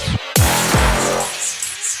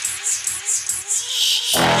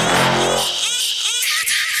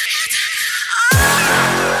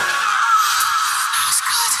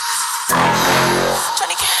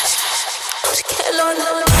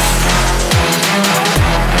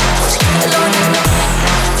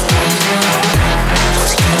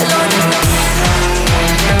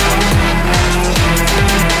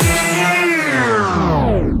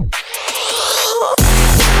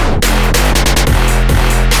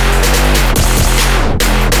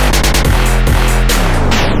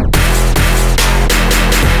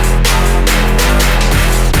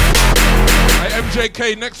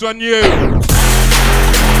 JK, next one you.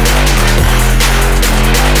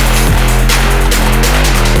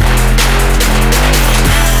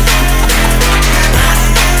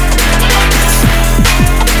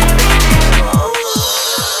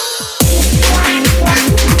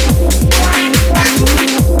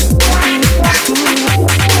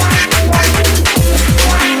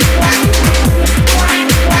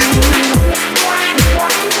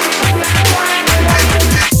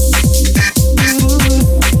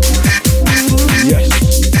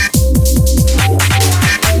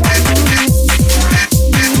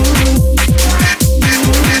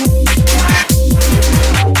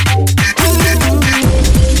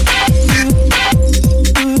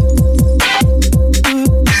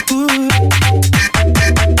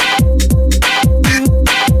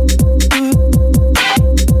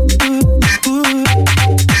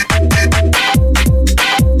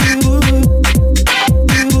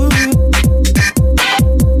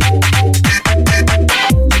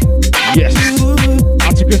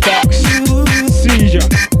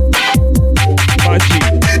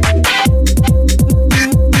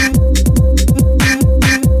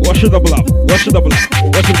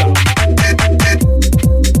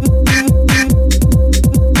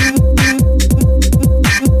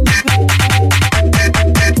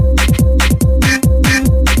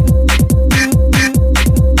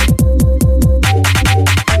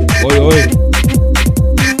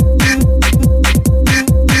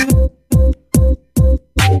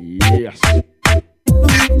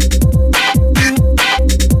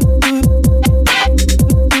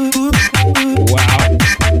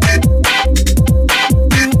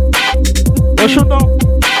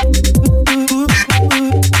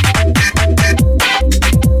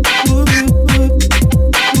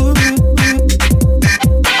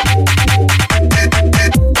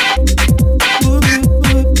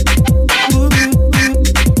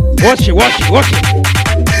 Watch it.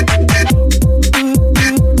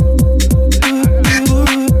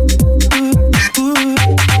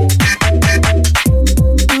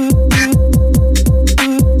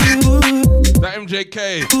 That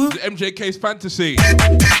MJK, the MJK's fantasy.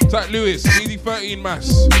 Zach Lewis, Easy 13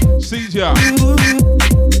 Mass, Seizure.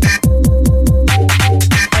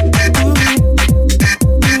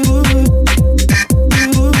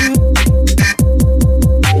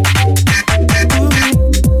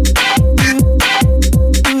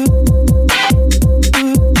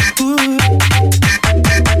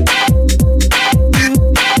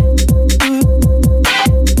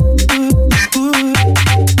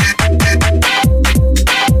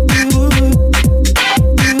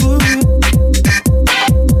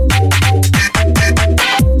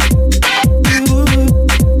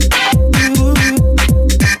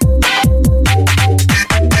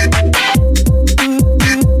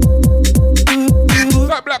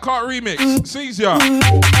 Remix, Caesar.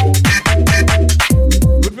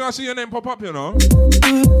 Good thing I see your name pop up, you know.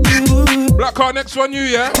 Black Card, next one, you,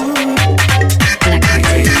 yeah? Black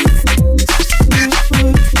Card.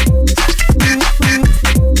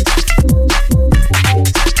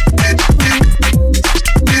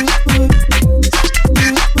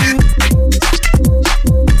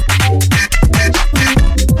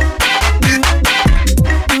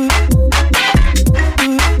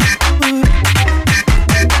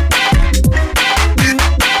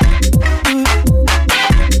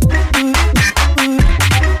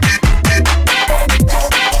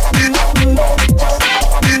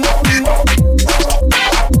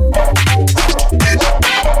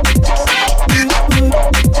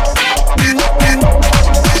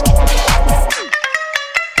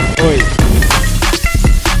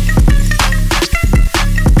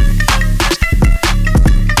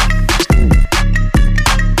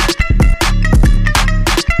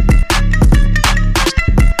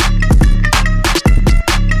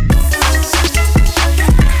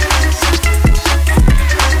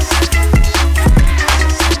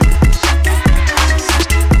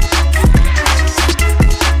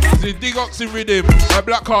 boxing rhythm.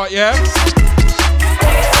 Blackheart, yeah?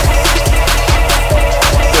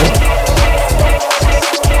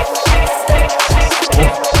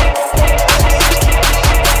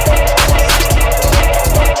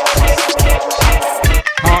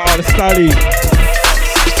 How the Stally?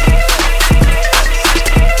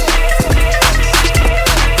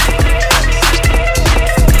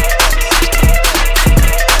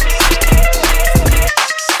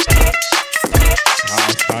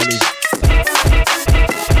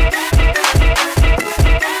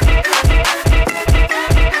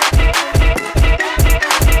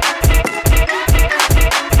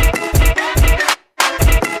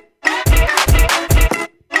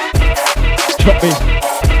 Chop me.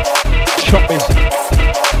 Chop me.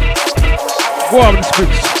 Go on the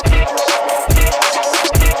scripts.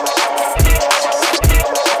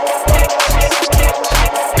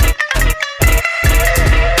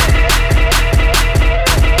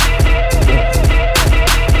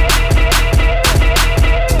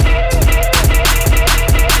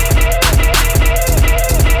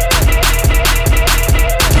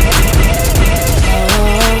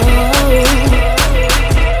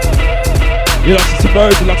 You like to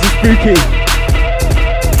Timode, you like to Spooky.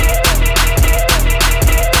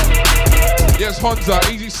 Yes, Honza,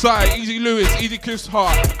 Easy Sai, Easy Lewis, Easy Cliff's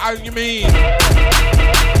Heart. How you mean?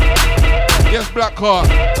 Yes, Blackheart.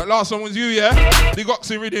 That last one was you, yeah? Big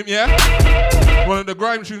Oxy Rhythm, yeah? One of the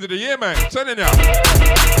grime tunes of the year, man. Telling ya.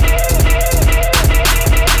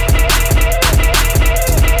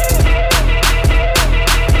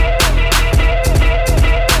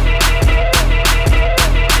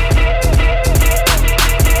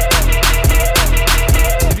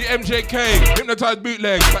 MJK, Hypnotized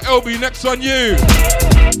Bootleg. But LB, next on you.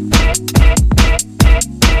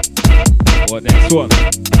 What next one?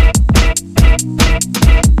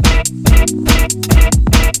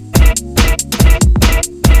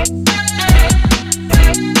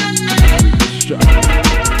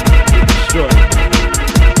 Destroy.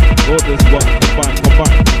 All this one,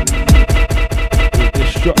 combine. We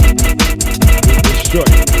destroy.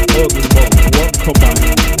 All this one, combine.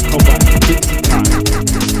 Fix the time.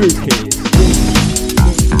 Spooky.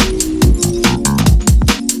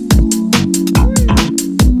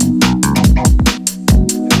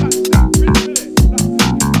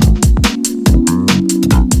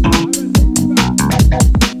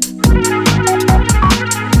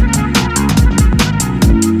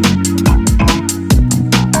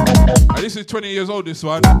 This is 20 years old, this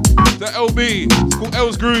one. The LB. It's called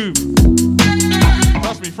L's Groove.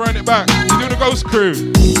 Trust me, throwing it back. You do the Ghost Crew.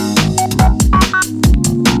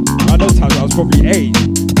 I know times I was probably 8.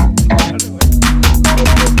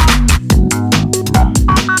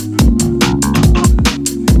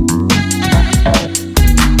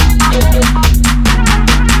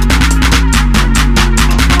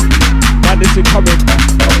 Man, this is coming.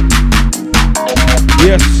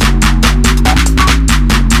 Yes.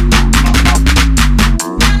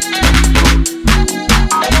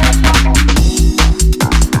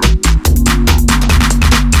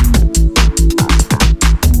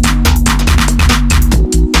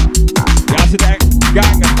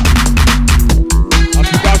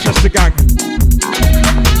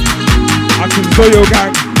 Soyo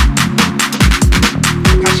gang,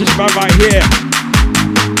 Hashish man right here.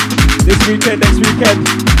 This weekend, next weekend.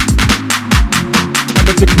 I'm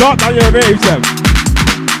going to clock down your raves, them.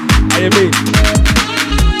 How you mean?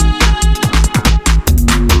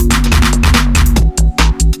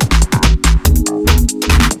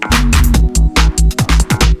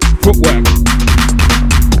 Footwork.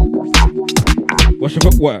 What's your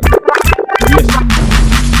footwork? Yes.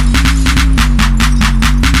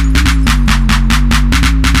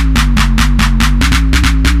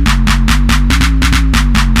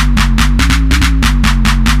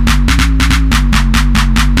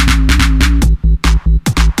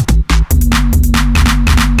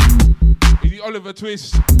 Oliver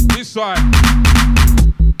Twist, this side,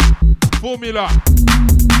 Formula,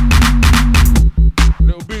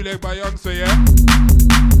 little bootleg by Youngster, yeah?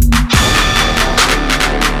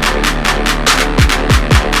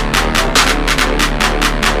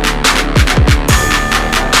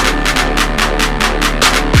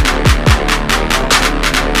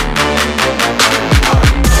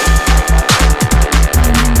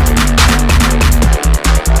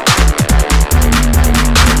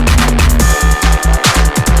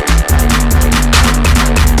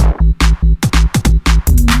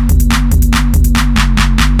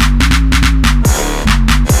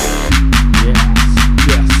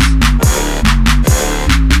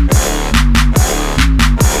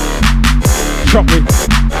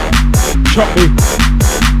 Chop me.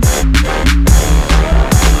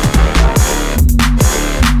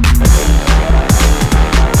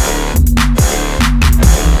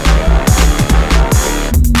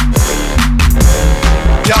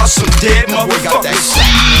 Y'all some dead motherfuckers.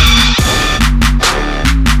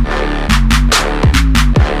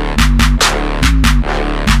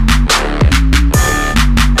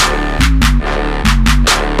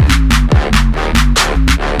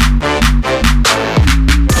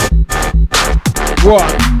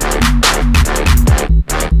 What?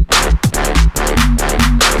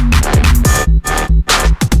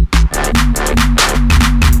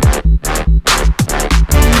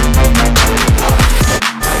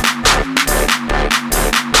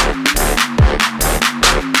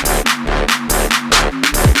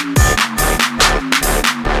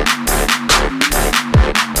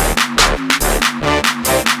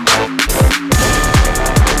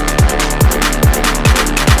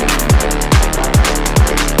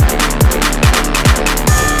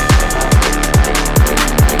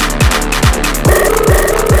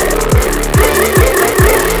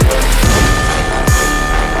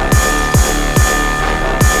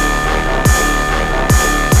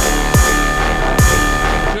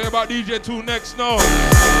 DJ 2 next, no.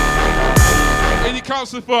 Any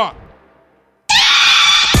council for?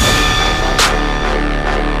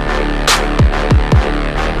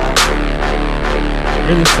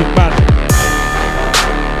 Realistic man.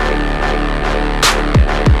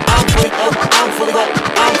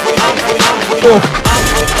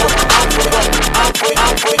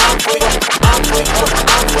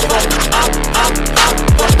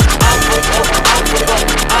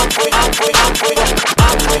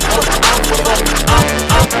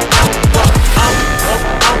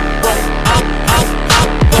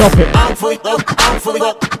 Drop it.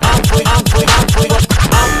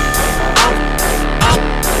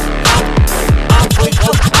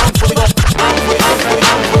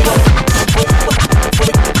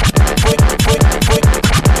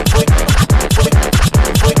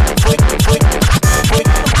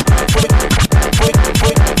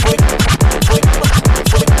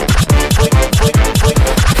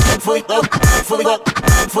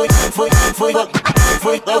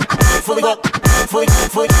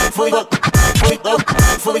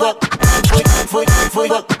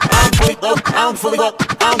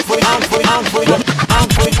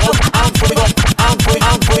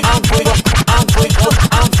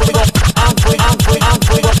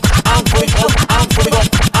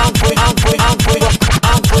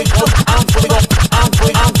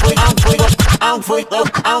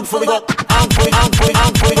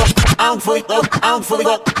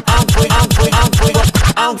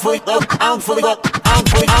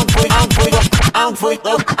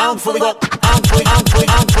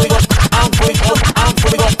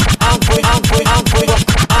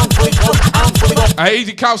 I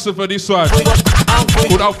easy counsel for this one.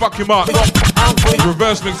 Called I'll fuck him up.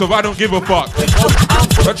 Reverse mix of I don't give a fuck.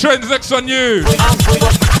 The trend's next on you.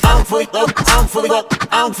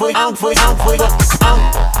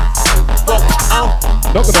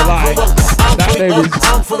 Not gonna lie, that name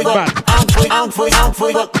is mad.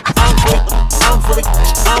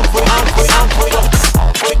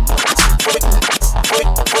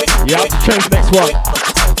 Yeah, trend's next one.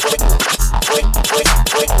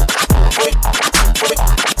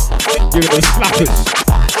 Give it the slappers.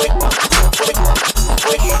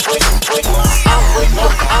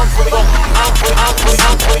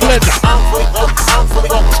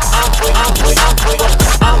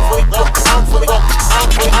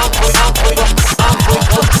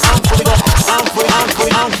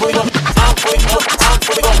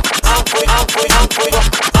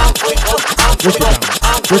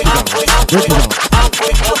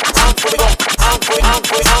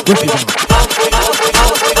 Blender.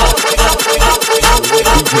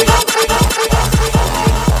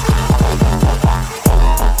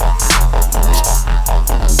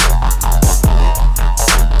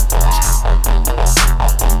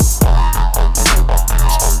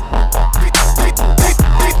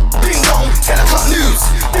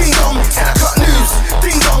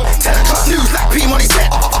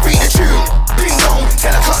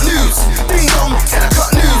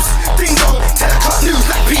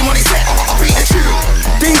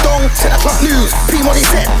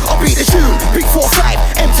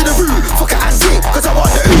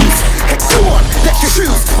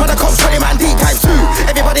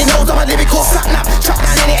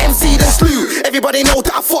 Everybody know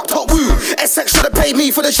that I fucked up woo. SX should have paid me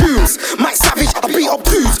for the tunes. Mike Savage, I beat up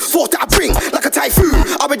twos. Thought that I bring like a typhoon.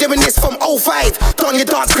 I've been doing this from 05. Done your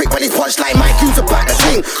dance quick when his punchline. Mike Hughes about the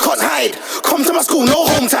thing. Can't hide. Come to my school, no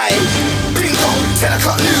home time. Ding dong, 10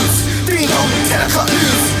 o'clock news. Ding dong, 10 o'clock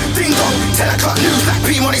news. Ding dong, 10 o'clock news. Like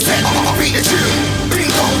P-Money said, I beat the tune.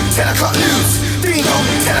 Ding dong, 10 o'clock news. Ding dong,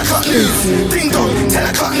 10 o'clock news. Ding dong, 10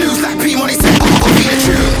 o'clock news. Like P-Money said, I beat the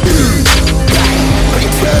tune.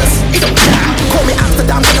 don't care. Call me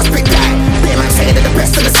Amsterdam, cause I spit down. Beer man saying they're the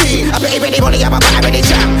best in the scene. I bet he ready money, I'm about ready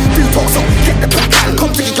jam. Do talk so, get the black hand.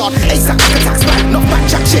 Come to your yard, ASAP like a tax man. Knock back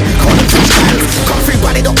jack shit, call them trash cans. Come free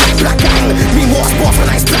body, don't like black gang. Me more sports when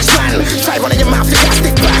I splash man. Try one in your mouth, you can't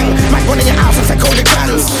stick bang. Might run in your house and say call your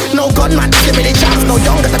grands. No gunman, give me the chance. No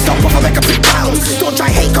young at the dump off, I make a big bounce. Don't try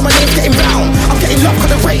hate, come my name's getting round. I'm getting love cause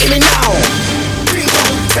they're rating me now. Ding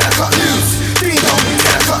dong, 10 o'clock news. Ding dong,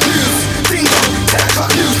 10 o'clock news. Ding dong, 10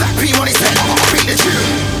 o'clock news. Like P-Money said, I'll beat the tune.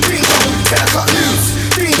 Ding dong, 10 o'clock news.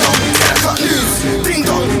 Ding dong, 10 o'clock news. Ding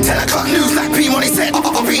dong, 10 o'clock news. Like P-Money said,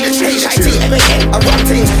 I'll beat the tune. H-I-T-M-A-N, I run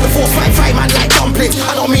things. The 455 man like dumplings.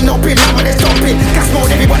 I don't mean no big man when they're dumping. Gas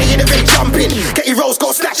mode, everybody in the ring jumping. Get your rolls,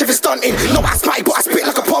 go snatch if it's stunting. No, I spite, but I spit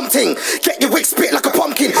like a pumpkin. Get your wig spit like a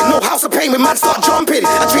pumpkin. No house of pain when man start jumping.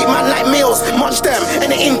 I treat man like meals, munch them.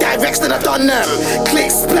 And the indirects, then I done them.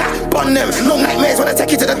 Click, splat, bun them. No nightmares when I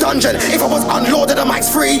take you to the dungeon. If I was unloaded, the mic's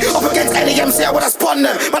free. Up against any MC, I would've spun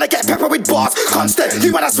them. Man, I get pepper with bars, constant.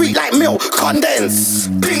 You man are sweet like milk, condense.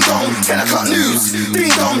 Ding dong, 10 o'clock news.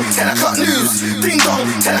 Ding dong, 10 o'clock news. Ding dong,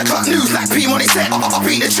 10 o'clock news. Like P-Money said, I'll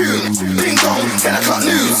beat the tune. Ding dong, 10 o'clock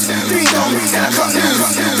news. Ding dong, 10 o'clock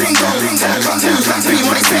news. Ding dong, 10 o'clock news. Like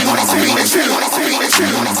P-Money said, I'll beat the tune.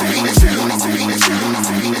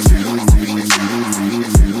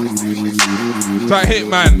 That hit,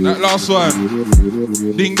 man. That last one.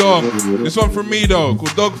 Ding dong. This one from me though,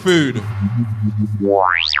 called Dog Food.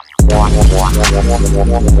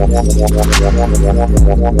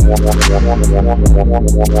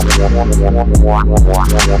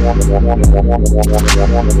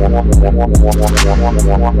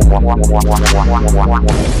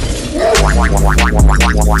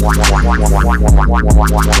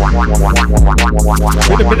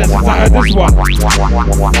 Wait a minute since I heard this one.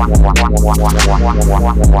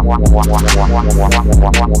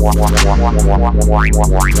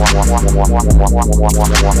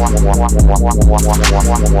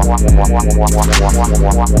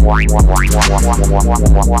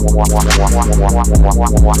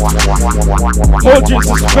 Hold your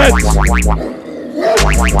suspense.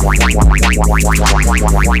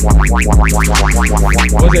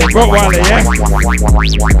 Was it Rottweiler, yeah?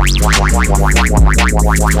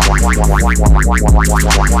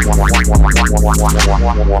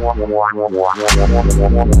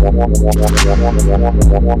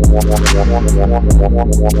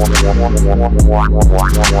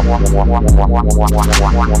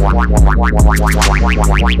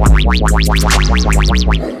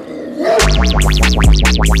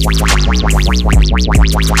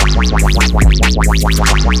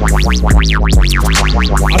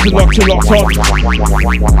 I've been locked on.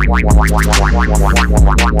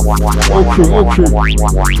 All crew.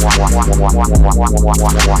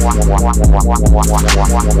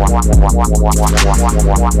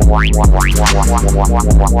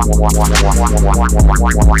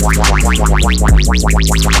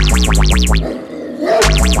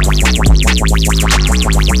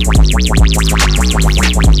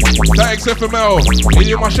 That XFML,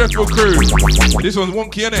 in my Sheffield crew. This one's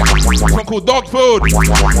wonky, innit? This one called Dog Food.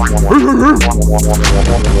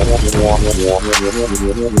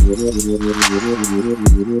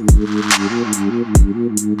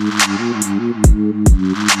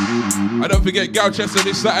 I don't forget Gauchester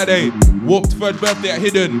this Saturday. Warped third birthday at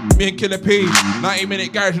Hidden. Me and Killer P.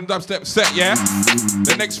 90-minute garage and dubstep set, yeah?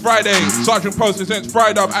 The next Friday, Sergeant Post presents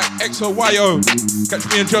Pride Up at XOYO. Catch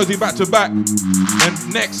me and Josie back to back.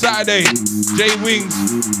 And next Saturday, J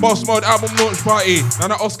Wings, Boss Mode album launch party.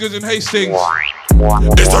 And at Oscars in Hastings.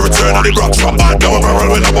 It's the return of the rock shot. Now a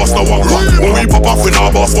barrel when the boss no one rock. When we pop off with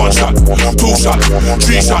our boss, 1 shot, 2 shot,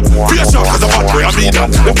 3 shot, 4 shot. Cause a bad boy I mean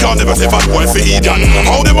that. Them can't never say bad boy for idiot.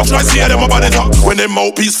 How them a try see them about it up. When them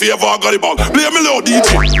mouthpiece favor got it back. Play me low DJ,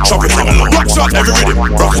 chop it up. Rock shot every rhythm,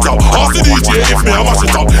 rock it up. Ask the DJ if me I mash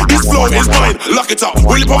it up. This flow is mine, lock it up.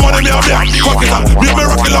 Will you put money me a beer, cock it up. Me a me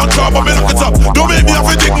rock it long job but me lock it up. Don't make me have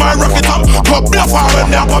to dig my rock it up. Pop me a fire when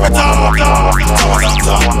me a pop it up.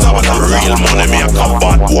 Real money me a come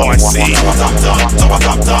bad boy see.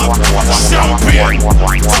 Champion.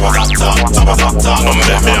 No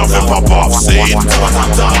make me have to pop off scene.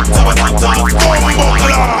 Bombo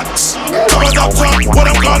clocks. What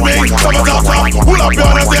them call me? Who love you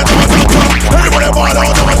and say everybody ball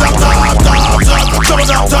out.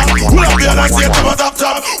 Who love you and say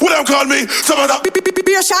who them call me?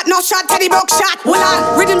 Beer shot, no shot, Teddy Brook shot. Well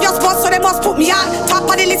on, rhythm just bust so they must put me on. Top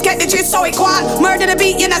of the list, get the gist so it go on. Murder the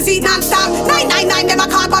beat, you know, Z non-stop. 9-9 999, them a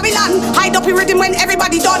call Babylon. Hide up in rhythm when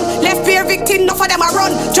everybody done. Left beer victim, enough of them a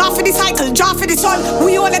run. Draw for the cycle, draw for the sun.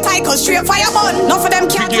 We own the title, straight fire bun. Enough of them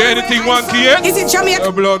can't. You get anything wonky yet? Is it Jamaica?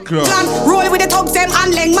 A blood clot. Rolling with the thugs, them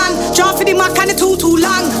and Leng man. Draw for the Mac and the too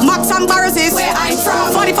long. Max and Barrows is where I'm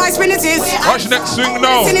from. 45 spinners is watch next swing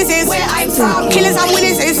now. Sinners is where I'm from. Killers and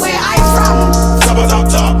winners is where I'm from.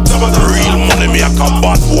 Real money me a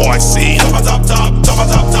combat boy scene. Top.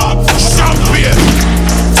 Champion.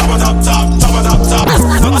 Top.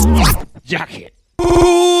 Jacket.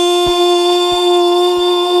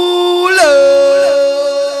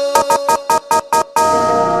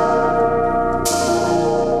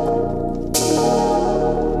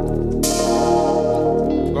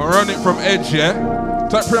 Gonna run it from Edge, yeah?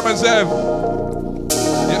 Type Prema Zev.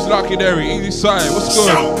 Yes, Lucky Derry, easy side. What's good?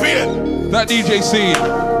 Champion. That DJ scene.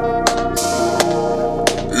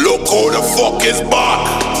 Look who the fuck is back.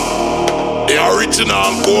 The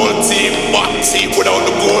original gold team, back team. Without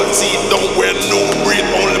the gold team, don't wear no breed,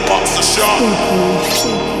 only box the shot.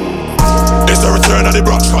 It's the return of the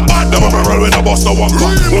block shot. Them a barrel when I bust a one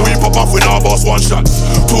cut. When we pop off, we now bust one shot,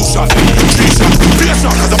 two shot, three shot, four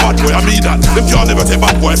shot. Cause a bad boy, I mean that. Them can't never take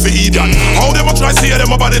bad boy for idiot. How them a try see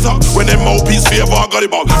them about it up? When them mouthpiece favor, I got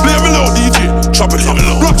it up. Play me low, DJ, chop it up.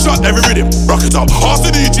 Rock shot every rhythm, rock it up. Ask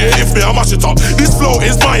the DJ if me I mash it up. This flow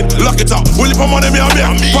is mine, lock it up. Will you put money me and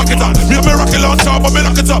me, rock it up. Me have me rocket launcher, but me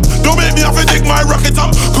lock it up. Don't make me have to dig my rocket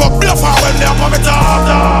up. Cut me off when they pop it up.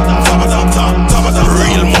 Top.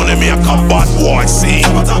 Real money me a come bad boy scene.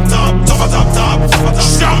 Top.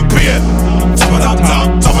 Champion. Top.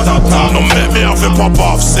 Don't make me have to pop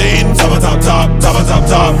off scene. Top.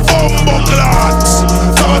 Bumbleclots.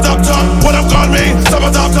 Top. What up call me? Top.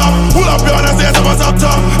 Pull up your hands and say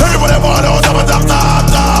top. Everybody ball out. Top.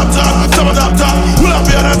 Pull up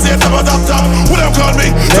your hands and say top. What up call me?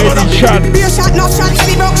 Be a shot, no shot,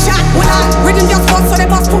 any broke shot. When I rhythm just bust, so they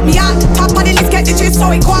must put me on. Top of the list, get the gist, so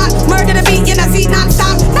it quad. Murder the beat, you know, see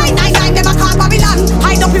non-stop. 999, them a call Babylon.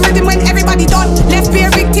 Hide up in rhythm when everybody done. Left beer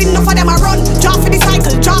victim, enough of them a run. Draw for the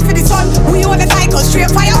cycle, draw for the sun. We own the title, straight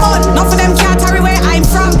fire bun. Enough of them can't carry where I'm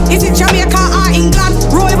from. Is it Jamaica or England?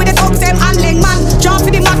 Rolling with the thugs, them and Leng man. Draw for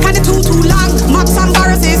the Mac and the too long. Max and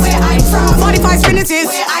Barrows is where I'm from. 45 spinners is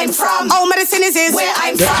where I'm from. All medicine is where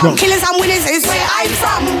I'm from. Killers and winners is where I'm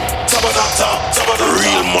from. Top.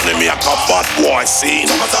 Real money me a come bad boy scene.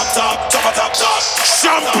 Top.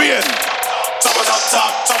 Champion. Top.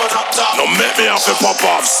 No make me have to pop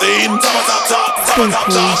off scene. Top.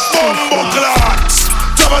 Bumbleclots.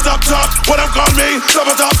 Top. What them call me? Top.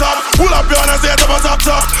 Pull up your hands and say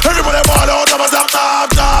top. Everybody ball out. Top.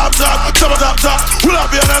 Pull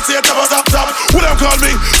up your hands and say top. What them call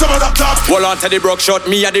me? Top. Hold on to the broke shot,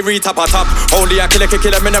 me a the re-top a top. Only a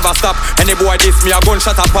killer, me never stop. Any boy diss me, a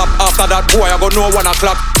gunshot a pop. After that boy, I go know 1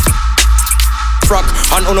 o'clock.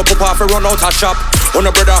 And uno pop off run out a shop.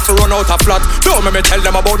 Uno brother off run out a flat. Don't make me tell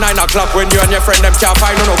them about 9 o'clock. When you and your friend them can't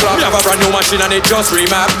find no clock. We have a brand new machine and it just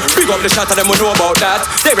remap. Big up the shot of them who know about that.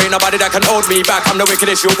 There ain't nobody that can hold me back. I'm the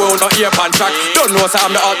wickedest you will not hear pan track. Don't know so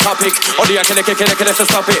I'm the hot topic. Or the killer so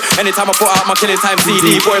stop it. Anytime I put out my killing time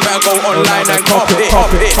CD, boy better go online and copy.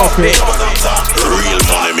 Real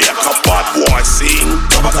money me a cup bad boy scene.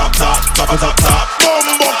 Top.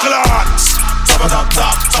 Bumbleclots.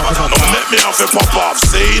 Don't make me have to pop off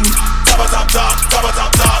scene. Top.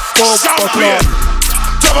 Champion.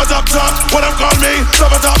 Top. What them call me? Top.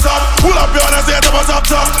 Pull up your hands and say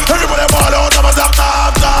top. Everybody ball out. Top.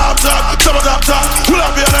 Pull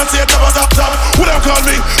up your hands and say top. What them call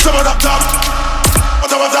me? Top.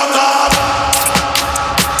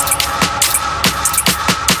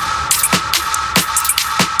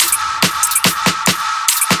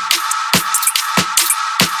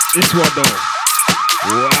 This one though.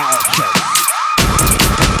 Wow, check.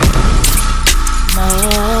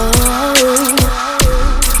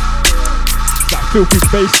 That filthy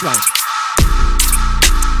bassline.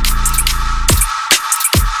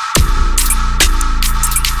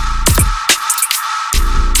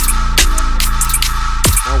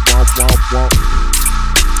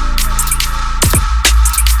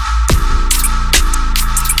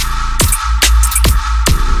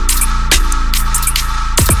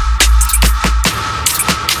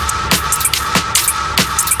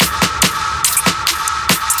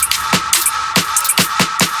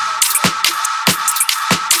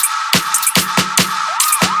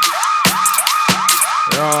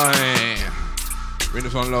 Wow. Bring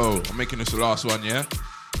this on low. I'm making this the last one, yeah?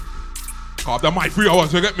 I've done my 3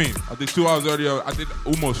 hours, you get me? I did 2 hours earlier. I did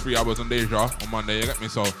almost 3 hours on Deja on Monday, you get me?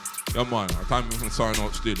 So, yeah, man, time for sign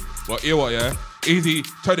out still. But here what, yeah? Easy,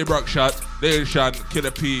 Tony Brockshot, Lil Shan,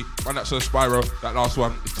 Killer P, and that's a Spyro. That last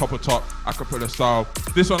one is top of top, acapella style.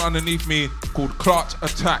 This one underneath me called Clark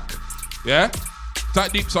Attack. Yeah?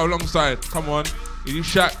 Tight Deep so alongside. Come on. Easy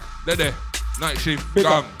Shaq, there. Night Shift,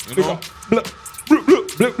 Gum, you know? Look.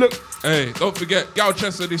 Hey, don't forget,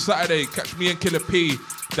 Galchester this Saturday. Catch me and Killer P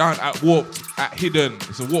down at Warped at Hidden.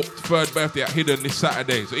 It's a Warped 3rd birthday at Hidden this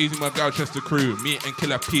Saturday. So easy, my Galchester crew. Me and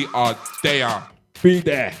Killer P are there. Be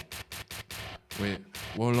there. Wait,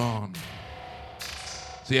 hold on.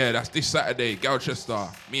 So yeah, that's this Saturday, Galchester.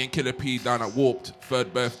 Me and Killer P down at Warped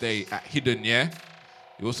 3rd birthday at Hidden, yeah?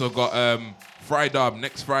 You also got Friday,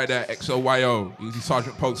 next Friday at XOYO. Easy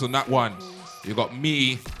Sergeant Pokes on that one. You got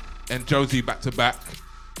me and Josie back to back.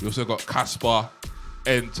 You also got Casper,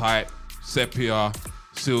 N-Type, Sepia,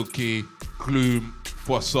 Silky, Gloom,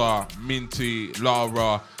 Fossa, Minty,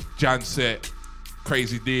 Lara, Janset,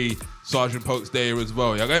 Crazy D, Sergeant Pokes there as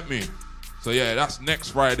well. You get me? So yeah, that's next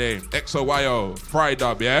Friday. XOYO,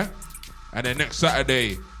 Friday, yeah? And then next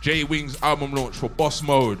Saturday, J Wing's album launch for Boss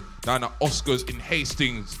Mode down at Oscars in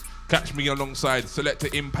Hastings. Catch me alongside Selector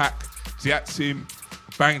Impact, Ziatsim,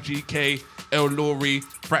 Bang GK, El Lori,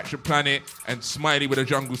 Fracture Planet, and Smiley with a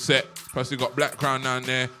jungle set. Plus we got Black Crown down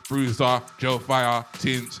there, Bruiser, Joe Fire,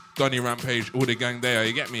 Tins, Donny Rampage, all the gang there,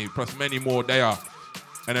 you get me? Plus many more there.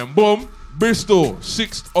 And then boom, Bristol,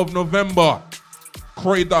 6th of November.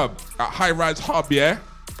 Croy Dub at High Rise Hub, yeah?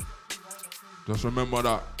 Just remember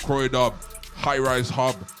that. Croy Dub, High Rise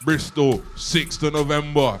Hub, Bristol, 6th of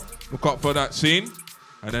November. Look up for that scene.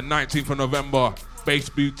 And then 19th of November, Bass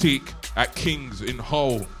Boutique at Kings in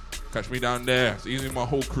Hull. Catch me down there. It's easy, my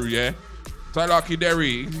whole crew, yeah? It's like Lucky Derry,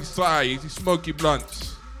 Easy Sai, Easy Smoky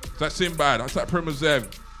Blunts. It's like Sinbad, it's like Primozev.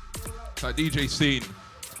 It's like DJ Scene.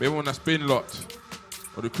 Everyone that's been locked.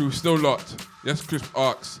 Or the crew still locked. Yes, Crisp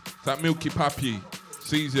Arcs. It's like Milky Pappy.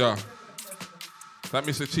 Caesar. It's like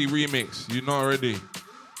Mr. T Remix. You know already.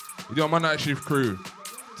 You know my Night Shift crew.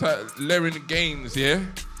 It's like Lerin Gaines, yeah?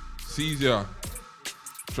 Caesar.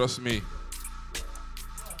 Trust me.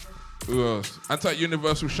 Who else?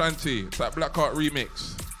 Anti-Universal Shanty. It's like Blackheart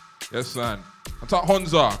Remix. Yes, son.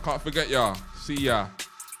 Anti-Honza. Can't forget ya. See ya.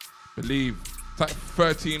 Believe. It's like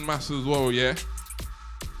 13 Mass as well, yeah?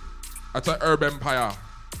 Anti-Herb Empire.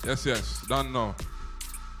 Yes. Don't know.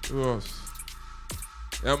 Who else?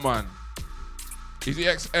 Yeah, man. Easy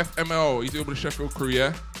XFML. Easy over the Sheffield crew,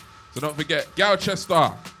 yeah? So don't forget.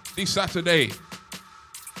 Galchester. This Saturday.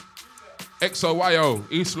 XOYO.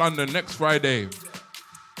 East London next Friday.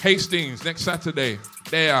 Hastings next Saturday,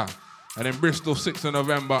 there. And then Bristol 6th of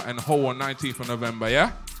November and Hull on 19th of November,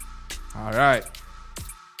 yeah? All right.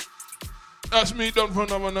 That's me done for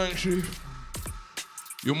another night shift.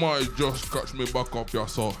 You might just catch me back up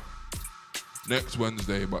yourself next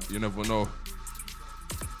Wednesday, but you never know.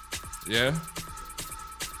 Yeah?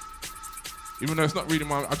 Even though it's not really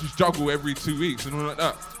I just juggle every 2 weeks and all like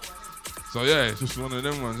that. So yeah, it's just one of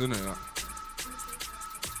them ones, isn't it? Like,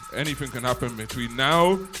 anything can happen between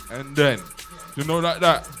now and then. You know, like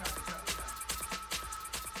that.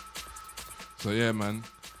 So yeah, man.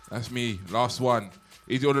 That's me. Last one.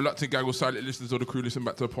 Easy all the Latin gaggle silent listeners, all the crew listen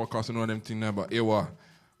back to the podcast and all them thing there, but here we are.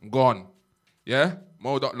 I'm gone. Yeah?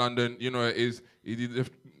 Mo.London, you know it is. Easy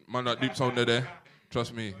man that deep sound there.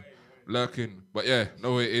 Trust me. Lurking. But yeah,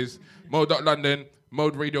 know what it is. Mo.London,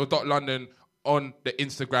 moderadio.London on the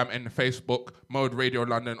Instagram and the Facebook, Mode Radio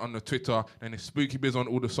London on the Twitter, and it's Spooky Biz on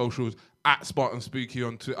all the socials, at Spartan Spooky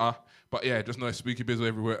on Twitter. But yeah, just know it's Spooky Biz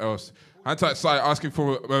everywhere else. Anti-Site asking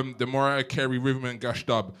for the Mariah Carey Rhythm and Gash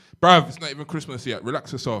dub. Bruv, it's not even Christmas yet.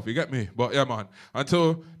 Relax yourself, you get me? But yeah, man.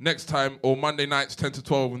 Until next time, or Monday nights, 10 to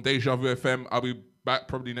 12 on Deja Vu FM, I'll be back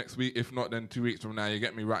probably next week. If not, then 2 weeks from now, you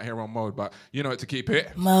get me right here on Mode. But you know it to keep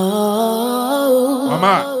it. Mode. I'm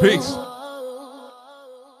out. Peace.